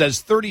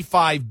 says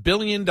 $35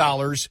 billion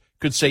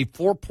could save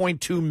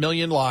 4.2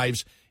 million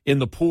lives in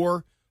the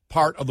poor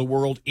part of the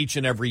world each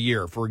and every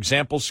year. For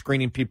example,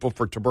 screening people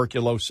for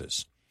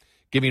tuberculosis,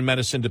 giving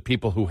medicine to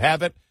people who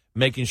have it,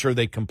 making sure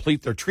they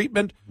complete their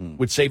treatment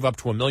would save up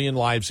to 1 million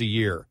lives a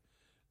year.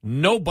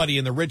 Nobody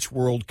in the rich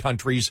world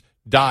countries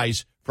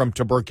dies from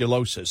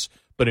tuberculosis,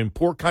 but in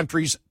poor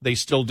countries, they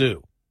still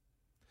do.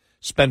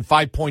 Spend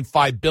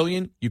 $5.5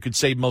 billion, you could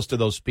save most of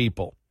those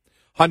people.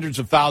 Hundreds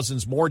of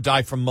thousands more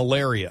die from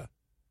malaria.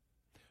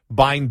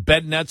 Buying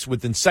bed nets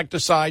with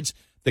insecticides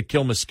that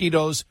kill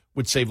mosquitoes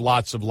would save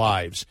lots of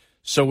lives.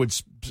 So would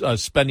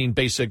spending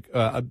basic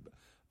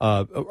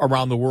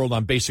around the world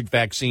on basic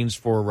vaccines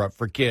for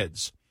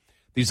kids.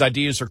 These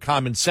ideas are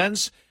common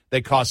sense.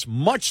 They cost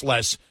much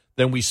less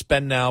than we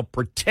spend now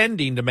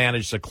pretending to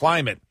manage the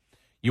climate.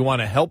 You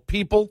want to help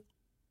people?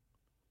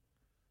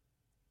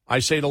 I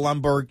say to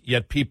Lomborg,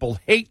 yet people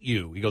hate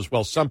you. He goes,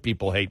 well, some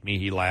people hate me,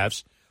 he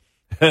laughs.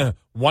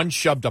 One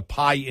shoved a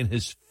pie in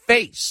his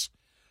face.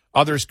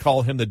 Others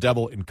call him the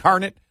devil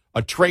incarnate,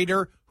 a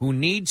traitor who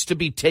needs to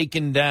be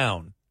taken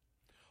down.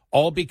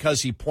 All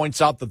because he points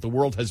out that the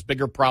world has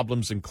bigger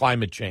problems than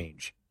climate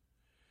change.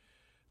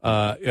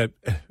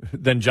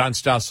 Then John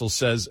Stossel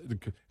says,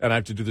 and I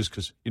have to do this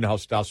because you know how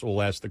Stossel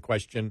will ask the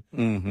question.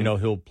 Mm-hmm. You know,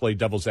 he'll play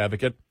devil's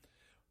advocate.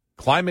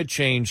 Climate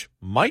change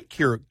might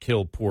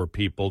kill poor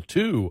people,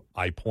 too,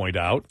 I point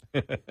out.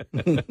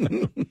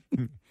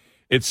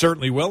 It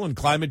certainly will, and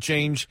climate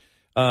change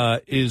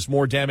is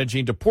more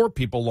damaging to poor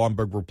people,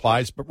 Lomborg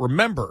replies. But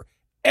remember,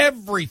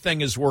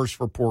 everything is worse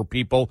for poor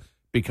people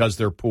because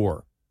they're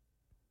poor.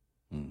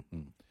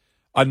 Mm-hmm.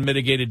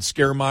 Unmitigated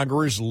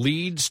scaremongers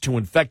leads to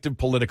effective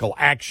political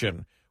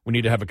action. We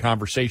need to have a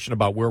conversation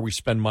about where we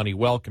spend money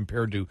well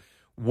compared to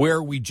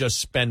where we just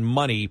spend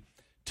money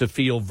to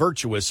feel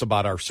virtuous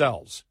about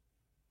ourselves.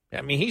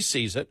 I mean, he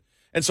sees it.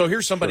 And so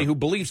here's somebody who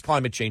believes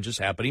climate change is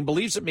happening,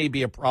 believes it may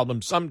be a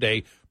problem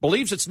someday,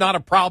 believes it's not a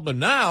problem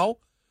now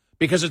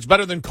because it's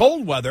better than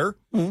cold weather.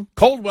 Mm-hmm.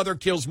 Cold weather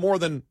kills more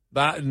than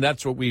that, and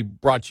that's what we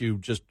brought you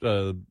just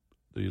the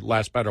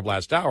last part of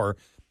last hour.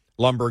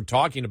 Lomborg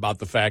talking about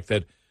the fact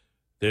that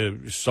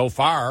so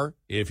far,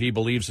 if he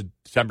believes the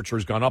temperature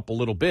has gone up a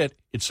little bit,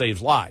 it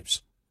saves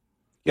lives.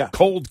 Yeah.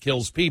 Cold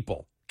kills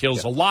people,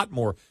 kills a lot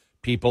more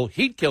people.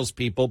 Heat kills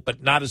people,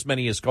 but not as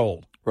many as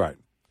cold. Right.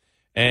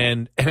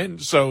 And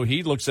so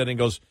he looks at it and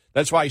goes,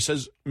 That's why he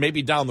says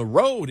maybe down the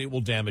road it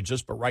will damage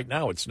us, but right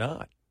now it's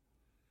not.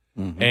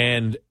 Mm-hmm.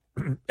 And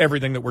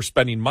everything that we're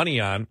spending money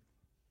on,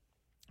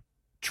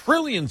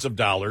 trillions of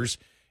dollars,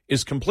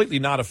 is completely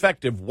not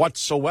effective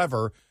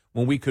whatsoever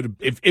when we could,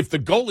 if the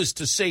goal is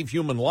to save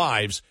human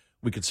lives,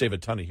 we could save a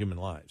ton of human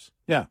lives.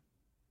 Yeah.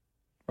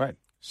 Right.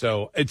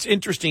 So it's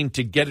interesting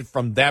to get it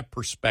from that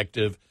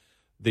perspective.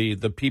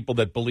 The people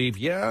that believe,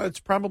 yeah, it's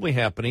probably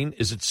happening.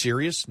 Is it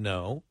serious?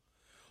 No.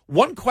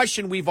 One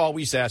question we've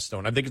always asked, though,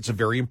 and I think it's a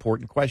very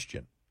important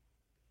question.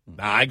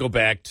 Now, I go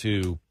back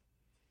to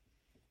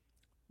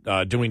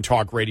doing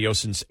talk radio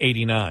since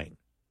 89.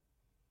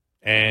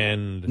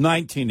 And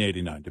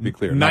 1989, to be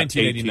clear.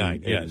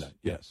 1989,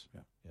 yes.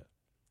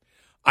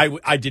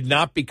 I did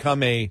not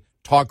become a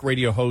talk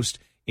radio host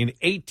in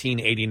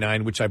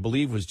 1889, which I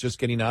believe was just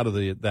getting out of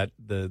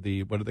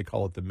the what do they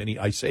call it, the mini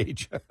ice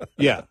age.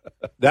 Yeah,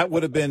 that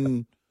would have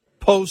been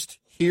post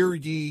hear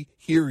ye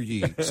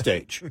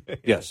stage.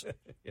 Yes.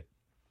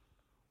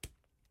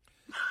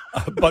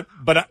 But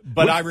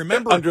I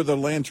remember under the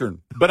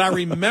lantern. But I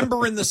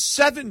remember in the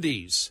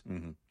 70s.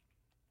 Mm-hmm.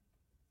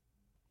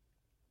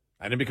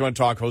 I didn't become a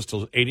talk host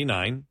till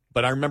 89,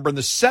 but I remember in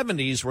the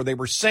 70s where they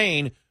were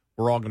saying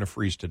we're all going to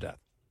freeze to death.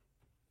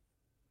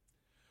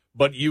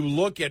 But you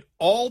look at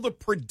all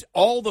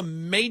the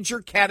major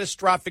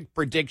catastrophic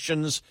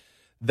predictions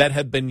that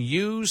have been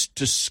used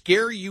to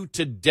scare you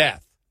to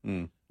death.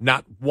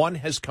 Not one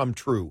has come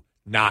true.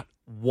 Not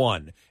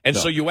one. And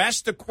so you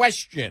ask the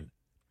question,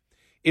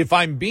 if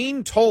I'm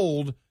being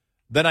told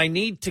that I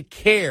need to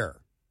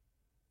care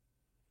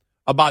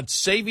about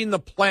saving the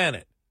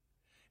planet,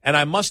 and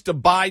I must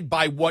abide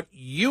by what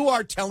you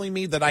are telling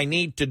me that I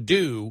need to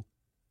do,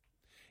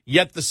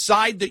 yet the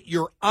side that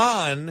you're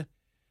on,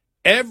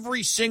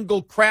 every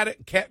single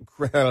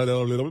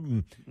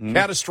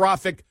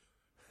catastrophic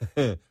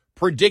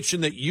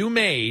prediction that you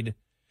made,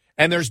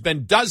 and there's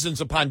been dozens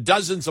upon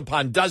dozens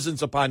upon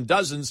dozens upon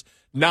dozens,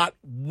 not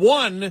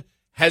one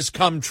has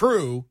come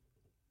true.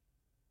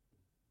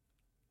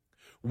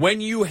 When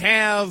you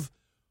have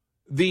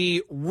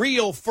the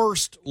real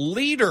first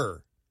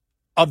leader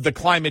of the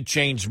climate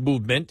change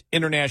movement,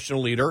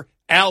 international leader,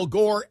 Al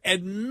Gore,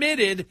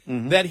 admitted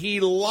that he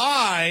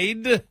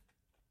lied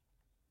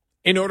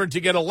in order to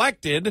get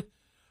elected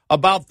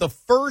about the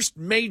first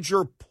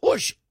major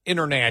push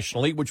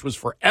internationally, which was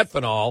for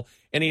ethanol,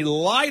 and he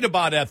lied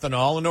about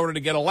ethanol in order to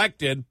get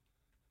elected.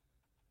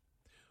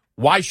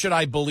 Why should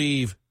I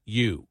believe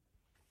you?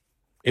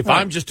 If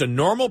I'm just a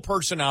normal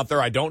person out there,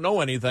 I don't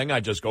know anything, I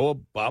just go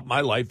about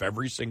my life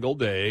every single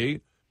day,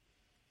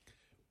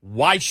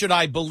 why should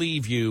I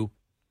believe you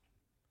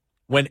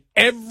when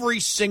every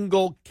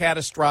single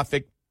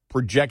catastrophic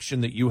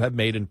projection that you have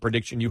made and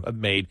prediction you have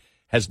made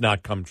has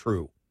not come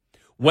true?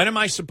 When am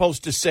I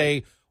supposed to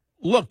say,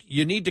 look,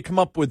 you need to come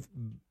up with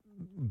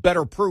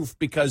better proof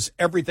because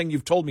everything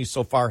you've told me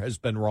so far has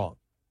been wrong?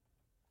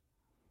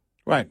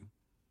 Right.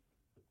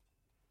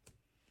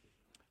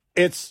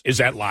 Is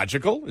that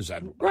logical? Is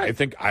that right?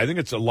 I think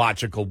it's a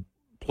logical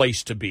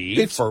place to be.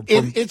 It's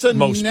a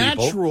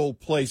natural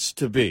place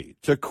to be,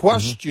 to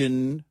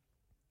question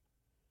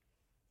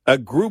a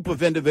group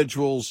of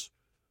individuals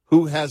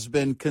who has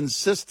been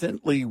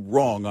consistently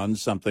wrong on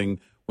something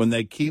when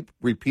they keep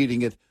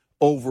repeating it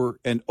over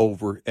and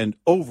over and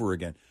over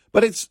again.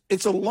 But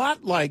it's a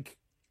lot like,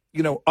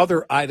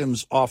 other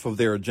items off of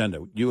their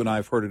agenda. You and I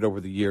have heard it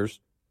over the years.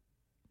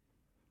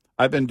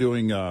 I've been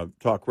doing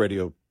talk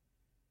radio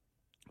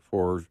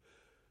for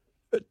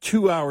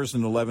 2 hours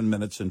and 11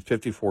 minutes and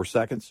 54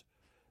 seconds.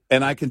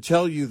 And I can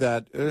tell you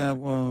that,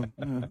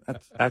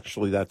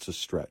 that's a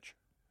stretch.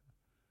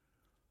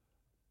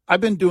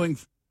 I've been doing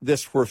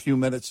this for a few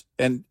minutes,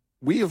 and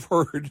we have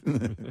heard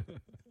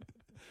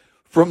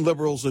from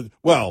liberals that,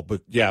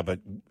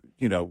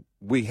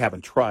 we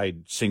haven't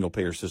tried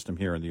single-payer system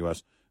here in the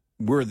U.S.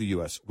 We're the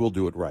U.S. We'll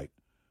do it right.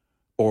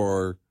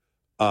 Or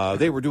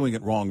they were doing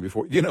it wrong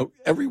before.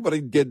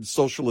 Everybody did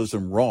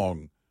socialism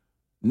wrong.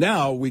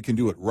 Now we can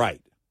do it right.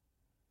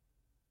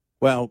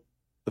 Well,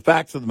 the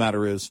fact of the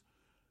matter is,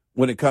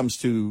 when it comes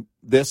to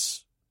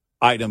this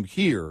item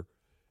here,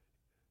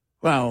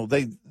 well,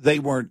 they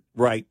weren't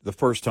right the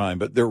first time,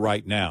 but they're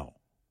right now.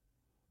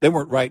 They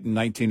weren't right in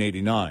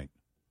 1989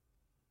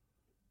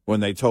 when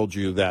they told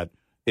you that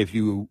if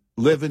you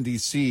live in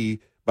D.C.,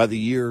 by the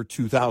year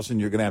 2000,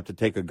 you're going to have to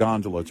take a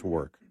gondola to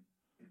work.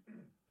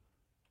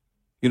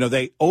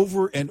 They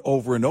over and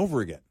over and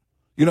over again.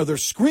 They're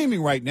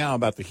screaming right now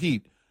about the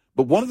heat,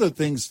 but one of the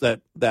things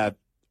that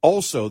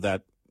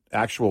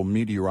actual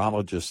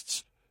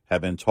meteorologists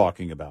have been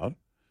talking about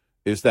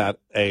is that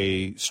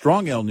a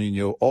strong El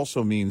Nino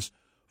also means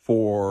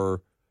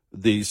for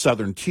the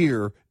southern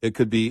tier, it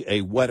could be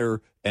a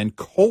wetter and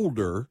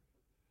colder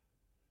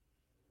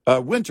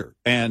winter.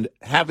 And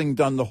having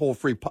done the whole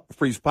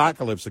freeze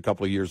apocalypse a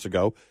couple of years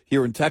ago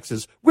here in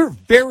Texas, we're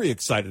very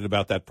excited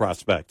about that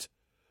prospect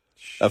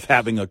of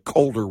having a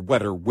colder,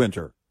 wetter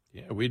winter.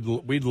 Yeah,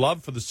 we'd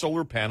love for the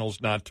solar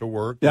panels not to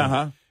work.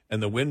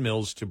 and the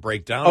windmills to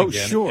break down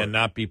again sure. and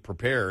not be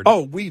prepared.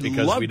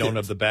 Because we don't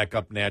have the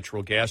backup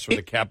natural gas or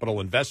the capital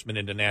investment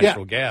into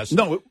natural gas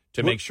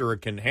to make sure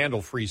it can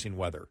handle freezing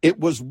weather. It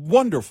was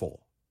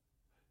wonderful.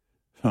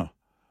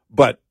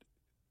 But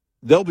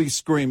they'll be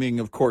screaming,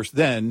 of course,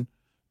 then,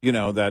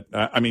 that,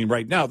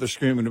 right now they're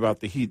screaming about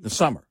the heat in the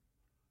summer.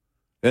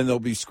 Then they'll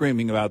be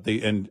screaming about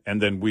and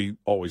then we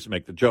always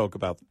make the joke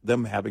about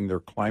them having their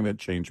climate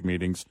change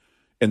meetings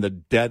in the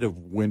dead of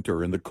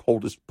winter in the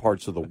coldest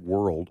parts of the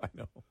world. I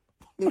know.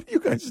 What are you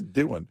guys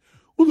doing?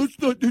 Well, that's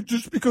not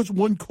just because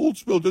one cold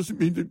spell doesn't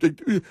mean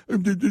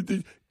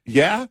that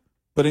yeah,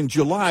 but in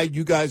July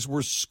you guys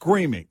were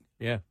screaming.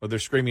 Yeah, well, they're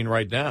screaming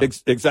right now.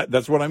 Exactly.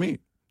 That's what I mean.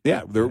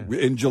 Yeah,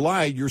 in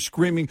July you're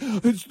screaming.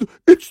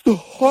 It's the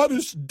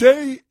hottest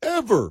day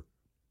ever.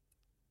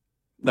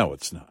 No,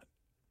 it's not.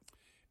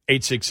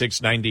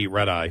 866-90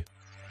 Red Eye.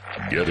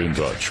 Get in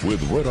touch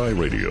with Red Eye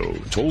Radio,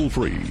 toll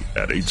free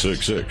at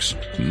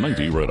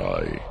 866-90 Red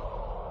Eye.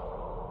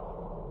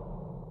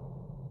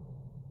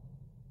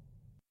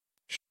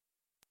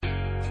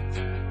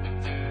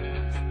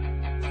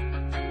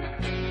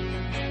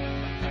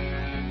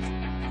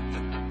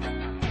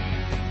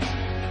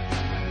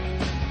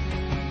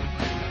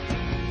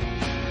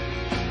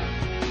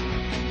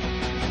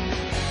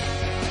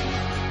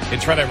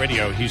 It's Red Eye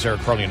Radio. He's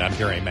Eric Carly, and I'm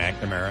Gary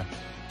McNamara.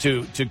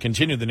 To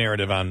continue the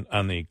narrative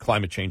on the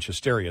climate change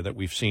hysteria that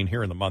we've seen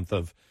here in the month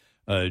of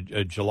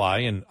July,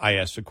 and I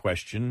asked a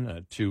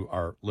question to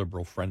our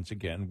liberal friends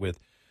again with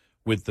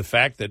the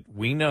fact that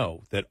we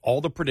know that all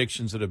the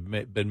predictions that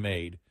have been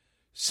made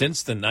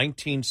since the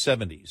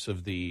 1970s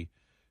of the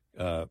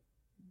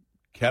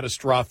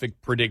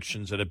catastrophic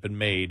predictions that have been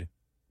made,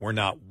 where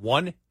not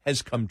one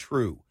has come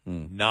true,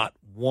 not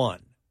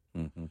one.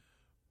 Mm-hmm.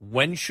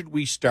 When should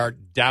we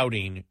start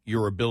doubting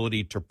your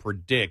ability to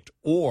predict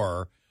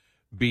or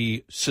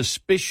be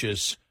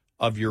suspicious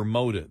of your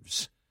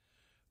motives,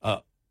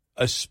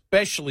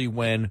 especially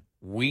when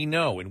we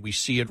know, and we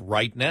see it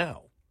right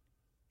now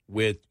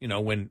with,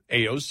 when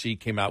AOC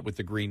came out with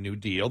the Green New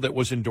Deal that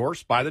was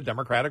endorsed by the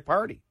Democratic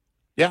Party.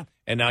 Yeah.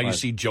 And now you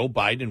see Joe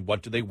Biden,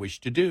 what do they wish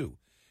to do?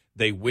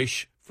 They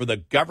wish for the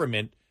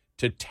government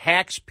to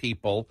tax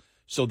people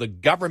so the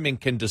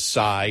government can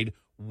decide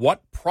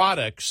what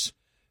products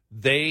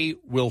they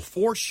will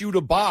force you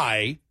to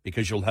buy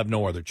because you'll have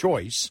no other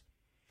choice.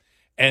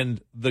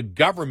 And the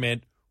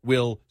government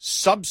will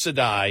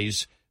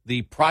subsidize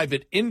the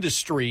private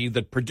industry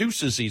that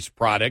produces these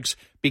products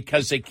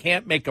because they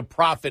can't make a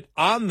profit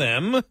on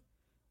them.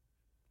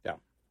 Yeah.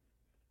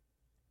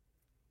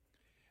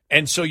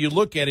 And so you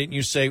look at it and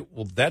you say,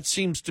 well, that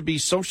seems to be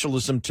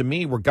socialism to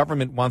me, where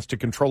government wants to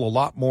control a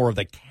lot more of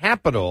the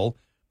capital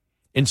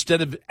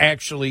instead of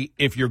actually,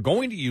 if you're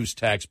going to use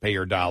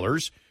taxpayer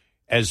dollars,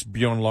 as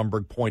Bjorn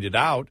Lomborg pointed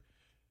out,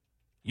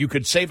 you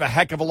could save a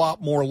heck of a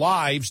lot more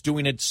lives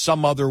doing it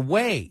some other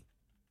way.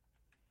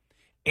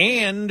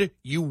 And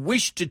you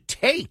wish to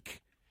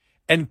take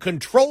and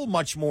control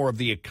much more of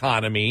the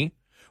economy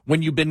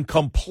when you've been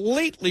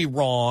completely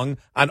wrong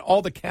on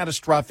all the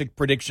catastrophic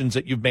predictions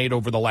that you've made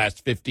over the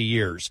last 50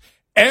 years.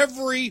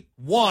 Every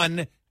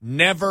one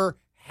never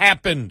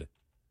happened.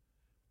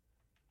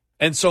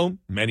 And so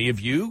many of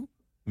you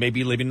may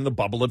be living in the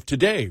bubble of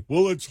today.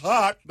 Well, it's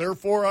hot,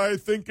 therefore I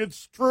think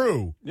it's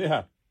true.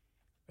 Yeah.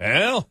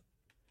 Well,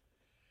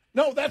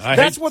 no,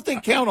 that's what they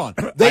count on.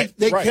 They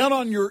count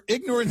on your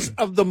ignorance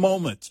of the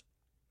moment.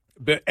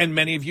 And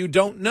many of you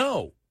don't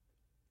know.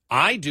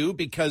 I do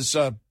because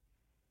you're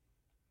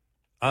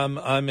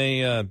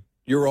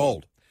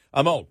old.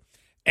 I'm old.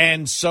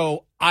 And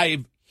so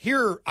I've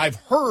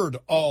heard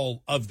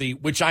all of the,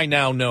 which I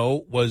now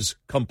know was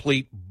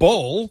complete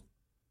bull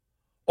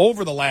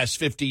over the last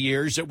 50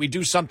 years, that we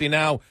do something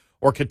now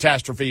or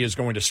catastrophe is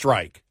going to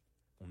strike.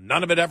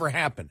 None of it ever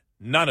happened.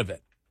 None of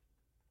it.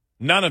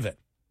 None of it.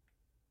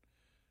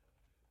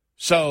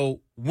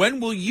 So when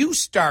will you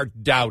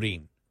start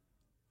doubting?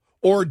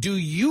 Or do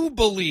you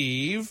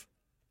believe,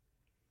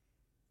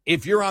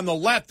 if you're on the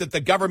left, that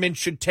the government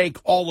should take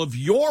all of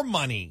your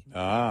money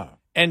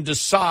and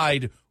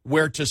decide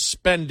where to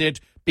spend it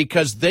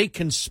because they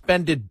can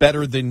spend it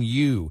better than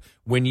you?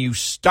 When you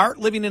start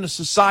living in a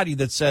society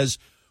that says,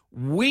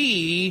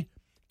 we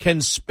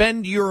can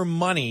spend your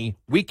money,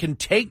 we can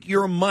take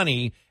your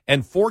money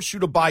and force you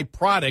to buy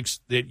products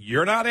that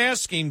you're not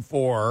asking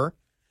for,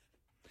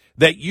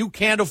 that you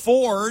can't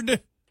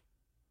afford.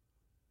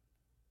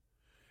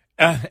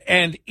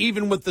 And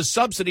even with the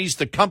subsidies,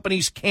 the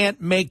companies can't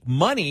make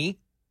money.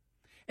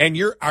 And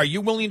are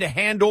you willing to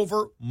hand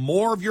over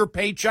more of your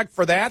paycheck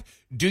for that?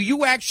 Do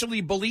you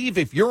actually believe,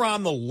 if you're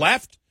on the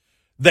left,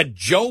 that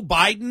Joe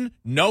Biden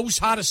knows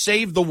how to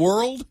save the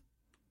world?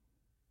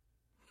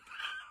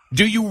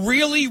 Do you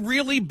really,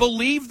 really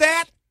believe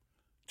that?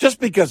 Just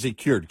because he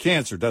cured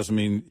cancer doesn't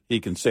mean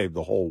he can save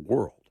the whole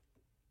world.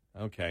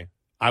 Okay.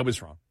 I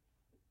was wrong.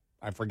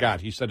 I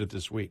forgot. He said it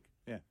this week.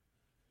 Yeah.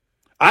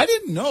 I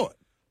didn't know it.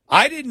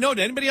 I didn't know.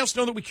 Did anybody else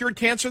know that we cured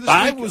cancer this week?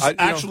 I was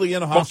actually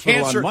in a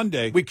hospital on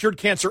Monday. We cured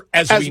cancer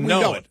as we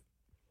know it.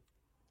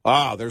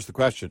 Ah, there's the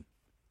question.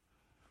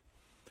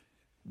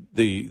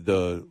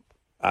 the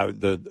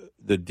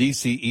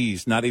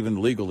DCEs, not even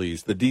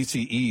legalese, the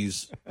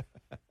DCEs.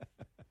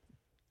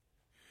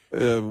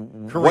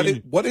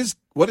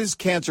 What is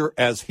cancer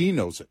as he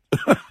knows it?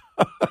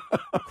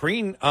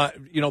 Green,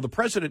 the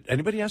president,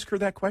 anybody ask her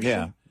that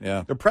question?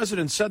 Yeah. The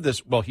president said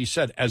this. Well, he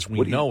said, as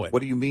we know it.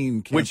 What do you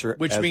mean cancer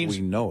which as means,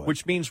 we know it?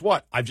 Which means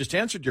what? I've just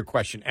answered your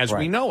question, as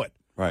we know it.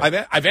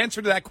 Right. I've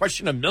answered that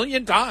question 1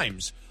 million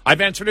times.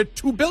 I've answered it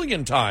 2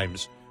 billion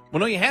times. Well,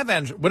 no, you have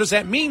answered. What does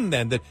that mean,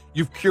 then, that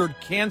you've cured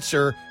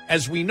cancer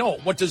as we know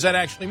it? What does that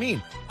actually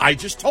mean? I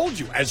just told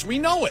you, as we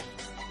know it.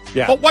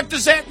 Yeah. But what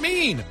does that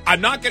mean?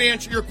 I'm not going to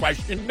answer your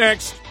question.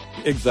 Next.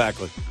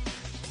 Exactly.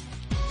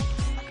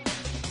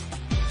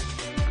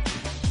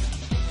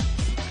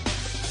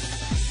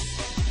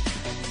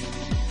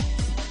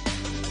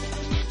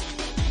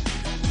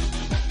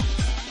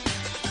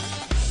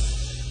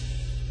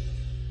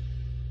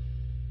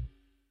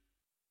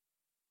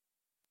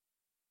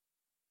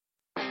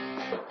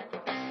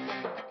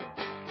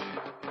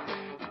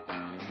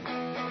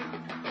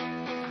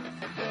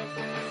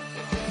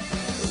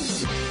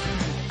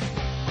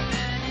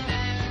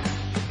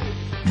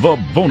 The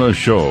Bonus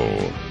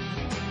Show.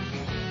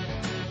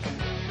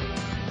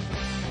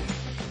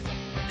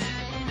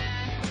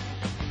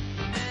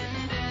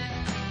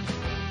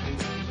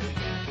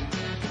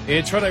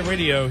 It's Red Eye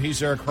Radio.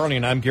 He's Eric Harley,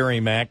 and I'm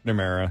Gary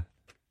McNamara.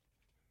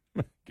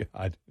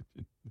 God,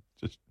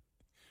 just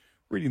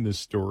reading this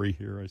story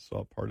here. I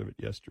saw part of it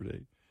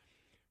yesterday.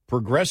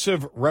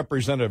 Progressive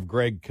Representative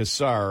Greg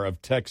Casar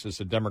of Texas,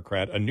 a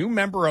Democrat, a new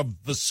member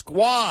of the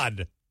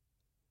Squad.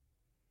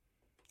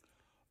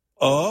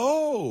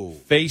 Oh.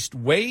 Faced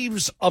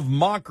waves of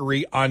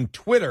mockery on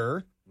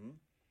Twitter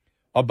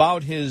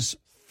about his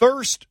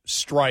thirst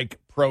strike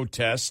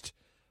protest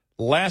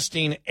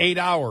lasting 8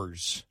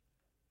 hours.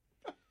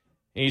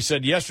 He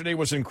said, yesterday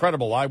was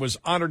incredible. I was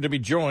honored to be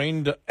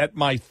joined at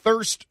my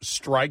thirst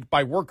strike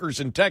by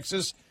workers in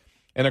Texas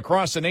and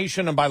across the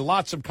nation and by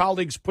lots of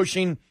colleagues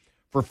pushing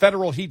for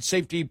federal heat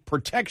safety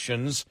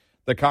protections,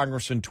 the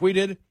congressman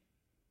tweeted.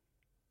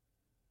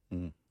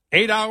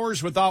 8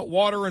 hours without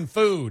water and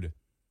food.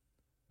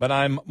 But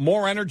I'm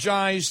more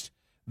energized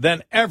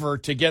than ever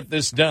to get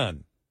this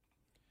done.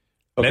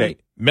 Okay.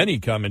 Many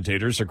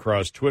commentators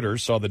across Twitter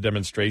saw the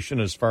demonstration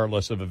as far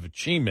less of an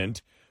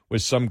achievement,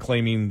 with some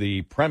claiming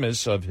the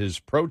premise of his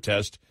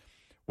protest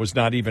was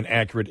not even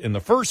accurate in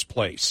the first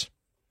place.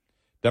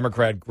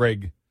 Democrat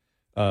Greg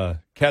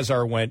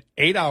Casar went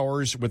 8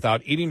 hours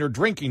without eating or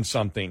drinking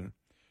something.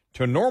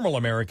 To normal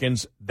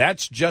Americans,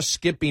 that's just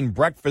skipping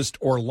breakfast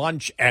or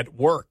lunch at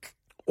work.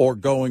 Or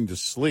going to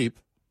sleep.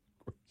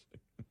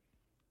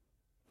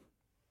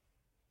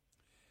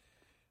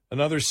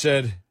 Another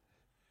said,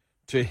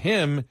 to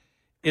him,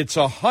 it's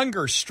a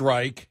hunger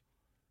strike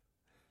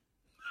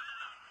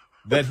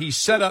that he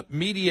set up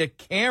media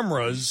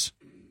cameras.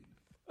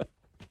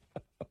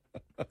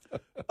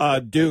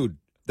 Dude,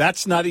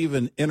 that's not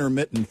even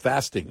intermittent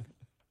fasting,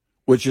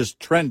 which is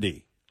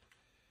trendy.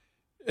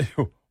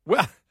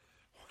 Well,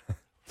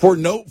 for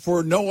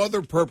no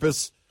other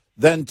purpose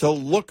than to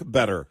look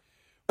better.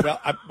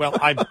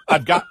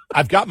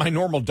 I've got my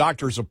normal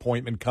doctor's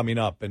appointment coming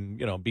up,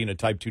 and being a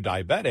type 2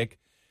 diabetic,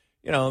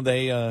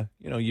 they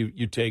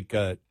you take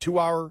a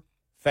 2-hour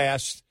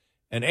fast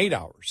and 8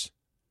 hours.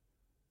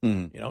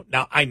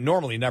 Now I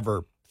normally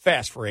never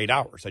fast for 8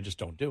 hours. I just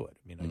don't do it.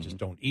 I mean, I just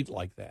don't eat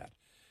like that.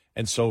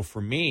 And so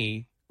for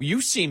me,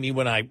 you see me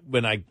when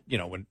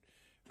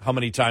how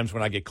many times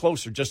when I get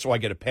closer, just so I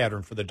get a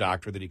pattern for the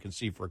doctor that he can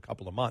see for a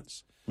couple of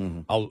months.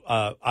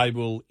 I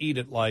will eat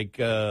at like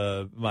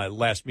my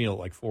last meal at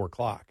like 4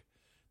 o'clock.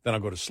 Then I'll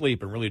go to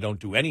sleep and really don't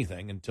do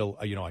anything until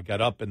I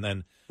get up, and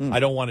then I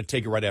don't want to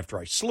take it right after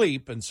I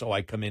sleep, and so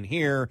I come in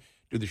here,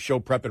 do the show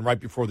prep, and right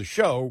before the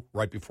show,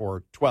 right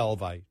before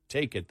 12, I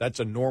take it. That's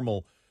a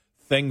normal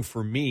thing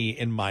for me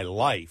in my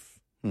life.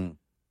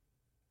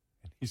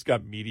 He's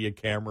got media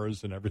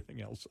cameras and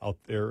everything else out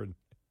there, and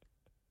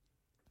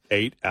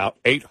 8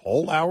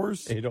 whole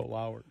hours. 8 whole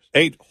hours.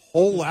 8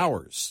 whole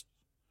hours.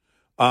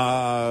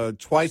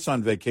 Twice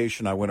on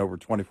vacation, I went over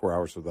 24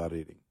 hours without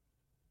eating.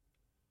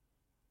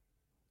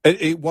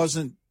 It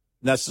wasn't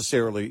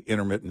necessarily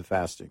intermittent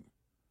fasting.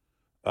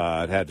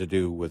 It had to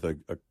do with a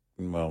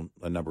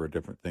number of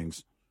different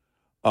things.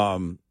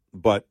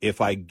 But if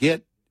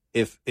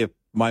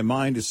my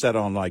mind is set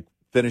on like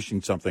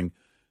finishing something,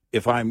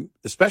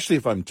 especially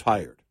if I'm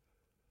tired,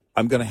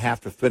 I'm going to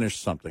have to finish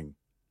something.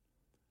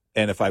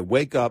 And if I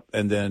wake up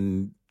and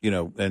then,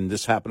 and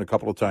this happened a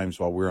couple of times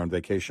while we were on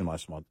vacation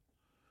last month,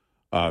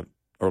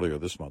 earlier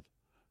this month.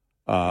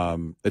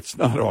 It's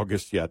not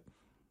August yet.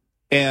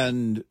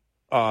 And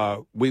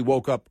we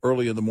woke up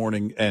early in the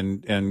morning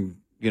and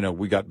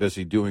we got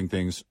busy doing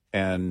things,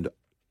 and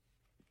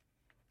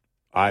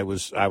I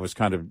was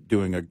kind of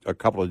doing a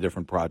couple of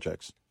different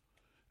projects.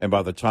 And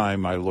by the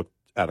time I looked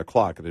at a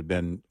clock, it had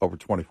been over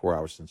 24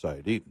 hours since I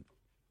had eaten.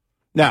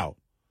 Now,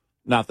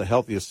 not the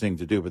healthiest thing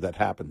to do, but that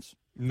happens.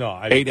 No,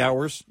 8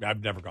 hours?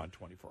 I've never gone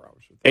 24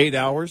 hours. 8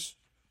 hours?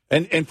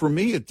 And for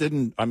me, it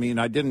didn't. I mean,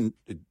 I didn't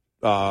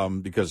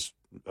because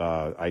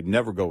I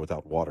never go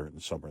without water in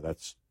the summer.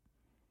 That's,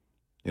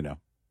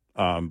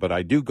 but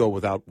I do go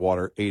without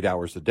water 8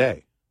 hours a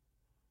day.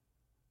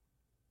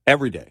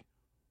 Every day.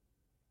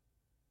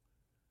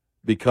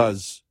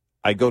 Because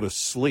I go to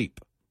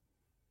sleep.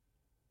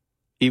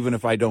 Even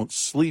if I don't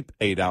sleep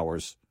 8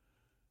 hours,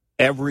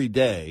 every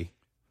day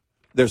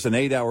there's an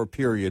 8-hour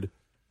period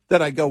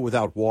that I go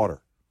without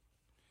water.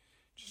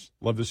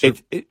 Love this.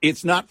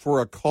 It's not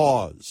for a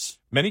cause.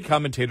 Many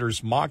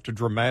commentators mocked a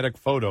dramatic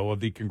photo of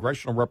the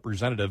congressional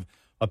representative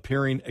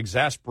appearing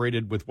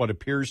exasperated with what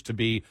appears to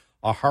be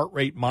a heart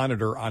rate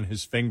monitor on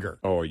his finger.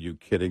 Oh, are you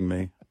kidding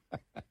me?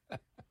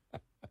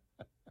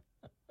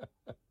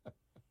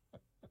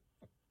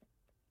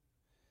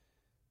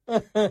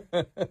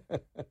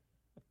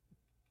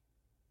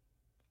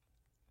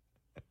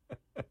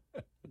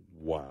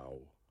 Wow.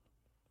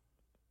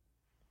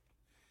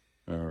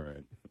 All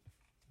right.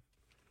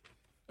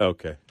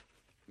 Okay.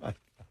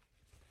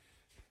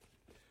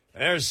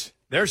 There's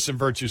some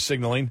virtue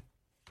signaling.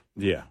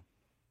 Yeah.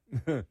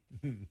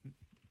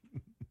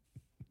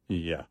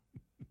 Yeah.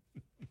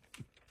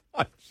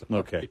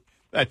 Okay.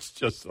 That's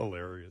just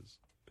hilarious.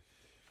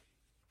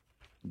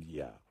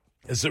 Yeah.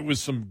 As it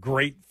was some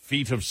great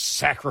feat of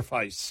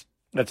sacrifice.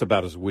 That's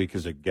about as weak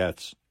as it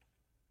gets.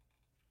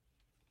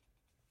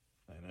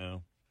 I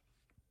know.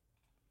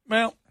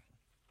 Well,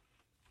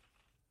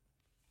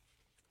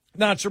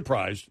 not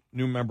surprised.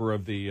 New member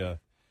of the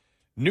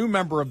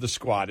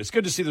squad. It's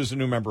good to see there's a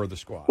new member of the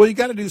squad. Well, you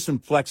got to do some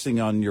flexing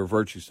on your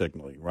virtue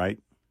signaling, right?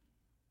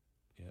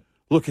 Yeah.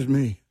 Look at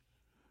me.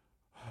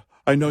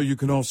 I know you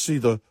can all see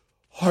the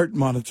heart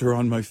monitor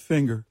on my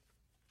finger.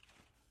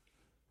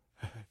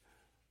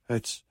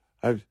 It's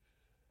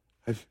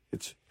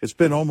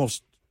been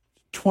almost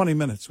 20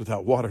 minutes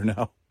without water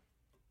now.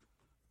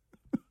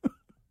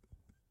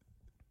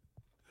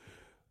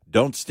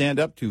 Don't stand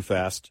up too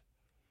fast.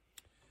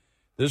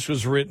 This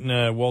was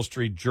written Wall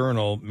Street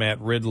Journal.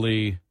 Matt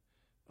Ridley,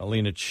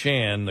 Alina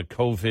Chan, the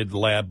COVID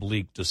lab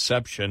leak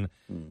deception.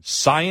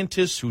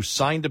 Scientists who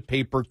signed a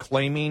paper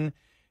claiming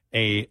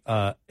a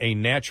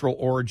natural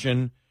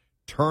origin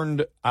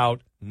turned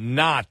out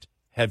not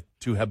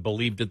to have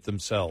believed it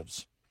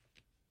themselves.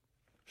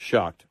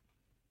 Shocked.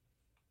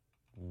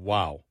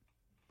 Wow.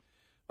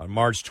 On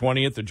March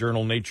 20th, the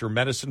journal Nature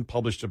Medicine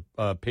published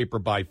a paper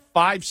by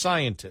 5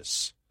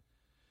 scientists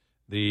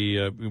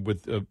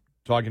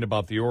talking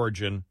about the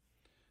origin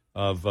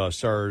of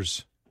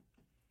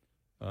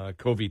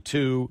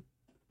SARS-CoV-2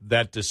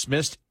 that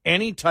dismissed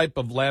any type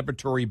of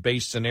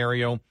laboratory-based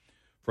scenario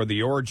for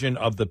the origin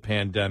of the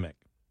pandemic.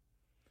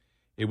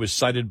 It was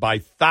cited by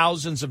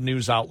thousands of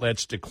news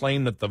outlets to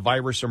claim that the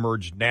virus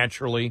emerged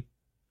naturally,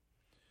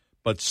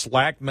 but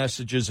Slack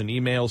messages and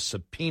emails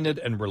subpoenaed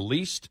and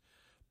released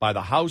by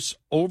the House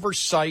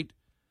Oversight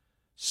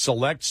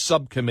Select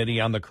Subcommittee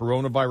on the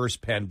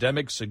Coronavirus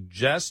Pandemic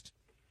suggest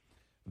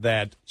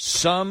that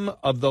some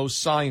of those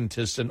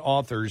scientists and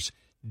authors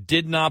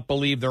did not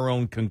believe their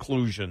own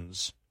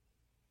conclusions.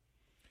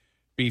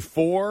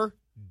 Before,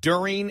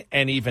 during,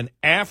 and even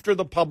after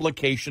the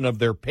publication of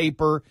their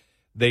paper,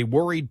 they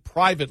worried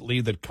privately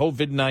that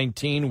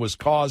COVID-19 was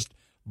caused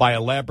by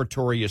a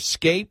laboratory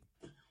escape,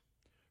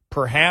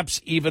 perhaps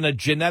even a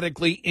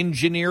genetically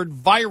engineered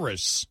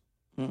virus.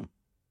 The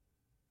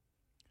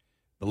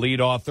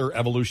lead author,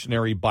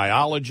 evolutionary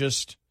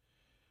biologist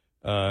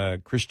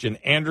Christian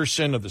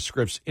Anderson of the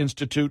Scripps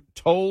Institute,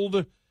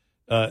 told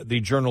the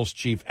journal's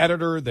chief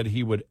editor that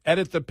he would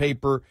edit the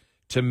paper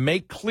to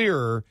make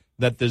clearer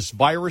that this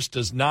virus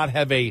does not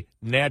have a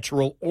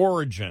natural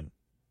origin.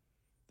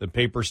 The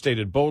paper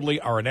stated boldly,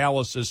 our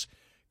analysis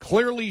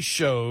clearly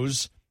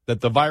shows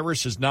that the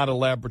virus is not a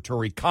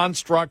laboratory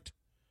construct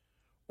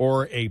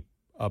or a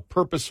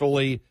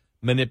purposefully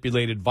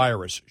manipulated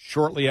virus.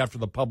 Shortly after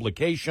the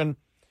publication,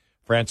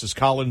 Francis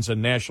Collins, a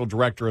national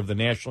director of the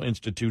National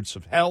Institutes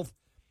of Health,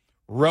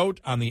 wrote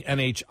on the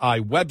NIH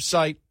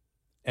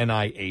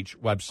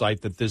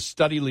website that this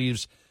study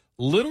leaves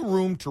little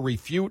room to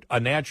refute a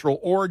natural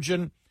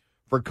origin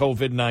for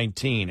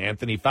COVID-19.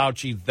 Anthony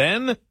Fauci,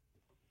 then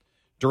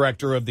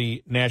director of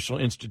the National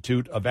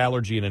Institute of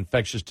Allergy and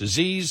Infectious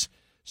Disease,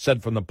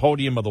 said from the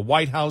podium of the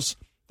White House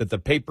that the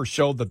paper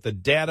showed that the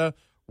data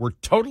were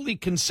totally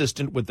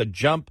consistent with the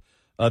jump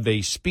of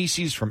a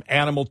species from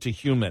animal to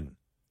human.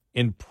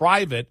 In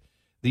private,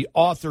 the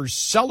authors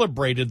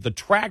celebrated the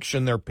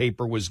traction their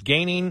paper was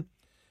gaining,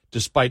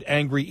 despite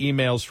angry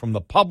emails from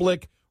the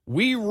public.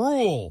 We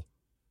rule.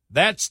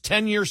 That's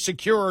tenure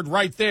secured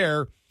right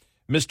there,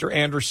 Mr.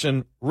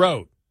 Anderson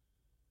wrote.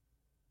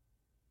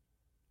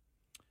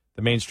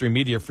 The mainstream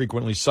media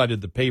frequently cited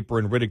the paper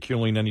in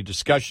ridiculing any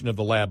discussion of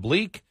the lab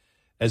leak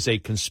as a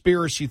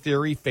conspiracy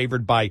theory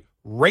favored by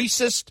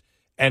racist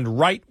and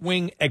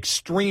right-wing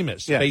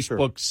extremists. Yeah,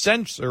 Facebook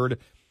censored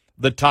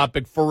the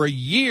topic for a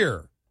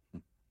year.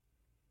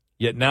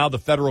 Yet now the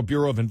Federal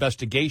Bureau of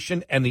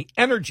Investigation and the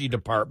Energy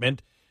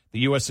Department,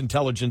 the U.S.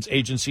 intelligence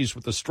agencies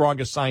with the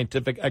strongest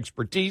scientific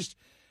expertise,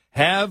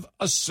 have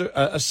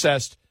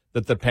assessed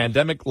that the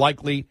pandemic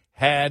likely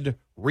had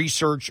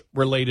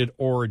research-related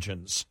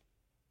origins.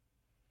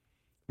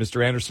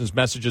 Mr. Anderson's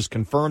messages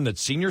confirm that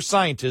senior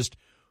scientists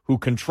who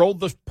controlled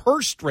the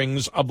purse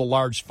strings of the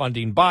large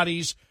funding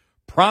bodies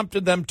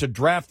prompted them to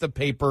draft the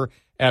paper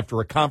after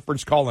a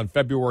conference call on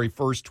February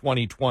 1st,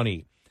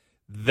 2020.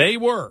 They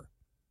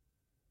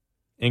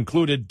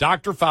included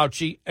Dr.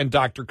 Fauci and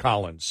Dr.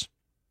 Collins.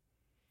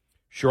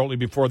 Shortly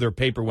before their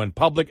paper went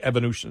public,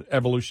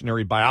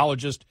 evolutionary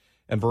biologist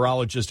and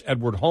virologist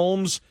Edward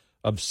Holmes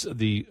of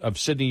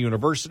Sydney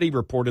University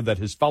reported that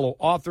his fellow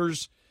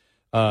authors,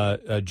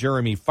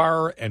 Jeremy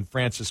Farr and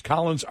Francis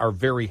Collins, are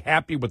very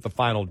happy with the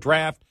final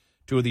draft.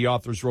 Two of the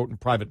authors wrote in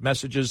private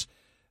messages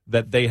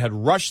that they had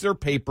rushed their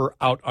paper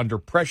out under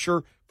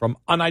pressure from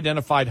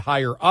unidentified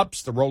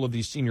higher-ups, the role of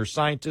these senior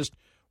scientists,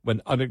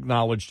 when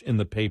unacknowledged in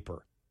the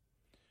paper.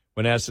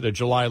 When asked at a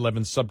July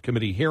 11th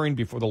subcommittee hearing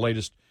before the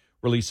latest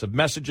release of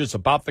messages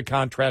about the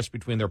contrast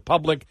between their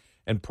public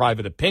and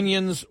private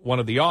opinions, one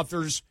of the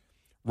authors,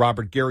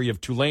 Robert Gary of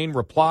Tulane,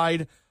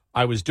 replied,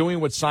 "I was doing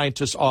what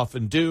scientists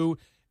often do,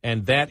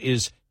 and that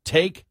is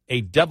take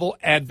a devil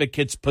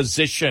advocate's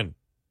position."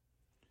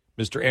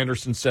 Mr.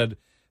 Anderson said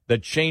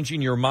that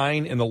changing your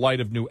mind in the light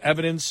of new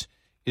evidence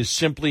is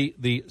simply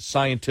the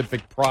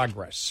scientific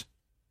progress.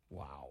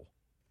 Wow.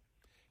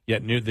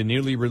 Yet the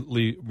newly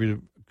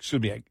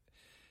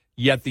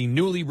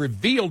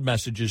revealed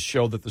messages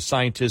show that the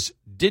scientists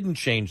didn't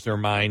change their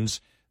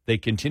minds. They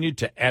continued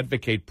to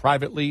advocate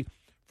privately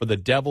for the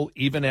devil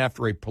even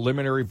after a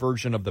preliminary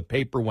version of the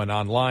paper went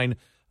online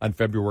on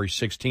February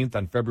 16th.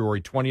 On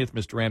February 20th,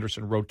 Mr.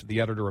 Anderson wrote to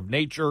the editor of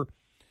Nature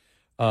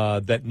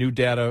that new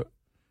data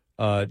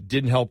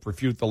didn't help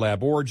refute the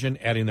lab origin,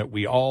 adding that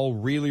we all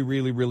really,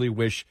 really, really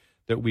wish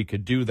that we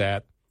could do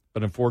that,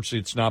 but unfortunately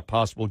it's not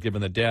possible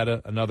given the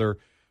data. Another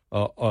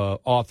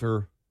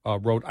author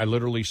wrote, "I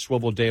literally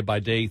swivel day by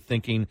day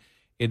thinking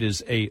it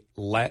is a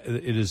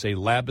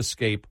lab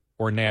escape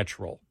or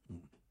natural."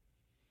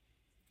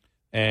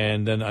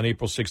 And then on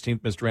April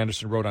 16th, Mr.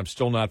 Anderson wrote, "I'm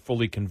still not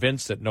fully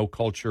convinced that no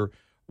culture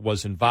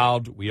was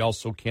involved. We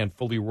also can't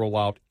fully rule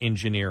out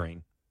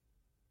engineering."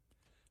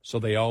 So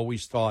they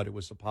always thought it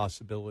was a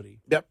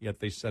possibility. Yep. Yet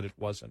they said it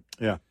wasn't.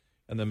 Yeah.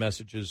 And the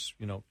message is,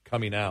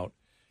 coming out.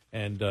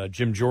 And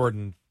Jim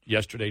Jordan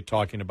yesterday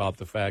talking about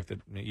the fact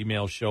that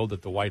emails show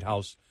that the White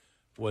House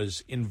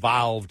was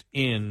involved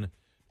in,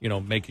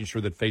 making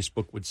sure that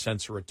Facebook would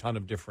censor a ton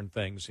of different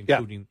things,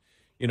 including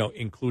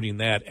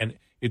that. And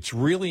it's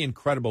really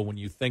incredible when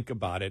you think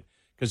about it,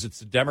 because it's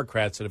the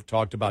Democrats that have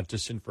talked about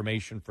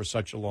disinformation for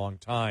such a long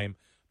time.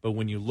 But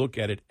when you look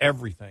at it,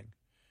 everything.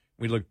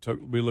 We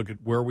look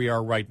at where we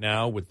are right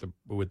now with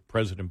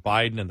President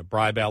Biden and the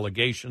bribe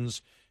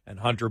allegations and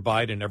Hunter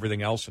Biden and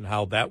everything else and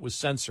how that was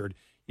censored,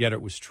 yet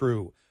it was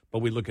true. But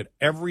we look at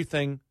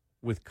everything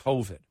with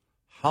COVID,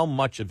 how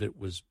much of it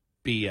was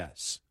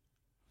BS.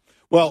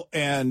 Well,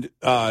 and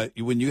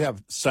when you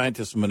have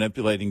scientists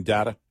manipulating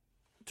data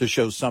to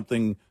show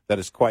something that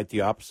is quite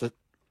the opposite,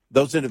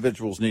 those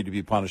individuals need to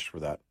be punished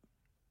for that.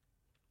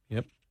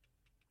 Yep.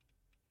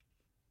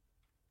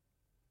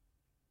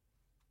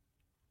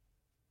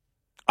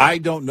 I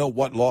don't know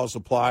what laws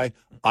apply.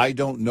 I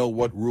don't know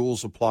what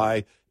rules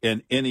apply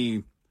in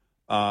any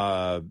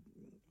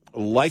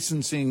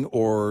licensing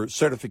or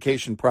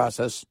certification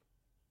process,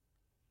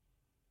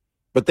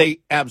 but they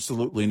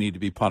absolutely need to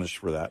be punished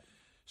for that.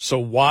 So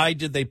why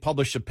did they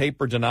publish a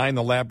paper denying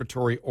the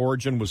laboratory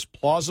origin was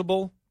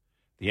plausible?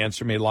 The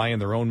answer may lie in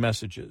their own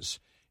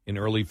messages. In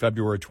early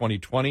February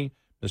 2020,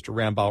 Mr.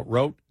 Rambout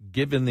wrote,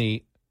 "Given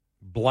the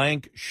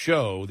blank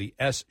show, the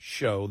S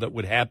show that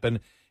would happen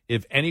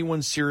if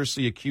anyone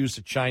seriously accused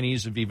the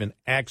Chinese of even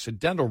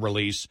accidental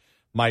release,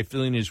 my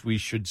feeling is we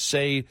should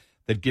say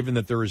that given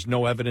that there is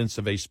no evidence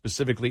of a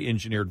specifically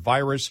engineered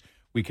virus,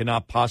 we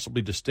cannot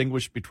possibly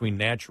distinguish between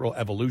natural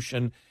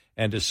evolution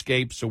and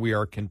escape, so we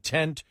are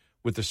content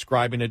with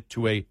ascribing it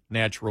to a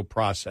natural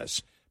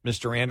process."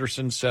 Mr.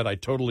 Anderson said, "I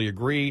totally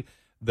agree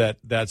that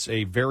that's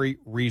a very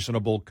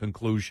reasonable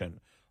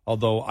conclusion,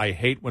 although I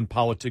hate when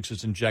politics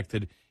is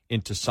injected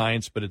into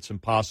science, but it's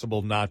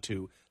impossible not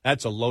to."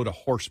 That's a load of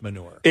horse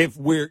manure.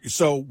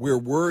 We're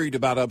worried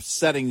about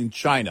upsetting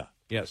China.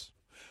 Yes.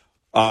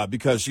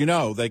 Because,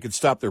 they could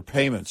stop their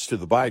payments to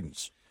the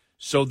Bidens.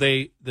 So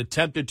they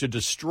attempted to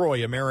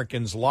destroy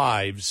Americans'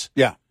 lives.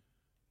 Yeah.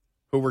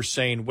 Who were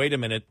saying, wait a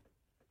minute,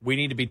 we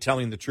need to be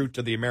telling the truth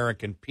to the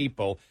American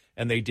people.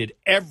 And they did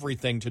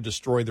everything to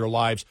destroy their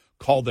lives,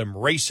 call them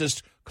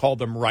racist, call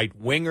them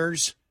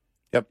right-wingers.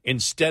 Yep.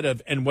 Instead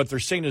of, and what they're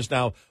saying is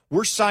now,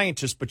 we're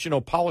scientists,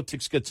 but,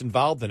 politics gets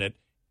involved in it.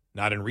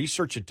 Not in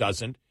research, it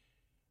doesn't.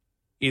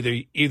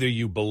 Either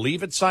you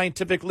believe it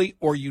scientifically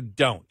or you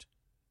don't.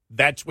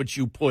 That's what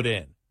you put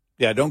in.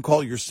 Yeah, don't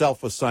call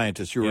yourself a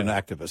scientist. You're an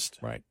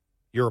activist. Right.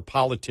 You're a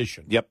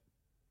politician. Yep.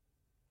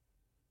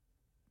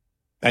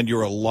 And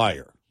you're a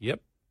liar.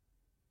 Yep.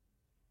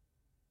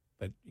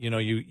 But,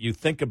 you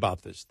think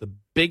about this.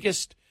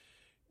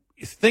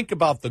 Think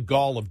about the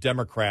gall of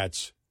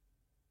Democrats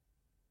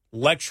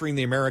lecturing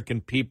the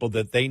American people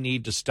that they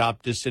need to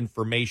stop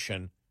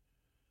disinformation.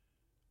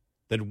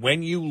 That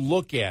when you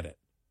look at it,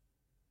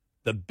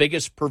 the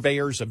biggest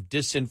purveyors of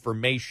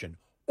disinformation,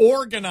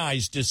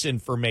 organized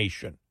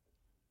disinformation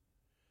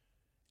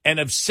and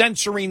of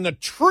censoring the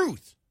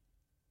truth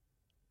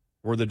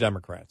were the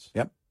Democrats.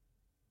 Yep.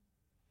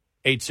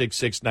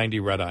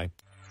 866-90-RED-EYE.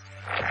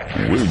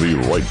 We'll be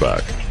right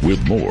back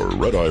with more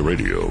Red Eye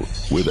Radio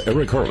with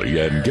Eric Harley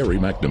and Gary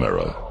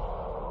McNamara.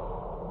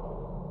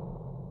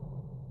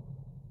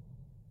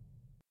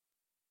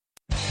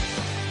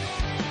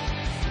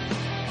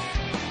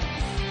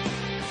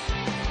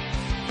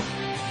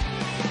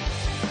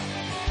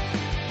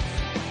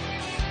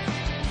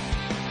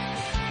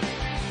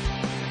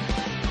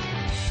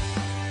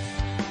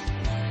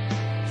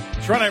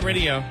 It's Red Eye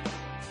Radio.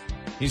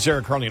 He's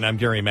Eric Harley, and I'm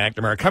Gary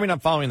McNamara. Coming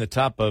up following the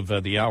top of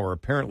the hour,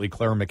 apparently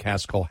Claire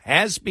McCaskill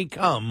has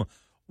become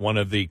one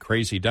of the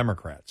crazy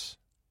Democrats.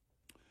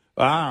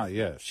 Ah,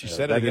 yes. She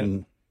said it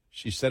again.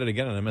 She said it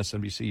again on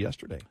MSNBC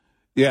yesterday.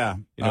 Yeah.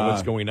 You know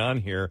what's going on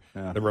here?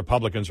 Yeah. The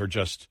Republicans are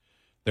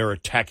they're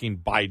attacking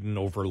Biden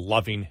over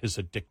loving his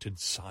addicted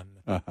son.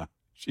 Uh-huh.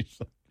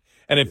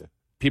 And if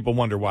people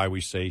wonder why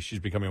we say she's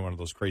becoming one of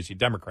those crazy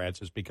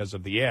Democrats, it's because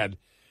of the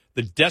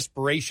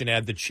desperation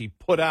ad that she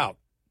put out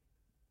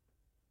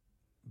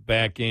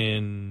back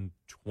in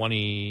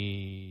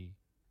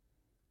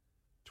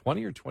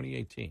 2020 or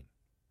 2018.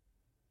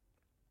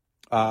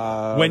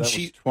 When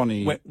she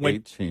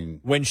 2018.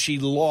 When she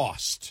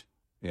lost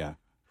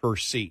her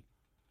seat.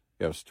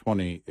 Yeah, it was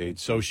 2018.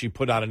 So she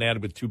put out an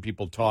ad with two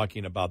people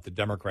talking about the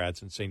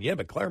Democrats and saying, yeah,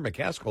 but Claire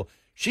McCaskill,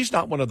 she's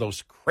not one of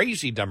those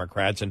crazy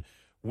Democrats. And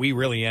we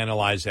really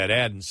analyzed that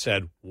ad and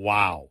said,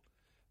 wow,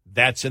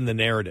 that's in the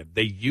narrative.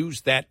 They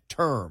used that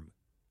term.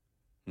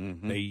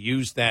 Mm-hmm. They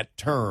used that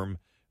term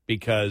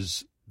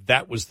because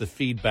that was the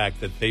feedback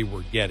that they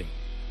were getting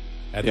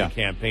at the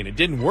campaign. It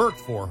didn't work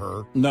for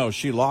her. No,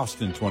 she lost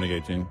in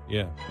 2018.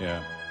 Yeah.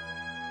 Yeah.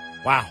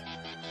 Wow.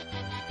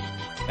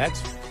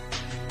 That's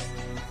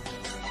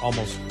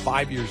almost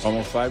 5 years ago.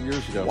 Almost 5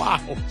 years ago.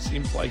 Wow.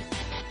 Seems like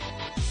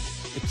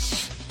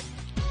it's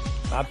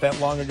not that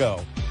long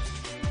ago.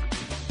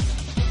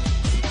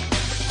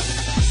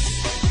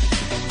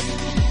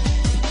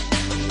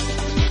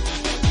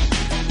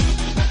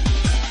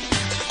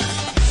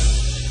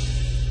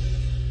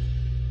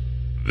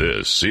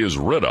 This is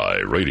Red Eye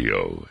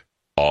Radio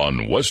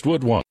on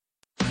Westwood One.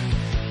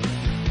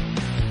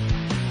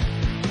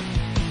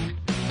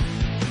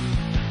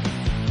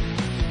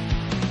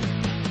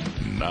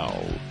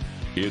 Now,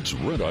 it's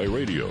Red Eye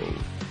Radio.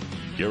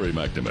 Gary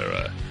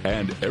McNamara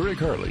and Eric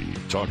Harley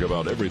talk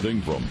about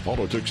everything from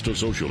politics to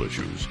social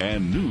issues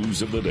and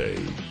news of the day.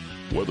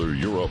 Whether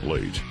you're up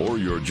late or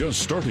you're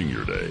just starting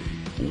your day,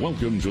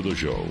 welcome to the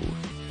show.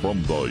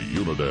 From the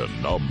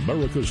Uniden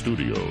America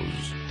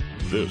Studios,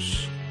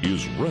 this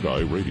is Red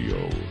Eye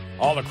Radio.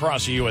 All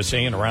across the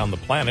USA and around the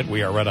planet,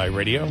 we are Red Eye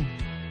Radio.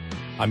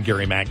 I'm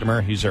Gary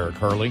McNamara. He's Eric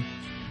Harley.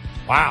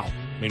 Wow.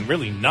 I mean,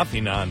 really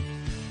nothing on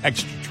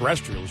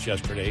extraterrestrials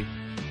yesterday.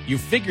 You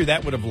figure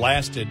that would have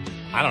lasted,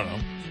 I don't know,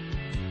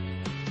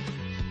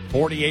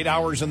 48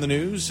 hours in the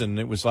news, and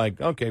it was like,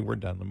 okay, we're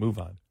done. We'll move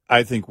on.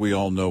 I think we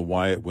all know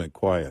why it went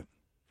quiet.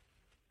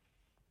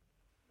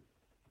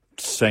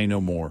 Say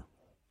no more.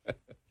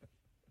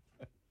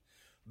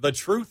 The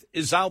truth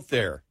is out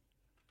there.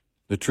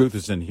 The truth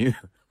is in here.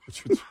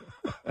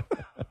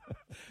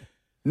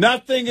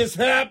 Nothing is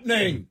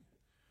happening.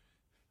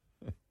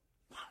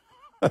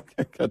 I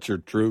got your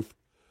truth.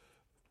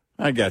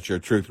 I got your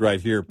truth right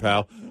here,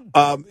 pal.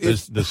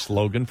 It's the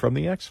slogan from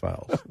the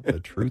X-Files. The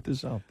truth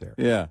is out there.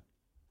 Yeah.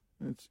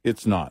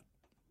 It's not.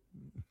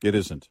 It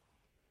isn't.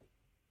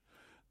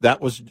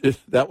 That was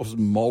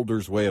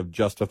Mulder's way of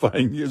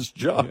justifying his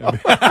job.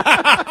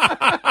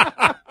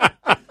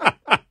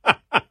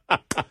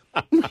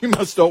 He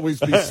must always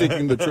be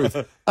seeking the truth.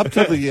 Up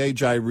to the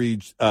age I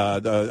reached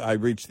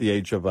the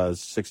age of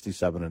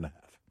 67 and a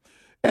half.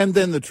 And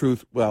then the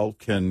truth, well,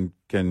 can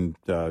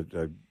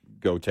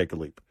go take a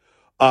leap.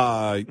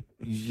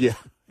 Yeah.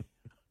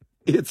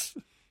 It's...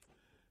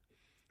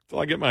 So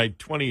I get my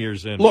 20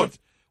 years in. Look.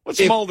 What's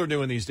Mulder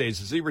doing these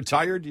days? Is he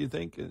retired, do you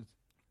think, with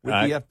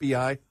the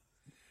FBI?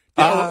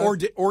 Or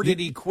did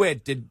he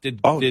quit? Did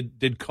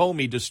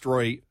Comey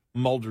destroy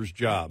Mulder's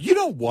job? You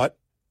know what?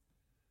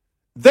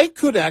 They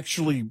could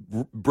actually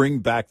bring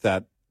back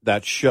that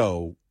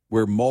show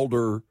where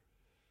Mulder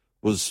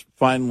was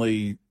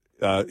finally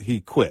he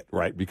quit,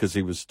 right, because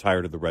he was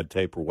tired of the red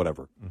tape or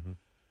whatever,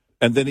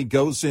 and then he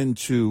goes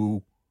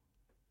into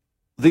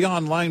the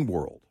online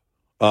world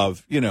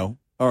of all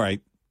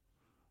right,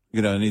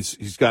 and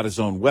he's got his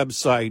own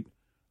website,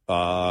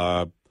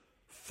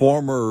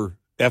 former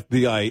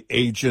FBI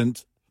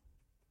agent.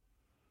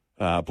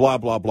 Blah,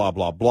 blah, blah,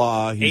 blah,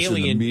 blah. He's in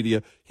the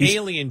media.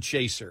 Alien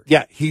chaser.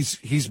 Yeah,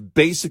 he's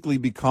basically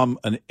become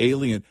an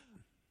alien.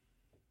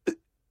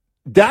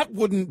 That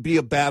wouldn't be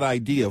a bad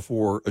idea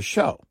for a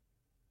show.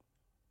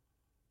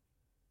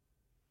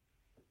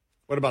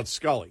 What about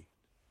Scully?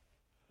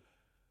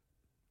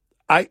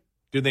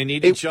 Do they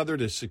need each other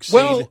to succeed?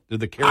 Well, do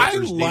the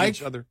characters need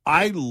each other?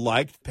 I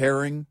liked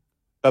pairing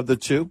of the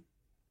two.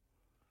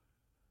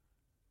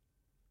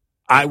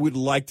 I would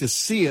like to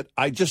see it.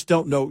 I just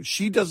don't know.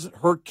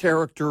 Her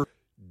character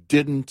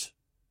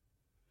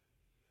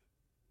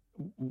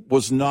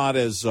was not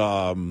as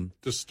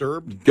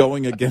disturbed,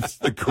 going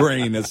against the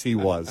grain as he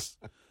was.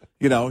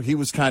 You know, he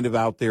was kind of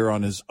out there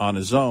on his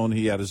own.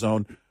 He had his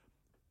own.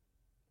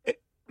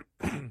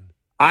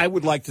 I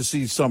would like to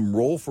see some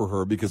role for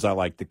her because I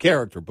like the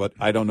character, but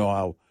I don't know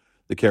how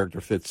the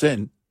character fits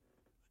in,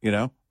 you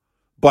know.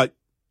 But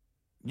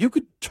you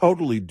could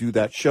totally do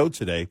that show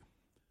today.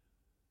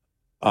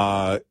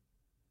 And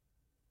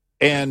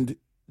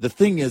the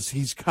thing is,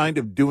 he's kind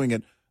of doing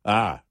it.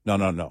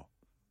 No.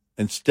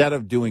 Instead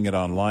of doing it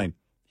online,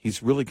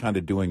 he's really kind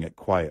of doing it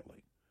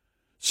quietly.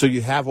 So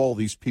you have all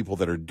these people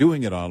that are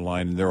doing it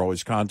online, and they're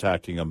always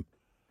contacting him.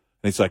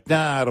 And he's like,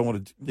 I don't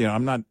want to,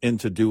 I'm not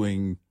into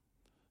doing,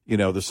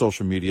 the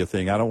social media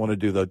thing. I don't want to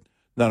do the,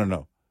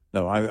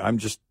 no. I'm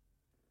just,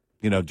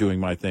 doing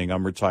my thing.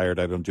 I'm retired.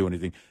 I don't do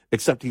anything.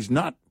 Except he's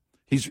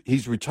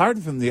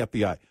retired from the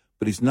FBI,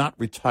 but he's not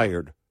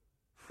retired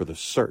for the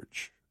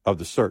search.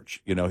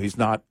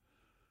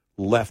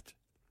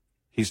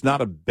 He's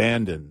not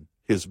abandoned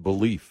his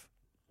belief.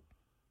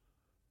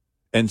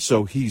 And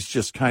so he's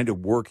just kind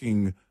of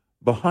working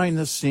behind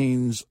the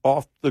scenes,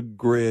 off the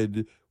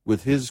grid,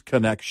 with his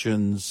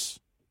connections.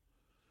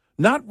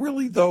 Not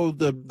really, though,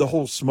 the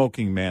whole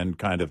smoking man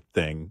kind of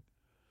thing,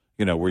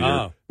 where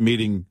you're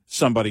meeting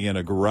somebody in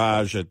a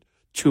garage at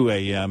 2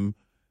 a.m.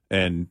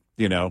 and,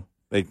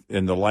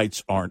 and the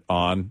lights aren't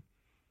on.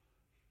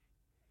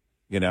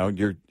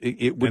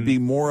 It would be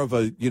more of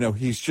a,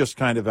 he's just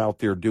kind of out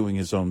there doing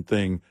his own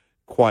thing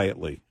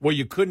quietly. Well,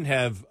 you couldn't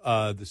have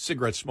the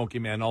cigarette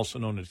smoking man, also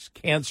known as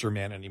Cancer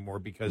Man, anymore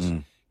because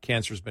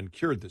cancer's been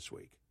cured this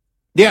week.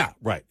 Yeah,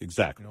 right,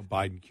 exactly.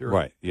 Biden cured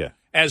right, it. Yeah.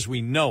 As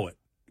we know it.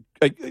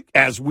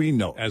 As we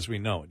know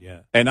it, yeah.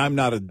 And I'm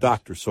not a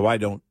doctor, so I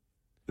don't,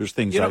 there's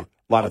things, a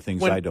lot of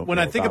things I don't know. When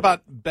I think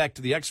about back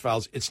to the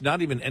X-Files, it's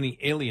not even any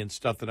alien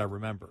stuff that I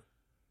remember.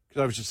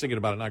 Because I was just thinking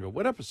about it, and I go,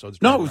 what episodes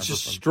do I remember? No, it's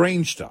just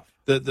strange stuff.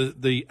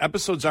 The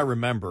episodes I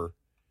remember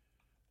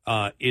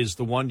is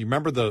the one, you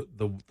remember the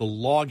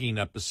logging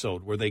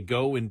episode where they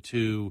go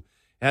into,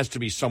 it has to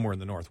be somewhere in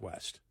the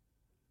Northwest.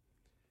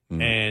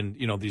 And,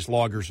 these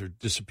loggers are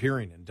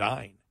disappearing and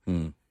dying.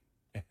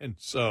 And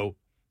so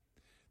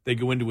they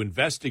go in to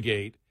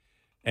investigate,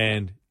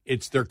 and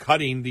they're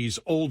cutting these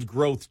old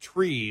growth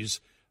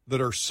trees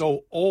that are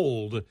so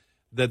old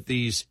that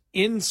these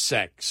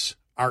insects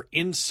are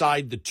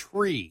inside the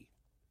tree.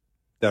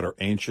 That are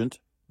ancient?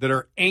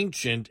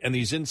 And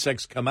these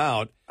insects come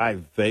out. I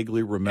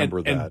vaguely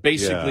remember that.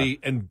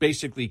 And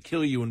basically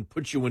kill you and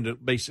put you into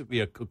basically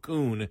a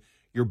cocoon.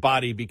 Your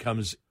body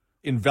becomes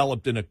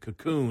enveloped in a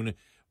cocoon,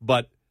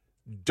 but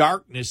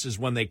darkness is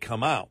when they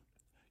come out.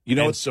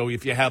 So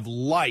if you have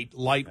light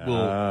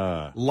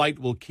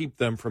will keep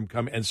them from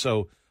coming. And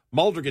so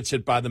Mulder gets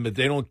hit by them, but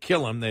they don't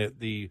kill him.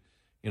 They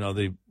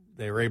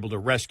were able to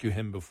rescue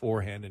him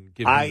beforehand and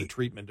give him the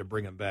treatment to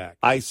bring him back.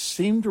 I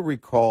seem to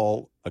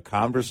recall a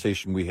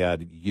conversation we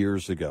had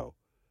years ago.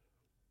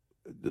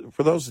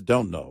 For those that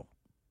don't know,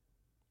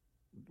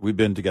 we've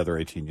been together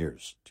 18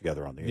 years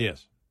together on the air.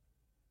 Yes.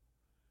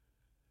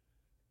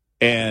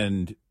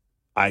 And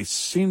I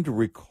seem to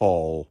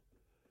recall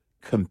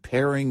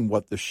comparing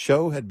what the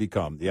show had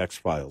become, The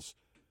X-Files,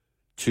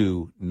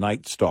 to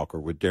Night Stalker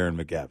with Darren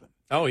McGavin.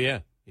 Oh, yeah.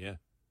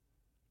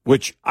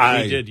 Which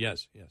I did,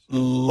 yes.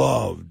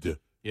 Loved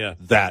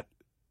that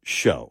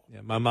show.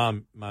 Yeah, my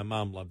mom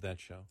loved that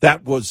show.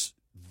 That was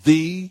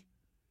the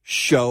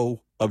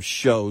show of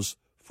shows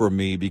for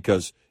me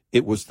because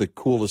it was the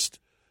coolest.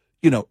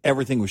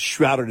 Everything was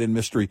shrouded in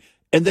mystery.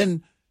 And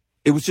then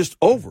it was just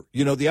over.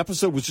 The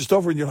episode was just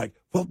over, and you're like,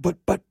 well, but.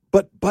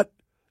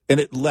 And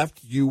it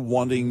left you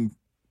wanting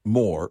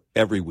more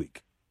every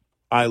week.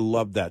 I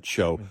loved that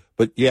show.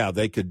 But, yeah,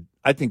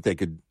 I think they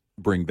could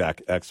bring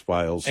back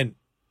X-Files.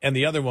 And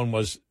the other one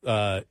was,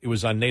 it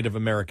was on Native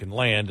American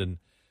land, and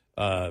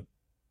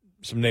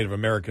some Native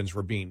Americans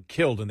were being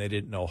killed, and they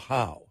didn't know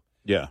how.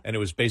 Yeah. And it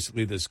was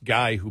basically this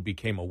guy who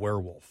became a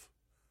werewolf.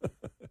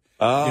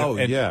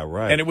 Yeah,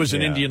 right. And it was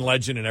an Indian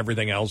legend and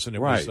everything else, and it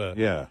was,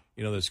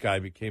 this guy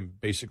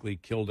basically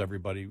killed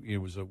everybody. It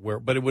was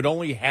but it would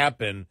only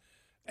happen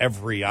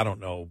every, I don't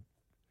know,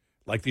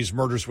 like these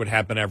murders would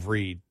happen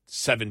every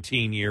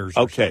 17 years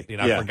or something.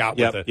 I forgot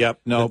what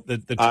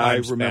the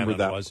time span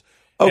that was.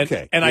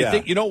 Okay. And I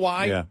think,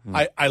 why? Yeah.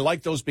 I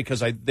like those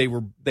because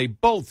they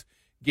both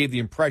gave the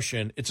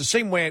impression, it's the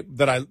same way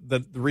that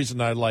the reason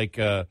I like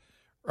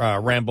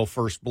Rambo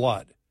First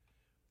Blood.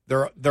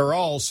 They're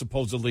all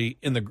supposedly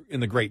in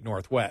the Great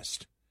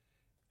Northwest.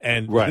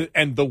 And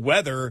and the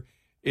weather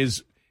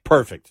is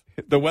perfect.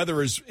 The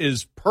weather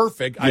is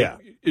perfect. Yeah.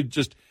 It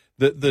just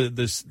the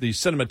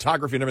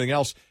cinematography and everything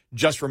else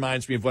just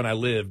reminds me of when I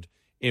lived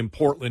in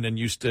Portland and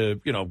used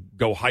to,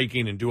 go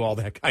hiking and do all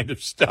that kind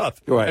of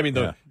stuff. Right. I mean,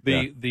 where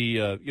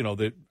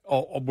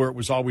it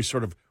was always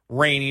sort of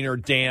raining or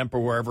damp or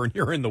wherever, and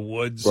you're in the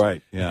woods.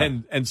 Right. Yeah.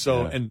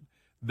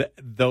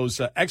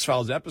 Those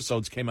X-Files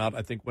episodes came out,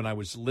 I think, when I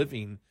was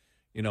living,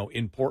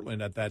 in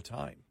Portland at that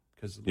time.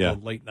 because of the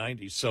late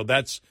 90s. So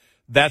that's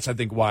I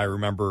think why I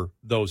remember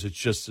those. It's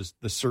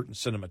just the certain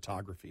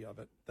cinematography of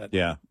it that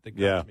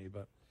got me.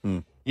 But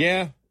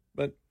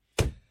but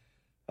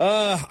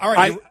all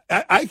right.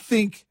 I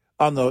think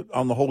on the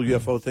whole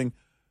UFO thing,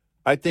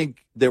 I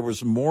think there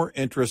was more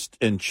interest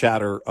and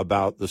chatter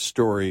about the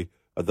story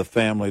of the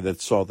family that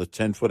saw the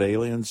 10-foot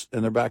aliens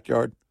in their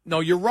backyard.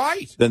 No, you're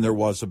right. Than there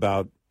was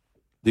about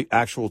the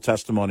actual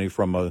testimony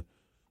from a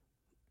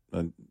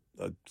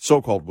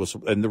so-called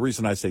whistleblower. And the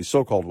reason I say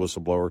so-called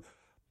whistleblower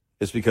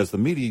is because the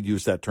media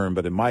used that term,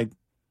 but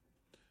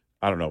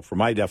for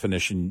my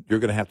definition, you're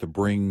going to have to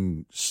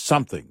bring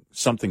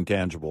something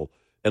tangible,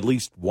 at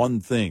least one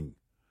thing,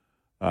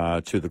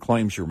 to the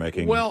claims you're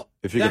making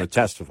if you're going to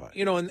testify.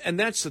 And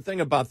that's the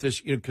thing about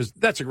this, because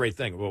that's a great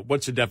thing. Well,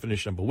 what's the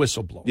definition of a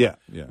whistleblower? Yeah.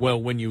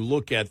 Well, when you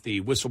look at the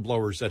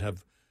whistleblowers that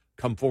have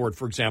come forward,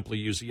 for example,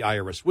 you use the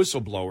IRS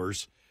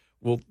whistleblowers,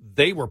 well,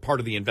 they were part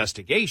of the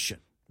investigation.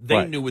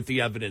 They knew what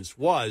the evidence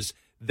was.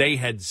 They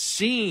had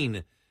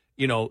seen,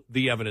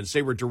 the evidence.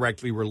 They were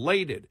directly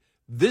related.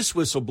 This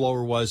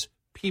whistleblower was,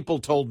 people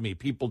told me.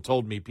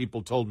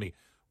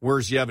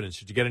 Where's the evidence?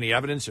 Did you get any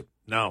evidence?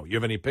 No. You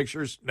have any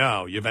pictures?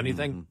 No. You have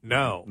anything?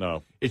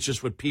 No. It's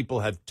just what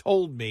people have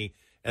told me,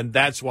 and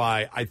that's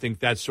why I think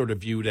that's sort of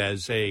viewed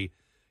as a,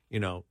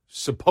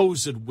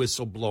 supposed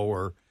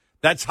whistleblower.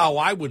 That's how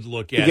I would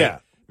look at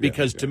it.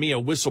 Because to me,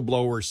 a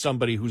whistleblower is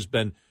somebody who's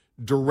been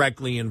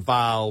directly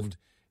involved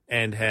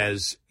and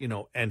has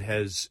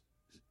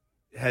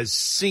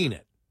seen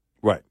it.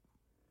 Right.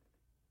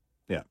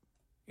 Yeah.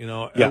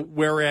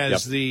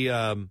 Whereas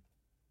I'm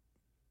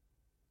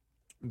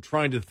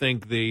trying to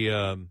think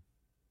the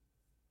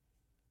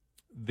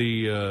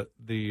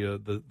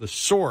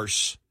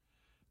source,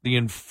 the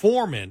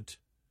informant,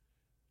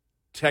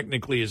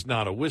 technically is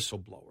not a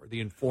whistleblower.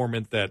 The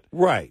informant that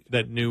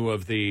knew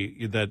of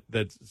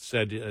that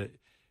said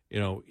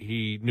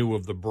he knew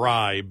of the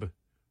bribe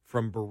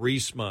from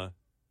Burisma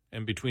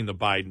and between the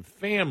Biden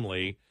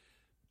family.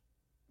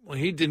 Well,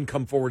 he didn't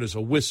come forward as a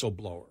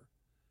whistleblower.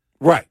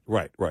 Right.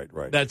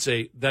 That's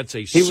a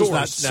He source. Was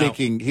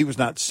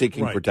not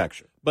seeking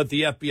protection. But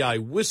the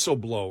FBI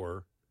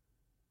whistleblower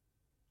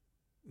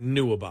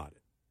knew about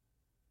it.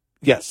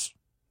 Yes.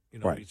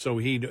 So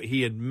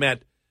he had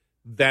met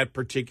that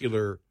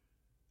particular,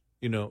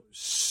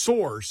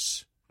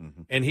 source,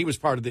 and he was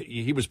part of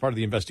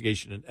the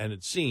investigation and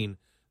had seen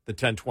the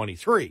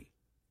 1023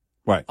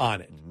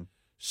 on it. Mm-hmm.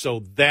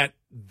 So that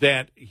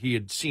he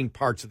had seen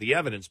parts of the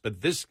evidence, but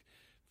this,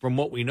 from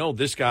what we know,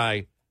 this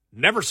guy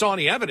never saw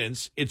any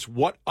evidence. It's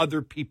what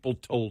other people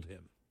told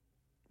him.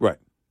 Right.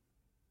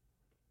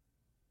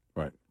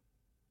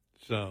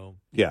 So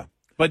yeah,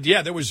 but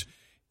yeah, there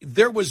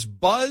was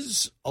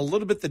buzz a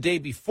little bit the day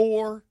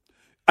before.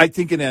 I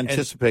think in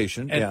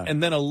anticipation,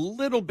 and then a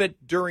little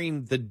bit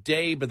during the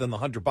day, but then the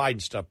Hunter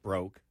Biden stuff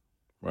broke.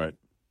 Right.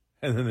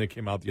 And then it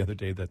came out the other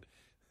day that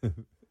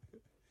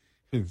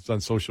it's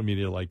on social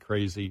media like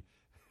crazy.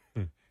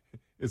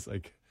 It's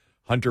like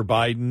Hunter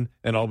Biden,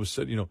 and all of a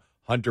sudden,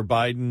 Hunter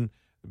Biden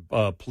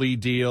plea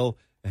deal,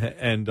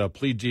 and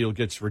plea deal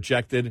gets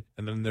rejected,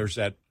 and then there's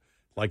that,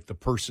 like the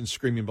person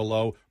screaming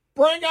below,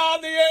 "Bring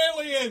on the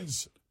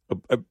aliens!"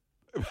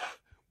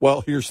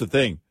 Well, here's the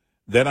thing.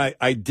 Then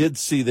I did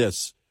see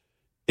this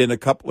in a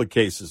couple of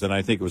cases, and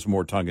I think it was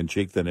more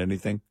tongue-in-cheek than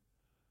anything.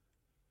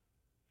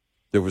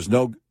 There was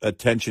no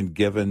attention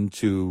given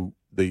to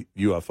the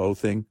UFO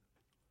thing.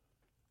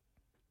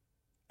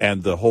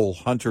 And the whole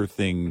Hunter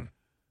thing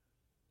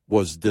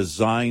was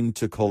designed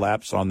to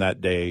collapse on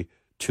that day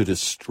to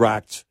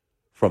distract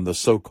from the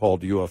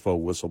so-called UFO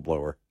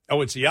whistleblower.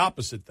 Oh, it's the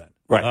opposite then.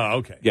 Right. Oh,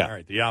 okay. Yeah. All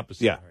right, the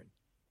opposite. Yeah.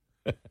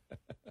 Right.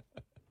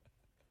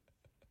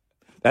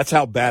 That's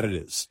how bad it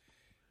is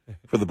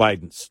for the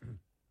Bidens.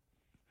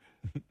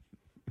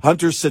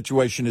 Hunter's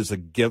situation is a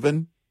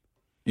given.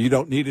 You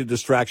don't need a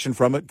distraction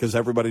from it because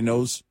everybody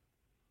knows.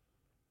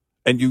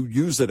 And you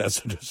use it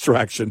as a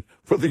distraction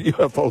for the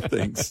UFO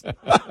things.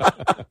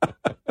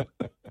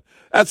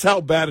 That's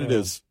how bad it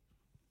is.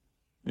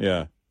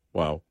 Yeah.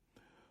 Wow.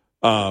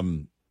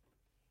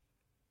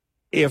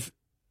 If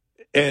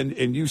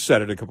and you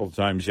said it a couple of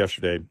times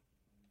yesterday.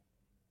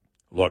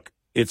 Look,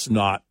 it's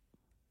not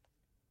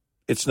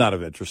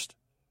of interest.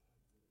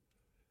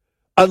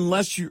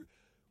 Unless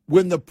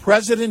when the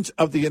President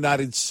of the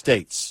United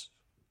States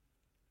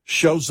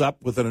shows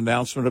up with an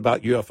announcement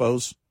about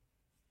UFOs,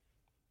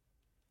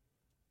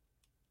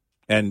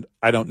 and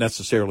I don't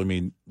necessarily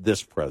mean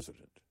this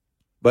president,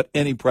 but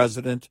any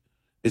president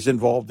is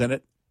involved in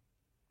it,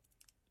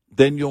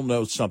 then you'll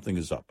know something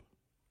is up.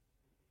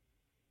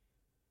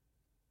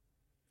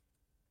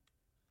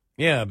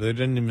 Yeah, but there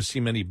didn't even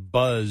seem any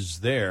buzz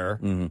there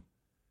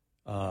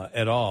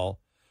at all.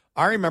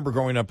 I remember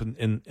growing up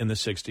in the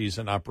 60s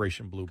in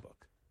Operation Blue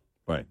Book.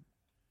 Right.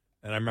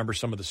 And I remember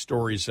some of the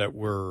stories that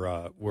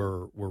were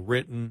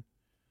written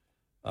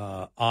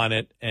on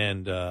it.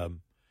 And I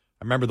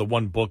remember the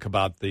one book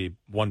about the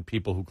one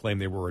people who claim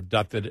they were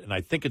abducted. And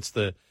I think it's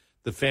the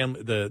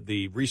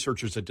the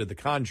researchers that did The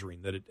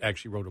Conjuring that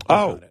actually wrote a book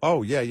on it.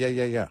 Oh, yeah.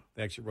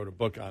 They actually wrote a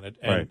book on it.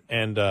 Right.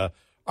 And I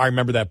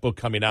remember that book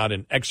coming out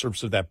and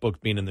excerpts of that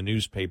book being in the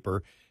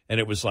newspaper. And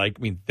it was like,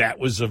 I mean, that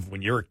was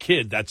when you're a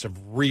kid, that's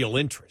of real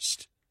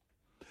interest.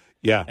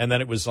 Yeah. And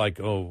then it was like,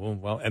 oh,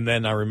 well. And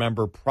then I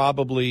remember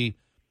probably,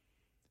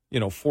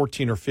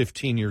 14 or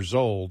 15 years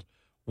old,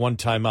 one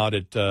time out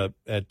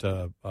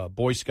at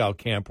Boy Scout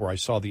camp where I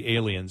saw the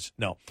aliens.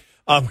 No.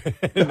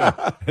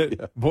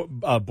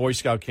 Boy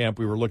Scout camp,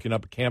 we were looking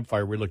up a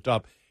campfire. We looked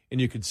up, and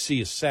you could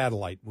see a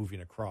satellite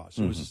moving across.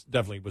 It was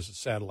definitely a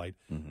satellite,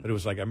 but it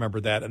was like, I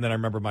remember that. And then I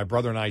remember my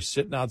brother and I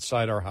sitting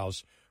outside our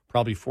house,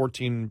 probably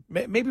 14,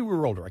 maybe we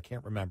were older, I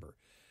can't remember.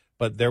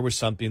 But there was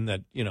something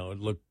that, it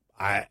looked,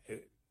 I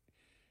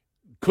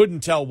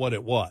couldn't tell what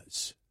it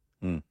was,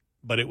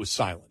 but it was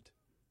silent.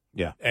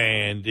 Yeah.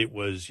 And it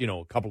was,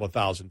 a couple of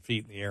 1,000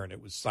 feet in the air, and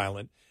it was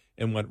silent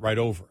and went right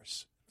over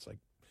us. It's like,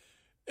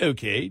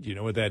 okay, do you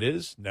know what that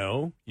is?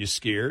 No. You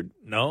scared?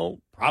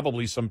 No.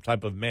 Probably some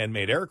type of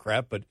man-made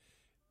aircraft, but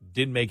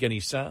didn't make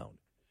any sound.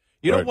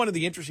 One of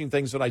the interesting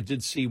things that I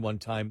did see one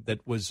time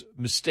that was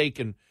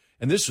mistaken,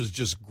 and this was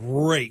just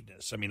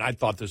greatness. I mean, I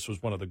thought this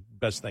was one of the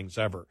best things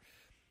ever.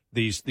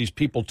 These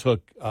people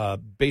took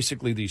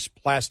basically these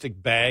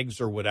plastic bags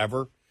or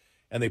whatever,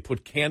 and they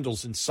put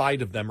candles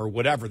inside of them or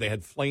whatever. They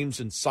had flames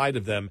inside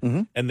of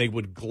them, and they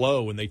would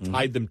glow, and they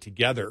tied them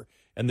together.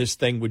 And this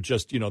thing would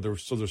just,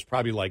 there's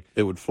probably like...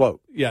 It would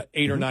float. Yeah,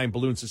 8 or 9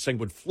 balloons. This thing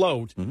would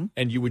float,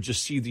 and you would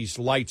just see these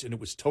lights, and it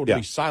was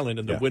totally silent,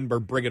 and the wind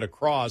would bring it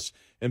across,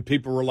 and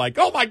people were like,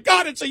 oh, my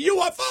God, it's a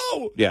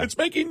UFO! Yeah. It's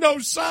making no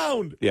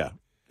sound! Yeah.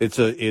 It's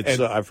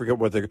I forget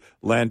what the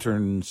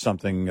lantern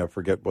something, I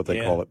forget what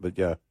they call it, but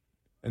yeah.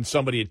 And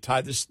somebody had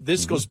tied this.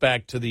 This goes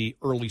back to the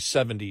early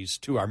 70s,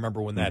 too. I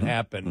remember when that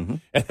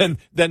happened. And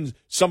then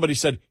somebody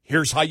said,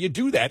 here's how you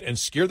do that and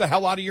scare the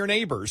hell out of your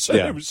neighbors. And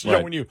it was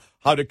showing you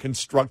how to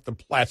construct the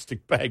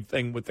plastic bag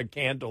thing with the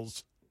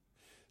candles.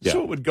 Yeah.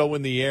 So it would go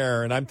in the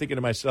air. And I'm thinking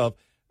to myself,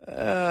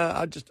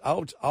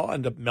 I'll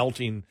end up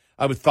melting.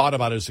 I would thought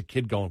about it as a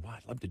kid going, well,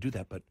 I'd love to do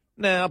that. But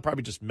I'll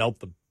probably just melt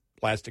the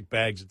plastic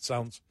bags. It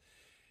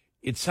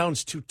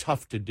sounds too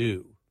tough to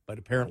do. But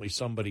apparently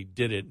somebody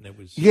did it, and it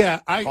was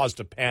caused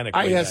a panic.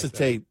 I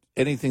hesitate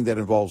anything that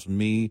involves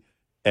me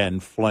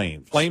and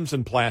flames. Flames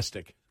and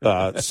plastic.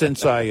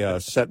 Since I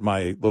set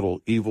my little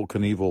Evel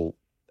Knievel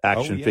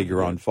action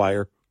figure on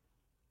fire,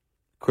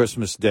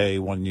 Christmas Day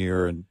one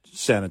year in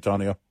San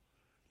Antonio,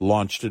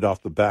 launched it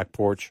off the back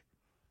porch.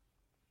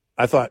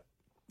 I thought,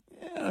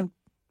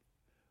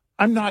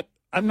 I'm not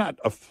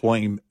a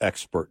flame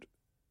expert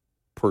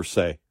per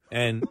se.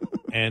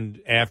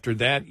 And after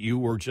that, you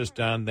were just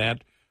on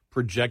that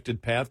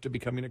projected path to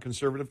becoming a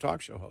conservative talk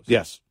show host.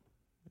 Yes.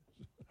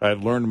 I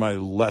learned my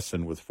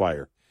lesson with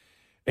fire.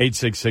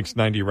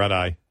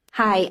 866-90-RED-EYE.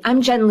 Hi,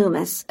 I'm Jen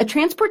Loomis, a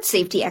transport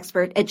safety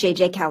expert at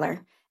J.J.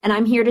 Keller, and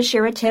I'm here to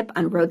share a tip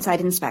on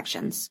roadside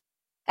inspections.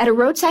 At a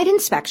roadside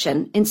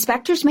inspection,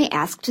 inspectors may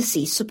ask to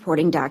see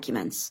supporting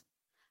documents.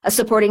 A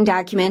supporting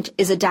document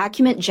is a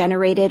document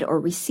generated or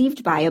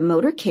received by a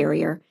motor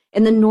carrier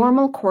in the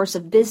normal course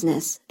of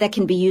business that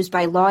can be used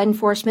by law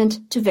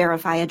enforcement to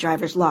verify a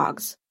driver's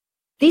logs.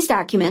 These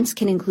documents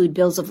can include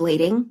bills of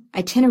lading,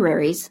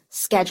 itineraries,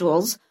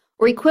 schedules,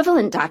 or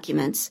equivalent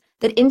documents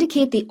that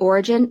indicate the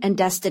origin and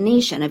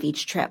destination of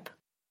each trip.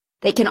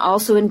 They can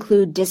also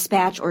include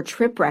dispatch or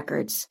trip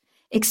records,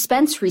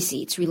 expense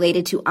receipts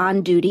related to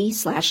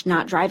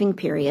on-duty/not driving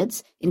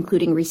periods,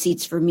 including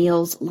receipts for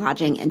meals,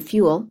 lodging, and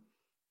fuel,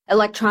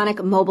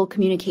 electronic mobile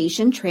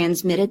communication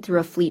transmitted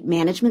through a fleet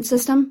management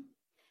system,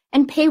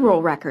 and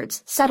payroll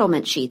records,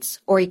 settlement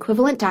sheets, or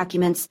equivalent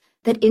documents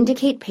that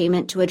indicate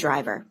payment to a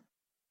driver.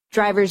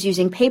 Drivers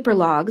using paper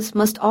logs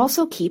must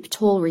also keep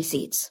toll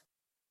receipts.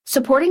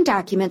 Supporting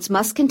documents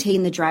must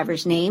contain the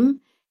driver's name,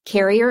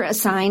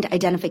 carrier-assigned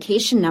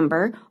identification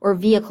number or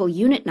vehicle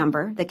unit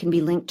number that can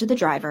be linked to the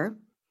driver,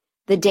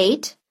 the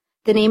date,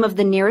 the name of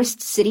the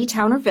nearest city,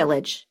 town, or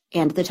village,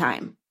 and the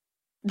time.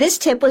 This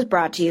tip was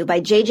brought to you by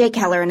J.J.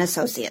 Keller &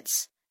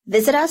 Associates.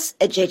 Visit us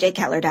at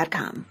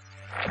jjkeller.com.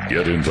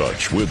 Get in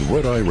touch with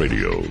Red Eye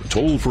Radio,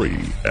 toll free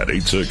at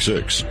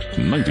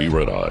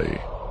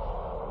 866-90-RED-EYE.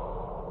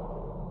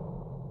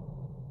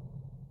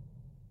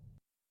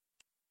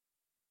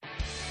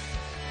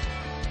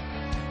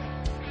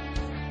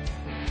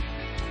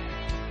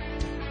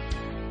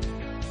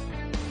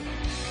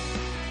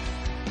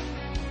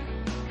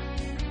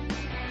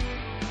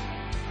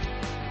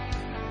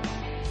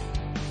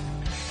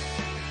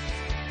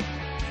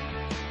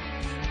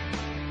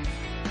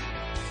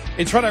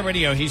 It's Red Eye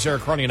Radio. He's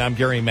Eric Carney, and I'm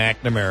Gary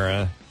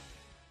McNamara.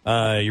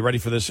 You ready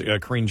for this?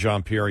 Karine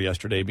Jean-Pierre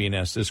yesterday being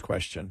asked this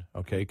question,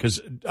 okay?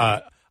 Because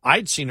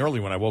I'd seen early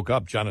when I woke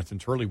up, Jonathan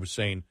Turley was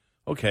saying,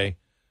 okay,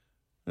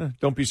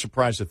 don't be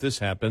surprised if this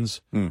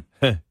happens.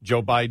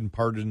 Joe Biden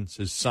pardons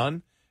his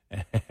son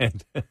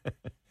and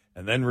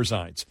then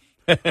resigns.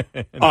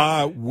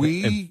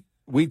 We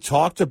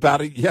talked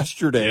about it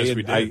yesterday. Yes,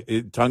 we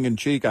did. Tongue in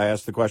cheek, I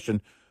asked the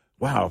question,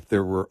 wow, if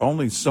there were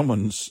only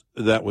someone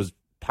that was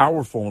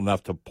powerful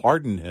enough to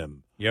pardon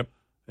him. Yep.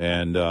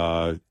 And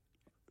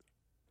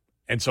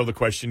so the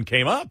question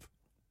came up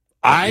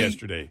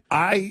yesterday.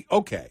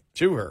 Okay.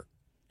 To her.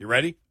 You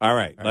ready? All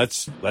right.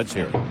 Let's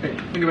hear it. Okay,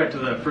 let me go back to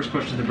the first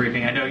question of the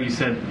briefing. I know you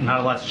said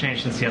not a lot's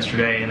changed since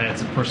yesterday and that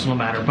it's a personal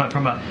matter, but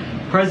from a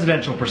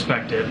presidential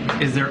perspective,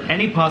 is there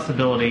any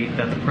possibility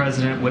that the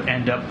president would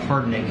end up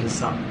pardoning his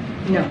son?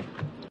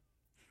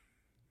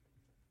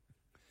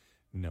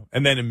 No.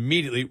 And then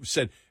immediately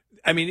said,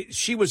 I mean,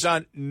 she was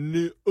on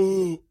the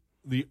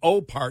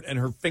O part and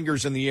her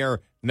fingers in the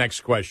air.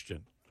 Next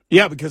question.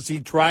 Yeah, because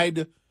he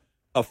tried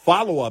a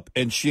follow-up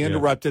and she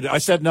interrupted. I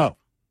said no.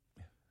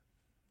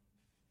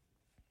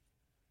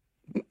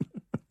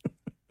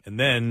 And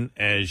then,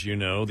 as you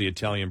know, the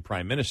Italian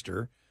prime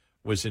minister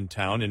was in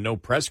town and no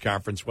press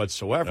conference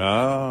whatsoever.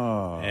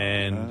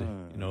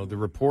 And the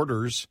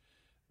reporters,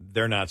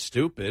 they're not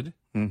stupid.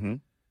 Mm-hmm.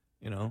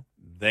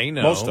 They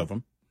know. Most of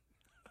them.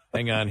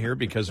 Hang on here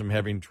because I'm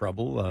having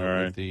trouble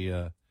with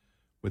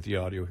the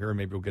audio here.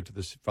 Maybe we'll get to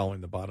this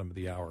following the bottom of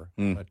the hour.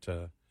 But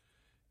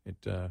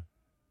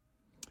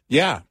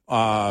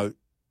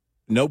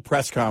no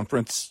press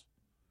conference.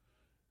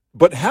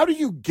 But how do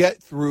you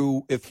get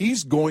through if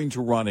he's going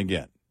to run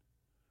again?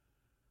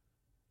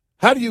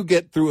 How do you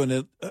get through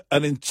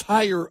an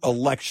entire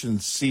election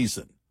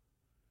season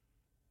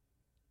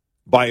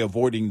by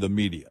avoiding the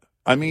media?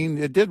 I mean,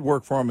 it did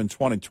work for him in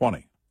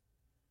 2020,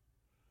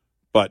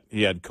 but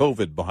he had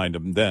COVID behind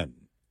him then.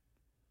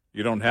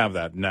 You don't have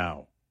that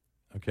now.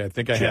 Okay, I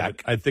think I have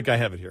it. I think I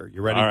have it here.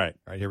 You ready? All right,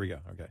 here we go.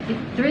 Okay.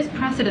 There is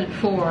precedent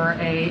for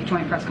a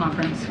joint press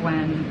conference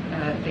when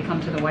they come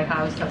to the White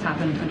House. That's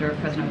happened under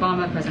President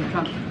Obama, President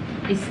Trump.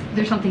 Is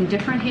there something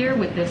different here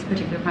with this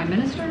particular prime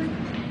minister?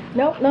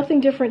 No,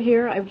 nothing different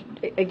here.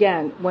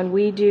 Again, when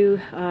we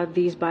do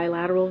these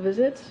bilateral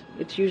visits,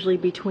 it's usually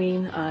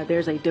between,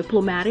 there's a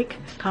diplomatic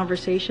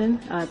conversation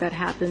that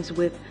happens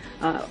with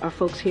our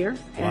folks here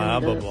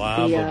and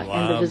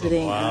the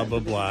visiting. Blah, blah,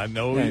 blah.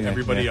 No,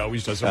 everybody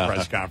always does a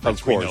press conference.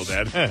 Of course. We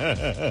know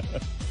that.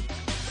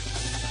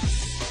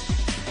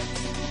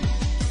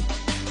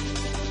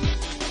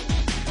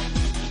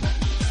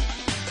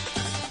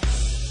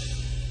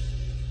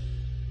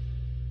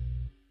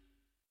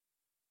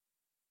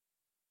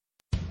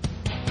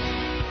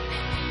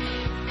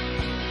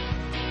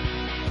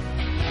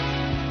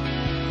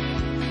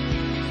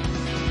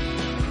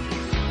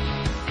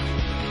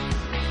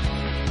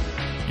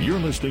 You're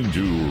listening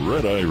to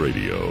Red Eye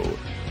Radio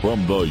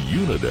from the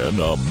Uniden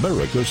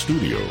America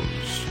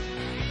Studios.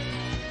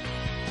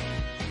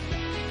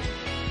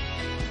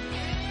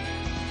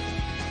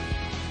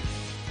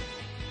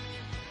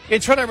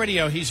 It's Red Eye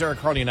Radio. He's Eric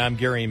Harley, and I'm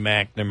Gary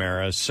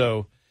McNamara.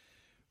 So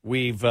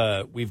we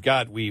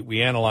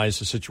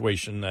analyzed the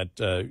situation that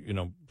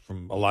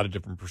from a lot of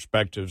different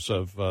perspectives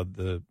of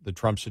the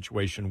Trump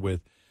situation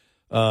with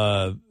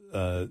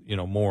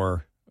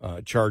more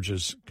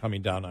charges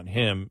coming down on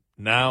him.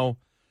 Now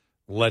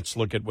let's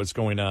look at what's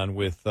going on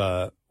with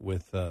Joe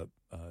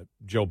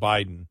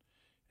Biden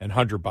and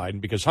Hunter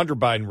Biden, because Hunter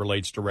Biden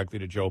relates directly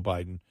to Joe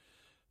Biden.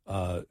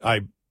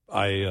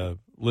 I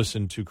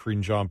listened to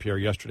Karine Jean-Pierre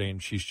yesterday,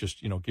 and she's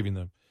just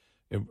giving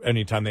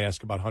anytime they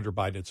ask about Hunter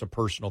Biden, it's a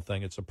personal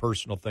thing. It's a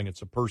personal thing.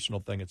 It's a personal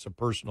thing. It's a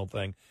personal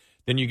thing.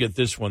 Then you get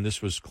this one.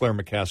 This was Claire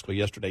McCaskill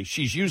yesterday.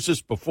 She's used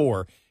this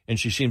before, and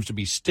she seems to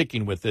be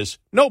sticking with this.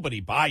 Nobody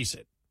buys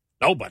it.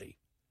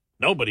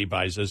 Nobody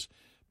buys this.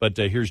 But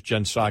here's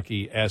Jen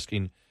Psaki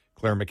asking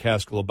Claire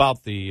McCaskill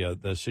about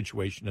the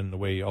situation and the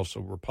way also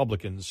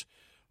Republicans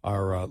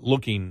are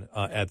looking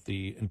at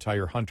the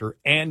entire Hunter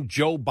and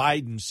Joe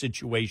Biden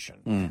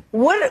situation.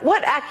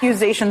 What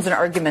accusations and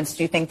arguments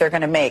do you think they're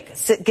going to make,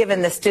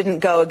 given this didn't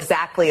go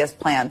exactly as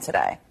planned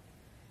today?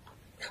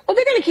 Well,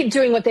 they're going to keep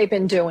doing what they've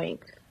been doing.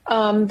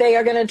 They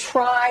are going to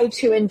try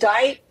to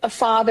indict a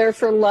father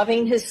for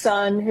loving his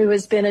son who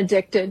has been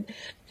addicted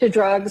to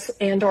drugs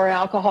and or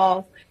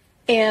alcohol.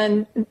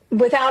 And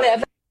without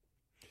evidence.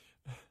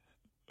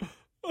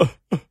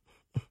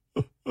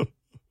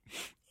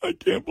 I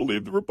can't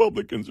believe the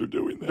Republicans are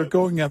doing that. They're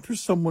going after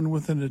someone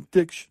with an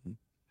addiction.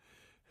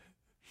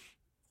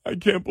 I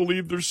can't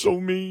believe they're so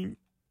mean.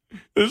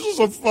 This is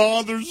a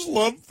father's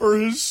love for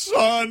his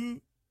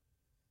son.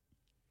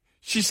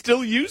 She's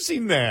still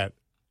using that.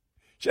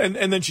 And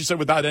then she said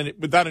without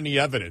any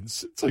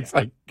evidence. It's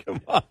like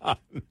come on.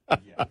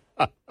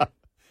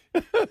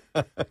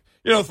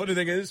 The funny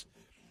thing is,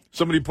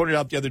 somebody pointed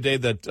out the other day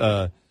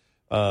that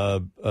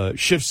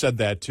Schiff said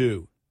that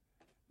too.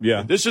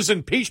 Yeah, this is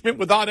impeachment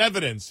without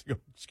evidence.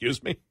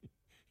 Excuse me,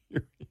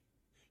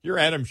 you're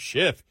Adam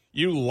Schiff.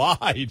 You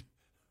lied.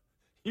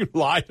 You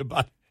lied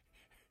about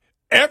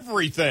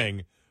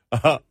everything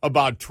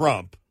about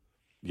Trump.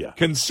 Yeah,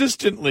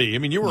 consistently. I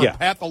mean, you were a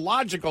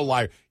pathological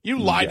liar. You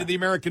lied to the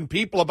American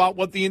people about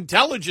what the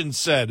intelligence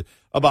said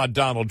about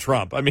Donald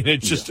Trump. I mean,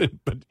 it's just,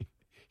 but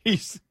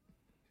these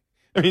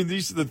are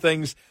the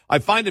things. I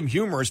find him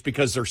humorous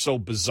because they're so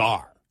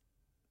bizarre.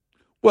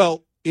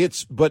 Well,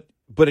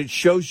 but it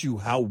shows you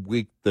how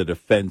weak the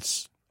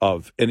defense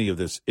of any of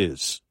this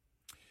is.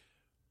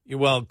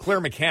 Well,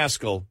 Claire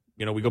McCaskill,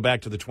 we go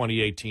back to the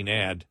 2018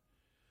 ad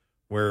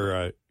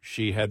where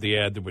she had the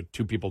ad with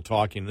two people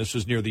talking. This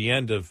was near the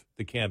end of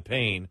the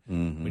campaign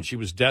when she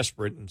was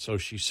desperate, and so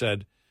she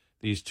said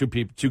these two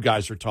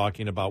guys are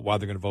talking about why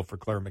they're going to vote for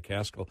Claire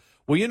McCaskill.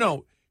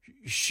 Well,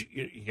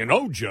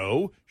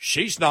 Joe,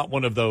 she's not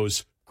one of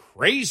those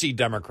crazy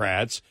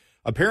Democrats.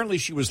 Apparently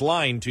she was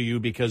lying to you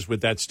because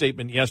with that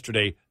statement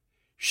yesterday,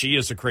 she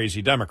is a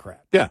crazy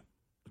Democrat. Yeah,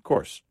 of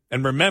course.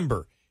 And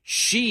remember,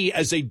 she,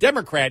 as a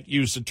Democrat,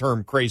 used the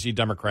term crazy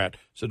Democrat.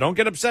 So don't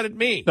get upset at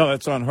me. No,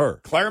 that's on her.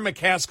 Claire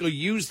McCaskill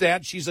used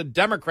that. She's a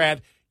Democrat.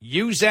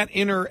 Use that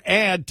in her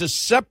ad to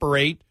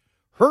separate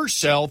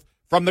herself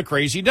from the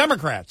crazy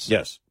Democrats.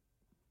 Yes.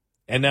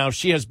 And now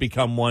she has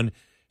become one,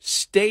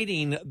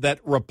 stating that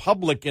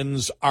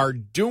Republicans are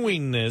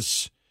doing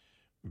this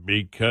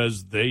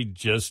because they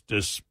just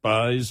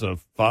despise a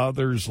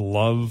father's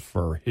love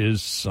for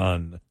his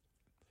son.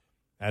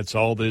 That's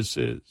all this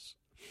is.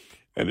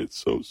 And it's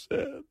so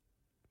sad.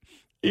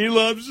 He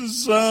loves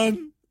his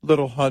son.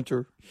 Little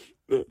Hunter.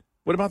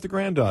 What about the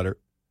granddaughter?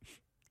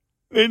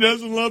 He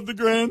doesn't love the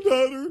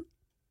granddaughter.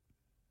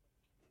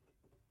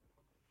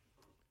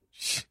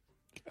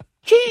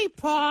 Gee,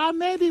 Pa,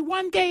 maybe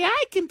one day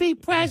I can be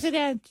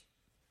president.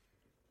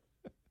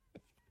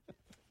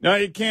 No,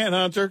 you can't,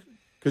 Hunter,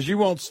 because you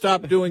won't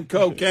stop doing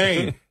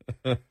cocaine.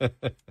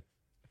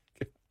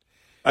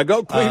 I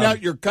go clean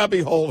out your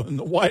cubbyhole in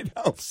the White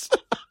House.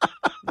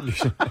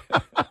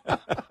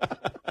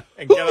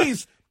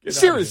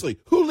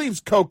 Who leaves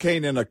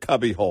cocaine in a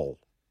cubbyhole?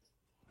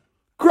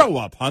 Grow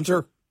up,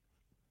 Hunter.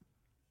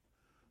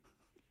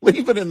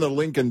 Leave it in the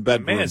Lincoln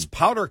bedroom. Man, it's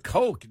powder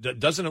coke.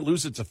 Doesn't it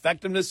lose its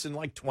effectiveness in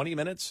like 20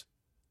 minutes?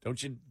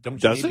 Don't you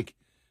Does it?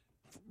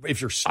 If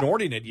you're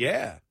snorting it,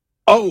 yeah.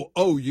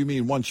 Oh, you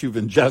mean once you've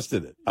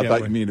ingested it? I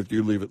thought you mean if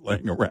you leave it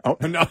laying around.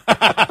 No.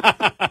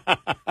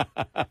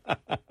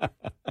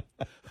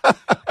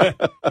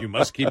 You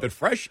must keep it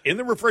fresh in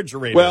the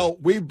refrigerator. Well,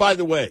 by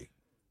the way,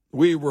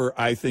 we were,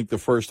 I think, the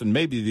first and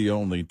maybe the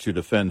only to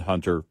defend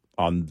Hunter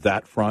on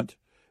that front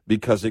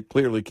because it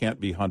clearly can't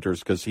be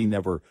Hunter's because he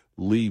never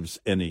leaves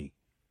any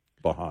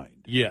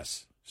behind.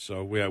 Yes.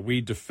 So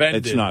we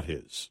defended. It's not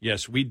his.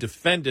 Yes, we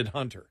defended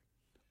Hunter.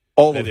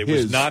 It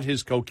was not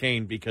his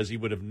cocaine because he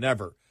would have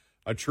never.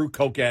 A true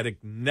coke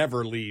addict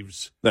never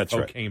leaves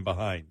cocaine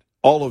behind.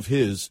 All of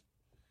his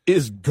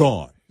is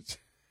gone.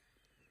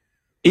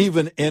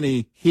 Even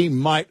any he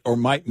might or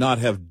might not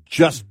have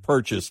just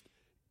purchased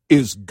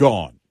is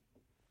gone.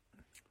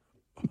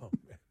 Oh,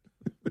 man.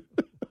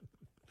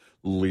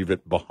 Leave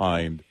it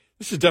behind.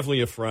 This is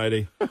definitely a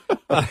Friday. No,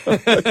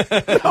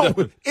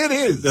 it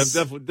is.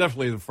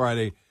 Definitely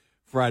the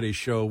Friday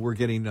show. We're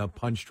getting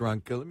punch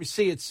drunk. Let me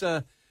see. It's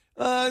a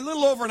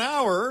little over an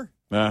hour.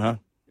 Uh-huh.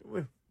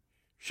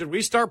 Should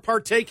we start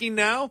partaking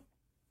now?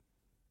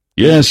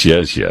 Yes.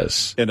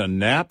 In a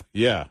nap?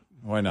 Yeah.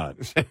 Why not?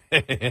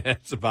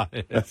 That's about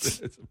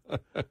it.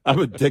 I'm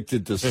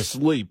addicted to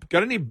sleep.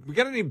 Got any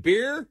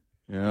beer?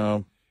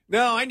 Yeah.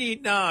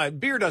 No,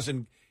 beer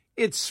doesn't.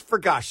 It's, for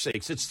gosh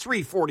sakes, it's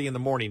 3:40 in the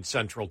morning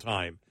Central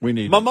Time. We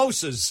need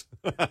mimosas.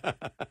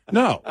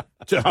 No,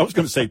 I was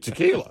going to say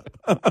tequila.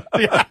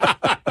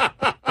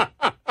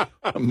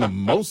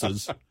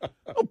 Mimosas.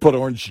 I'll put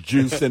orange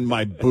juice in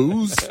my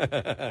booze.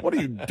 What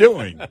are you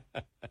doing?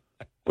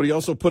 What, are you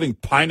also putting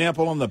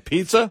pineapple on the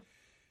pizza?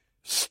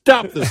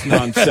 Stop this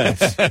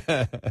nonsense.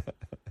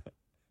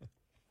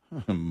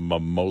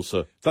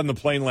 Mimosa. It's on the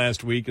plane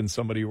last week, and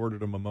somebody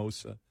ordered a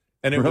mimosa.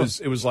 And it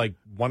was like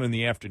 1 in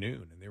the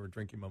afternoon, and they were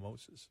drinking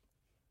mimosas.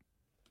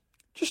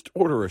 Just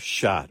order a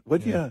shot,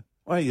 would you?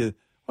 Why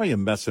are you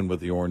messing with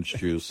the orange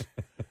juice?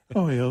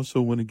 I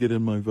also want to get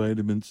in my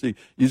vitamin C.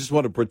 You just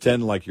want to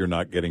pretend like you're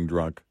not getting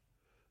drunk.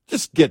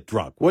 Just get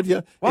drunk, would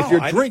you? Wow, if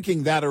you're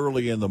drinking that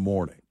early in the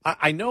morning.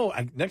 I know.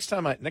 Next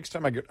time I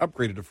get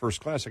upgraded to first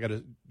class, I got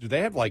to. Do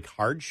they have like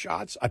hard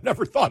shots? I've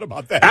never thought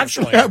about that.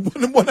 Actually,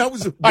 when I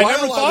was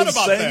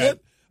saying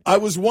it, I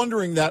was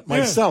wondering that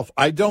myself.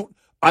 Yeah.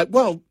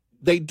 Well,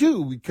 they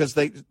do because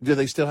do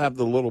they still have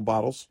the little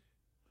bottles?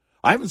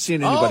 I haven't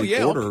seen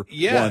anybody order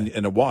one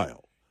in a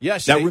while.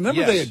 Yes. Now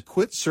remember they had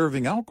quit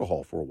serving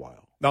alcohol for a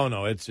while.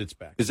 No, it's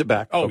back. Is it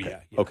back? Oh, okay.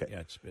 Yeah. Okay.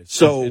 Yeah, it's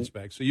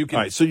back. So you can.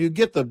 All right, so you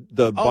get the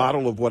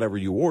bottle of whatever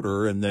you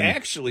order, and then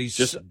actually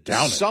just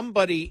down it.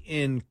 Somebody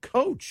in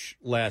Coach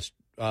was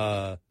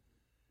it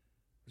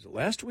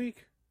last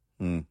week?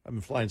 I've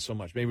been flying so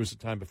much. Maybe it was the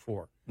time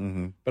before.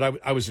 Mm-hmm.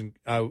 But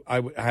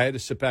I had to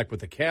sit back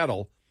with the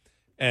cattle,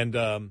 and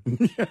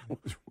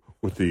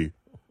with the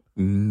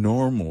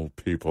normal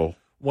people.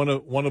 One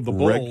of the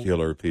bulls,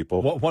 regular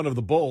people. One of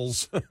the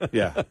bulls.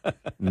 Yeah,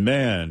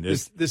 man.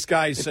 This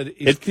guy said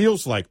it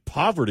feels like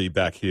poverty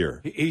back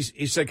here. He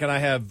said, "Can I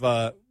have?"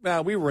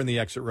 We were in the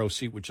exit row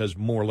seat, which has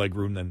more leg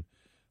room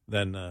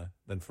than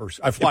first.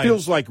 It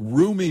feels like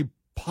roomy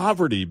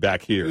poverty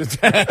back here.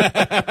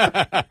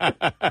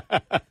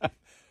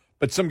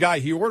 But some guy,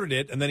 he ordered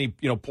it, and then he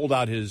pulled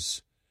out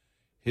his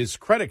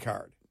credit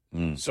card,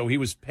 so he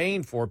was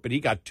paying for it, but he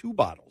got 2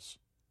 bottles.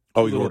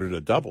 Oh, he ordered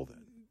a double then.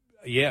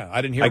 Yeah,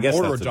 I didn't hear her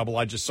order a double.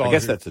 I just saw. I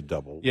guess her, that's a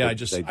double. Yeah, I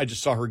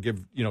just saw her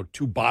give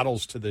 2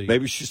 bottles to the.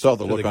 Maybe she saw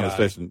the look on his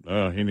face and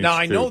he needs.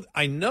 Now two.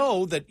 I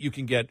know that you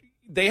can get.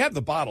 They have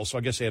the bottles, so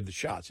I guess they have the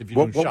shots. If you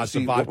do shots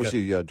of vodka, what was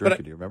he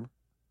drinking? Do you remember?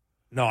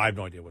 No, I have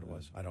no idea what it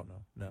was. I don't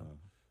know. No,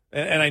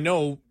 and I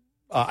know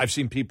I've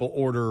seen people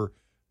order.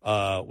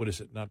 What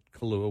is it? Not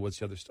Kahlua. What's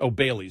the other?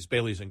 Bailey's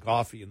and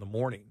coffee in the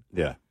morning.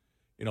 Yeah,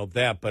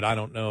 that, but I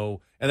don't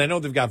know. And I know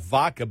they've got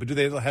vodka, but do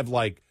they have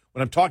like?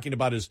 What I'm talking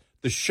about is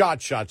the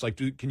shots. Like,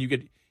 can you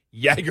get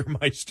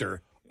Jägermeister?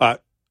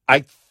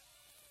 I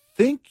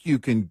think you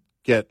can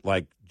get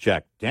like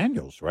Jack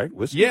Daniels, right?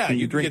 Whiskey. Yeah, can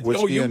you drink get,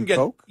 whiskey you and can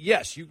Coke.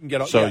 Yes, you can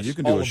get. So yes, you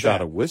can do a shot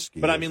that. of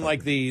whiskey. But I mean,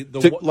 like the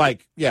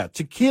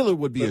tequila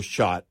would be a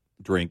shot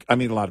drink. I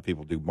mean, a lot of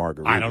people do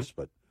margaritas,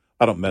 but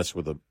I don't mess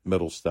with the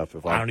middle stuff.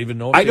 If I don't even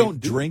know. I don't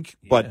drink,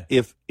 but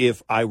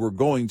if I were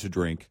going to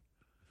drink,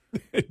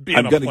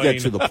 I'm going to get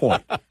to the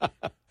point.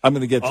 I'm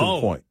going to get to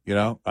the point.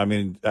 I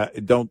mean, I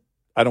don't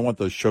want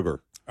the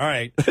sugar. All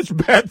right, it's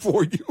bad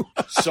for you.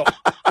 So,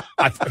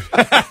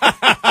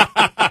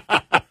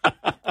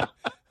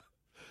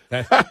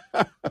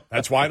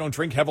 that's why I don't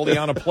drink heavily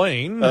on a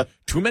plane.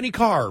 Too many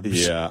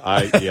carbs.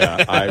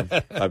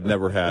 I've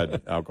never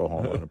had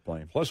alcohol on a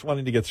plane. Plus,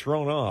 wanting to get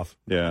thrown off.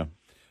 Yeah,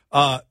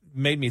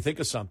 made me think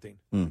of something.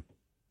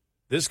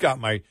 This got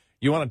my.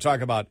 You want to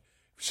talk about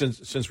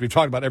since we've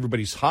talked about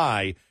everybody's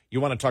high. You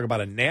want to talk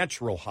about a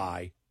natural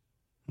high.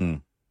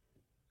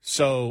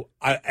 So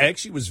I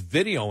actually was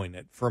videoing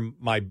it from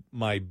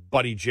my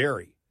buddy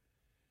Jerry.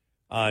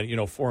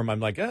 For him, I'm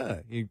like,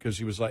 because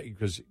he was like,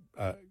 because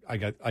I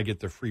get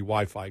the free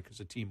Wi-Fi because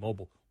of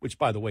T-Mobile, which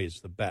by the way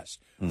is the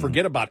best.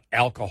 Forget about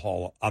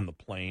alcohol on the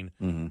plane.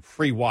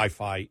 Free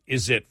Wi-Fi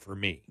is it for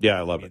me. Yeah,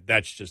 I love it.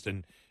 That's just,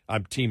 and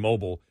I'm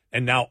T-Mobile,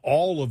 and now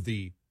all of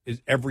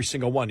every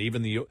single one,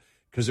 even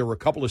because there were a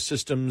couple of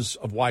systems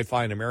of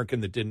Wi-Fi in America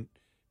that didn't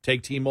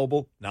take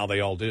T-Mobile. Now they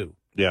all do.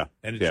 Yeah,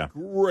 and it's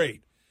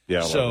great.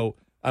 Yeah. So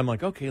I'm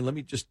like, okay, let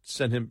me just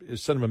send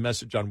him a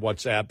message on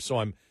WhatsApp. So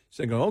I'm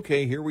saying,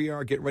 okay, here we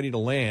are, getting ready to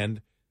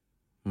land.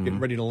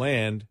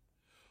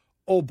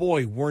 Oh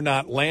boy, we're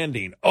not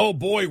landing. Oh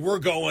boy, we're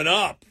going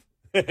up.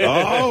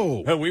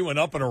 Oh, we went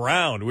up and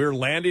around. We were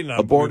landing.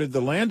 Aborted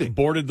the landing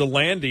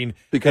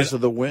because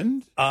of the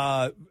wind.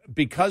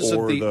 Because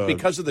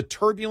of the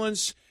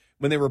turbulence.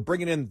 When they were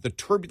bringing in the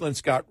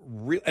turbulence, got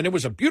real, and it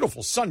was a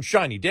beautiful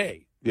sunshiny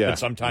day. Yeah, but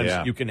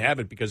sometimes you can have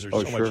it because there's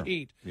so much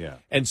heat. Yeah,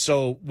 and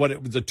so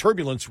the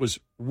turbulence was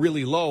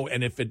really low.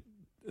 And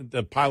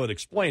the pilot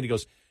explained, he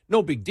goes,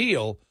 no big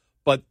deal,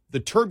 but the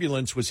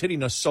turbulence was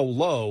hitting us so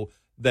low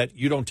that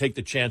you don't take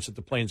the chance that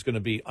the plane's going to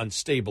be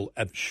unstable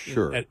at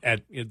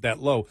that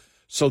low.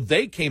 So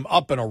they came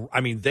up and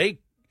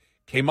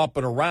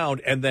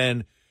around, and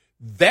then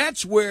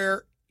that's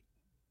where,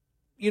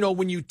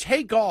 when you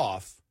take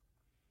off,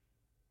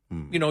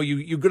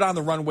 you go down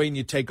the runway and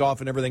you take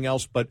off and everything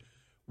else, but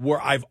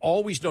where I've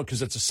always known,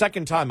 because it's the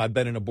second time I've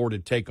been in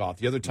aborted takeoff.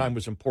 The other time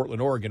was in Portland,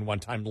 Oregon, one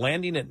time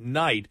landing at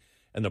night,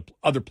 and the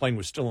other plane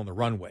was still on the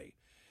runway.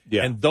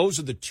 Yeah. And those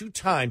are the two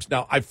times.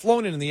 Now, I've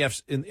flown in the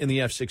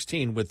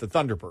F-16 with the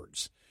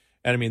Thunderbirds,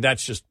 and I mean,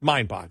 that's just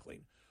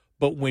mind-boggling.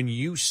 But when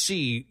you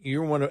see,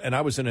 and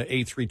I was in an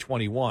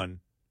A321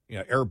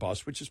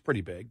 Airbus, which is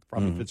pretty big,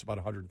 probably fits about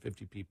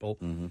 150 people.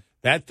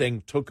 That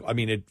thing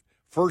it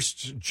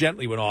first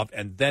gently went off,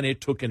 and then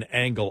it took an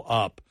angle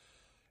up,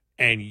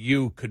 and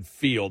you could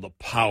feel the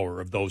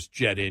power of those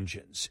jet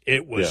engines.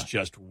 It was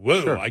just,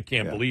 whoa, Sure. I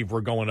can't believe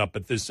we're going up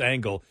at this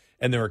angle,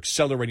 and they're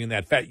accelerating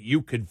that fast.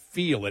 You could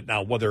feel it.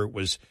 Now, whether it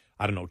was,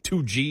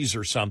 2 Gs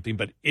or something,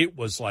 but it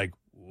was like,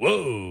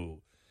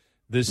 whoa,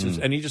 this is,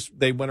 and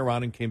they went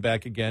around and came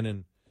back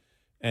again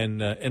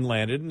and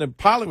landed. And the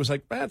pilot was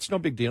like, it's no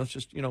big deal. It's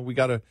just, we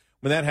got to,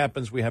 when that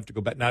happens, we have to go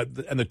back. Now,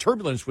 and the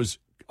turbulence was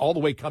all the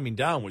way coming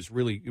down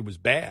it was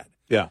bad.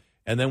 Yeah.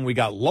 And then we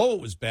got low,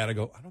 it was bad. I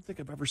go, I don't think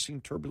I've ever seen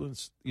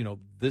turbulence,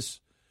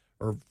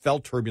 or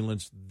felt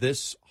turbulence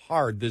this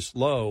hard, this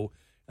low.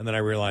 And then I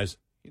realized,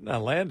 you're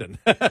not landing.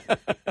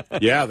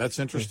 Yeah, that's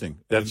interesting.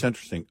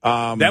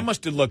 That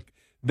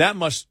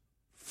must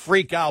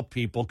freak out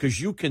people,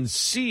 because you can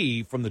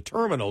see from the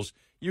terminals,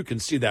 you can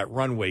see that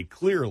runway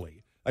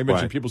clearly. I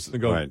mentioned people sitting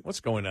there going,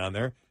 what's going on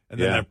there? And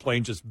then that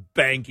plane just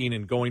banking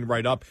and going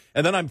right up.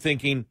 And then I'm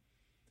thinking,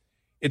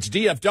 it's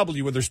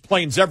DFW where there's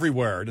planes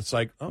everywhere. And it's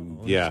like,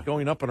 it's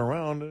going up and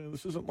around.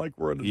 This isn't like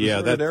we're at a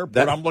deserted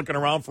airport. I'm looking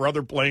around for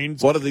other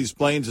planes. One of these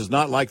planes is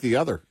not like the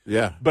other.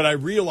 Yeah. But I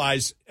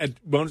realized,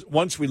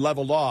 once we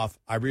leveled off,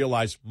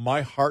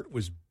 my heart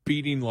was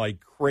beating like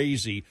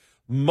crazy.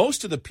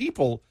 Most of the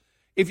people,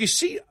 if you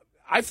see,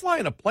 I fly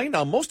in a plane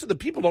now, most of the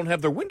people don't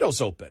have their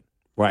windows open.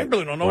 Right. They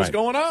really don't know what's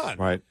going on.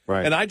 Right.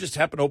 And I just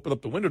happened to open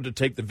up the window to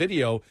take the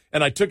video,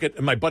 and I took it,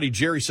 and my buddy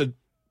Jerry said,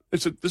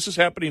 this is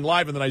happening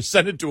live, and then I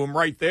sent it to him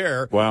right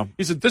there. Wow.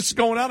 He said, this is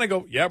going on. I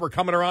go, yeah, we're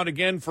coming around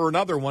again for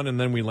another one, and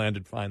then we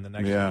landed fine the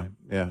next time.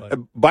 Yeah.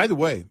 By the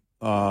way,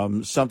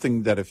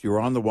 something that if you're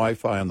on the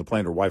Wi-Fi on the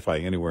plane or Wi-Fi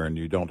anywhere and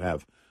you don't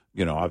have,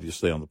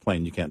 obviously on the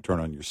plane you can't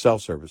turn on your cell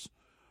service,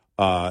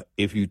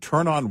 if you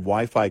turn on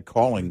Wi-Fi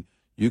calling,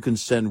 you can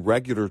send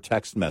regular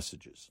text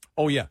messages.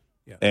 Oh, yeah.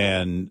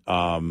 And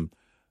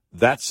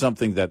that's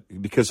something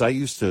that, because I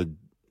used to,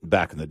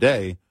 back in the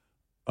day,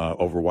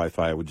 over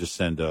Wi-Fi, I would just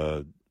send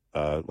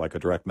like a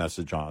direct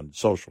message on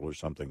social or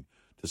something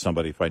to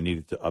somebody if I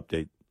needed to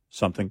update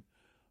something.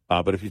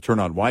 But if you turn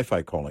on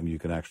Wi-Fi calling, you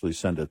can actually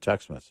send a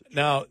text message.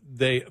 Now,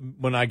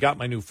 when I got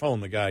my new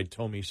phone, the guy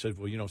told me, he said,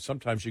 well,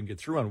 sometimes you can get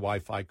through on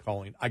Wi-Fi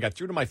calling. I got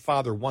through to my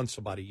father once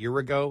about a year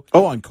ago.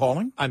 Oh, on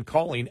calling? On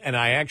calling, and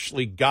I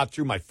actually got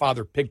through. My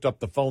father picked up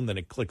the phone, then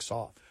it clicks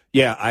off.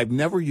 Yeah, I've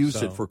never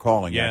used it for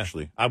calling,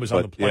 actually. I was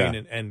on the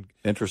plane and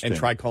Interesting. And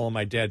tried calling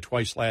my dad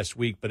twice last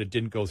week, but it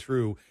didn't go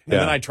through. And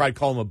then I tried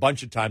calling him a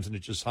bunch of times, and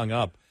it just hung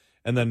up.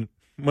 And then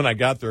when I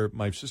got there,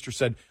 my sister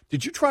said,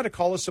 did you try to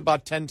call us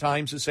about 10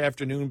 times this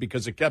afternoon?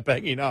 Because it kept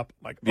hanging up.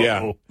 I'm like,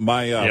 yeah,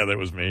 that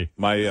was me.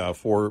 My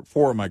four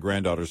of my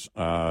granddaughters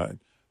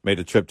made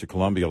a trip to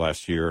Colombia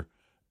last year,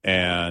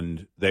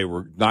 and they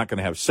were not going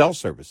to have cell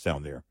service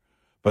down there,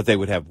 but they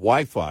would have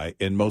Wi-Fi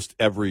in most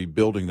every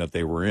building that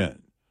they were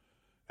in.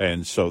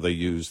 And so they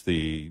used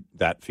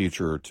that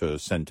feature to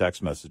send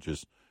text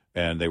messages,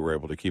 and they were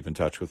able to keep in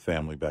touch with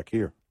family back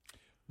here.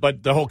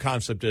 But the whole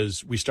concept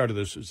is, we started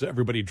this as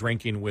everybody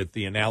drinking with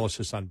the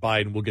analysis on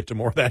Biden. We'll get to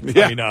more of that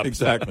coming up.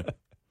 Exactly.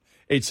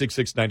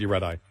 866-90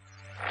 Red Eye.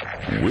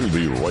 We'll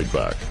be right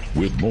back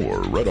with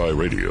more Red Eye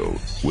Radio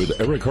with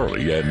Eric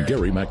Harley and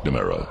Gary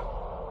McNamara.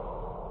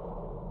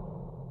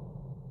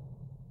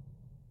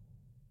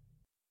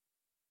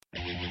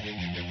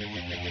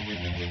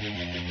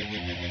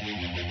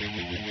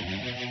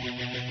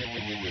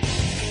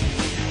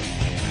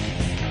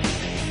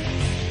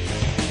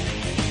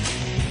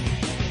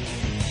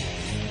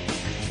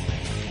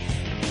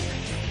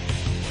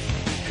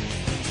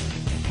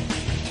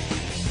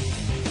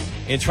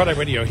 It's Red Eye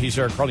Radio. He's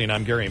Eric Harley, and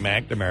I'm Gary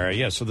McNamara.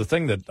 Yeah, so the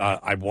thing that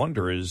I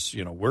wonder is,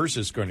 where's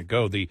this going to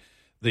go? The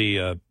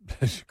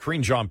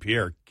Karine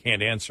Jean-Pierre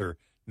can't answer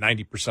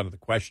 90% of the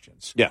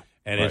questions. Yeah.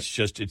 And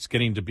it's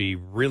getting to be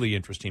really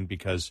interesting,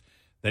 because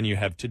then you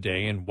have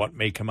today and what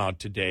may come out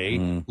today.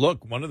 Mm.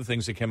 Look, one of the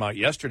things that came out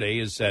yesterday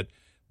is that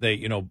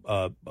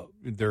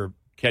they're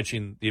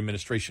catching the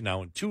administration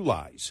now in two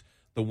lies.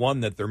 The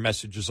one that their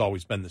message has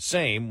always been the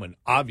same, when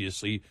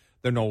obviously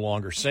they're no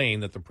longer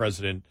saying that the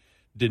president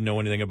didn't know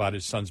anything about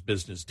his son's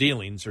business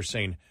dealings. They're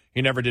saying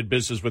he never did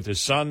business with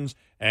his sons,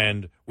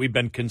 and we've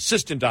been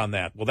consistent on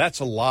that. Well, that's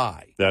a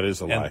lie. That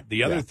is a lie. And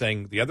the other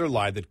thing, the other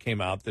lie that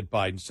came out that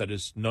Biden said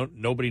is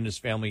nobody in his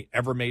family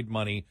ever made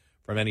money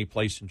from any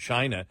place in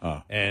China.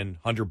 And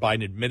Hunter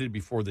Biden admitted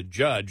before the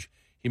judge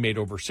he made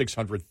over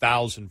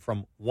 $600,000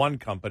 from one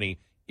company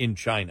in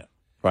China.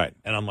 Right.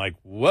 And I'm like,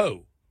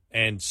 whoa.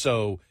 And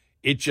so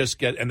it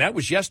just and that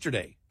was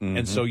yesterday. Mm-hmm.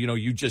 And so,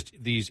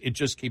 it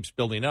just keeps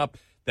building up.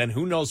 Then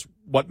who knows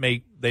what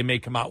they may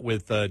come out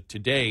with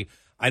today.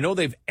 I know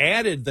they've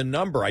added the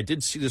number. I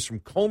did see this from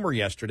Comer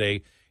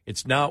yesterday.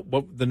 It's now,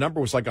 the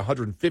number was like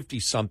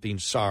 150-something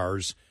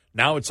SARS.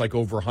 Now it's like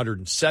over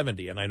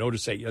 170. And I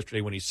noticed that yesterday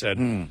when he said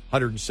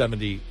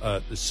 170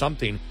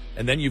 something.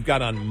 And then you've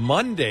got on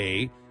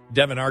Monday,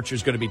 Devin Archer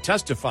is going to be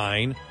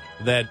testifying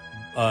that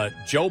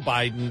Joe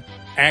Biden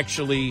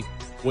actually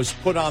was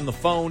put on the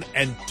phone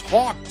and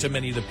talked to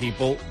many of the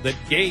people that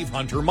gave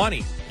Hunter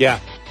money. Yeah.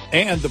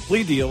 And the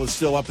plea deal is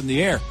still up in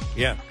the air.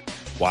 Yeah.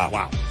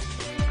 Wow.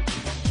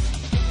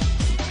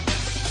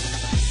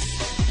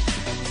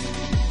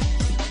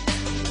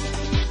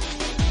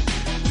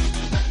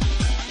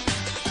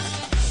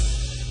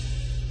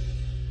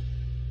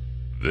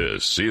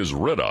 This is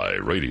Red Eye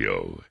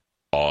Radio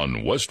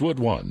on Westwood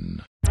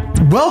One.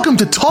 Welcome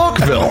to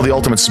Talkville, the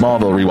ultimate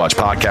Smallville rewatch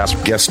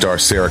podcast. Guest star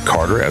Sarah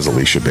Carter as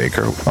Alicia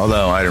Baker,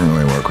 although I didn't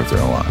really work with her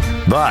a lot.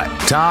 But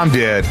Tom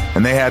did,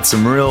 and they had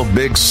some real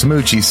big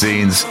smoochy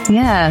scenes.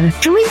 Yeah.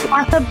 Can we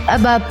talk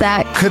about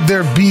that? Could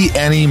there be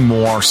any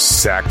more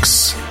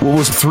sex? What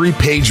was a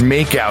 3-page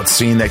makeout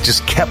scene that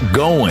just kept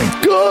going?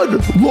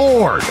 Good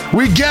Lord.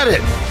 We get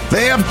it.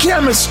 They have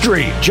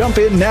chemistry. Jump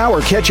in now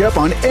or catch up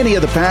on any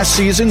of the past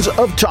seasons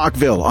of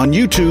Talkville on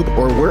YouTube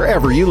or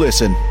wherever you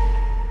listen.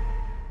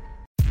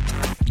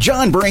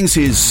 John brings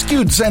his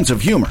skewed sense of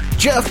humor.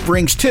 Jeff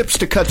brings tips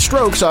to cut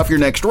strokes off your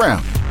next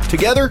round.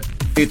 Together,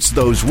 it's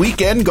those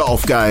weekend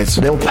golf guys.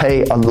 They'll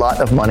pay a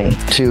lot of money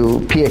to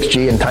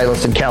PXG and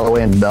Titleist and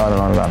Callaway and on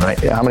and on and on, right?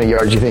 How many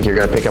yards do you think you're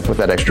going to pick up with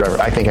that extra driver?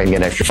 I think I can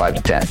get an extra 5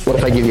 to 10. What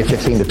if I give you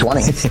 15 to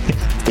 20?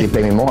 Can you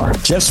pay me more?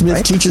 Jeff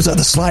Smith teaches on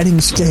the sliding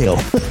scale.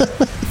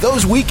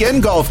 Those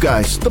Weekend Golf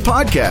Guys, the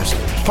podcast,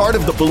 part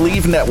of the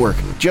Believe Network.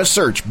 Just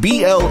search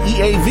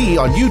BLEAV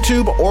on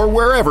YouTube or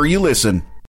wherever you listen.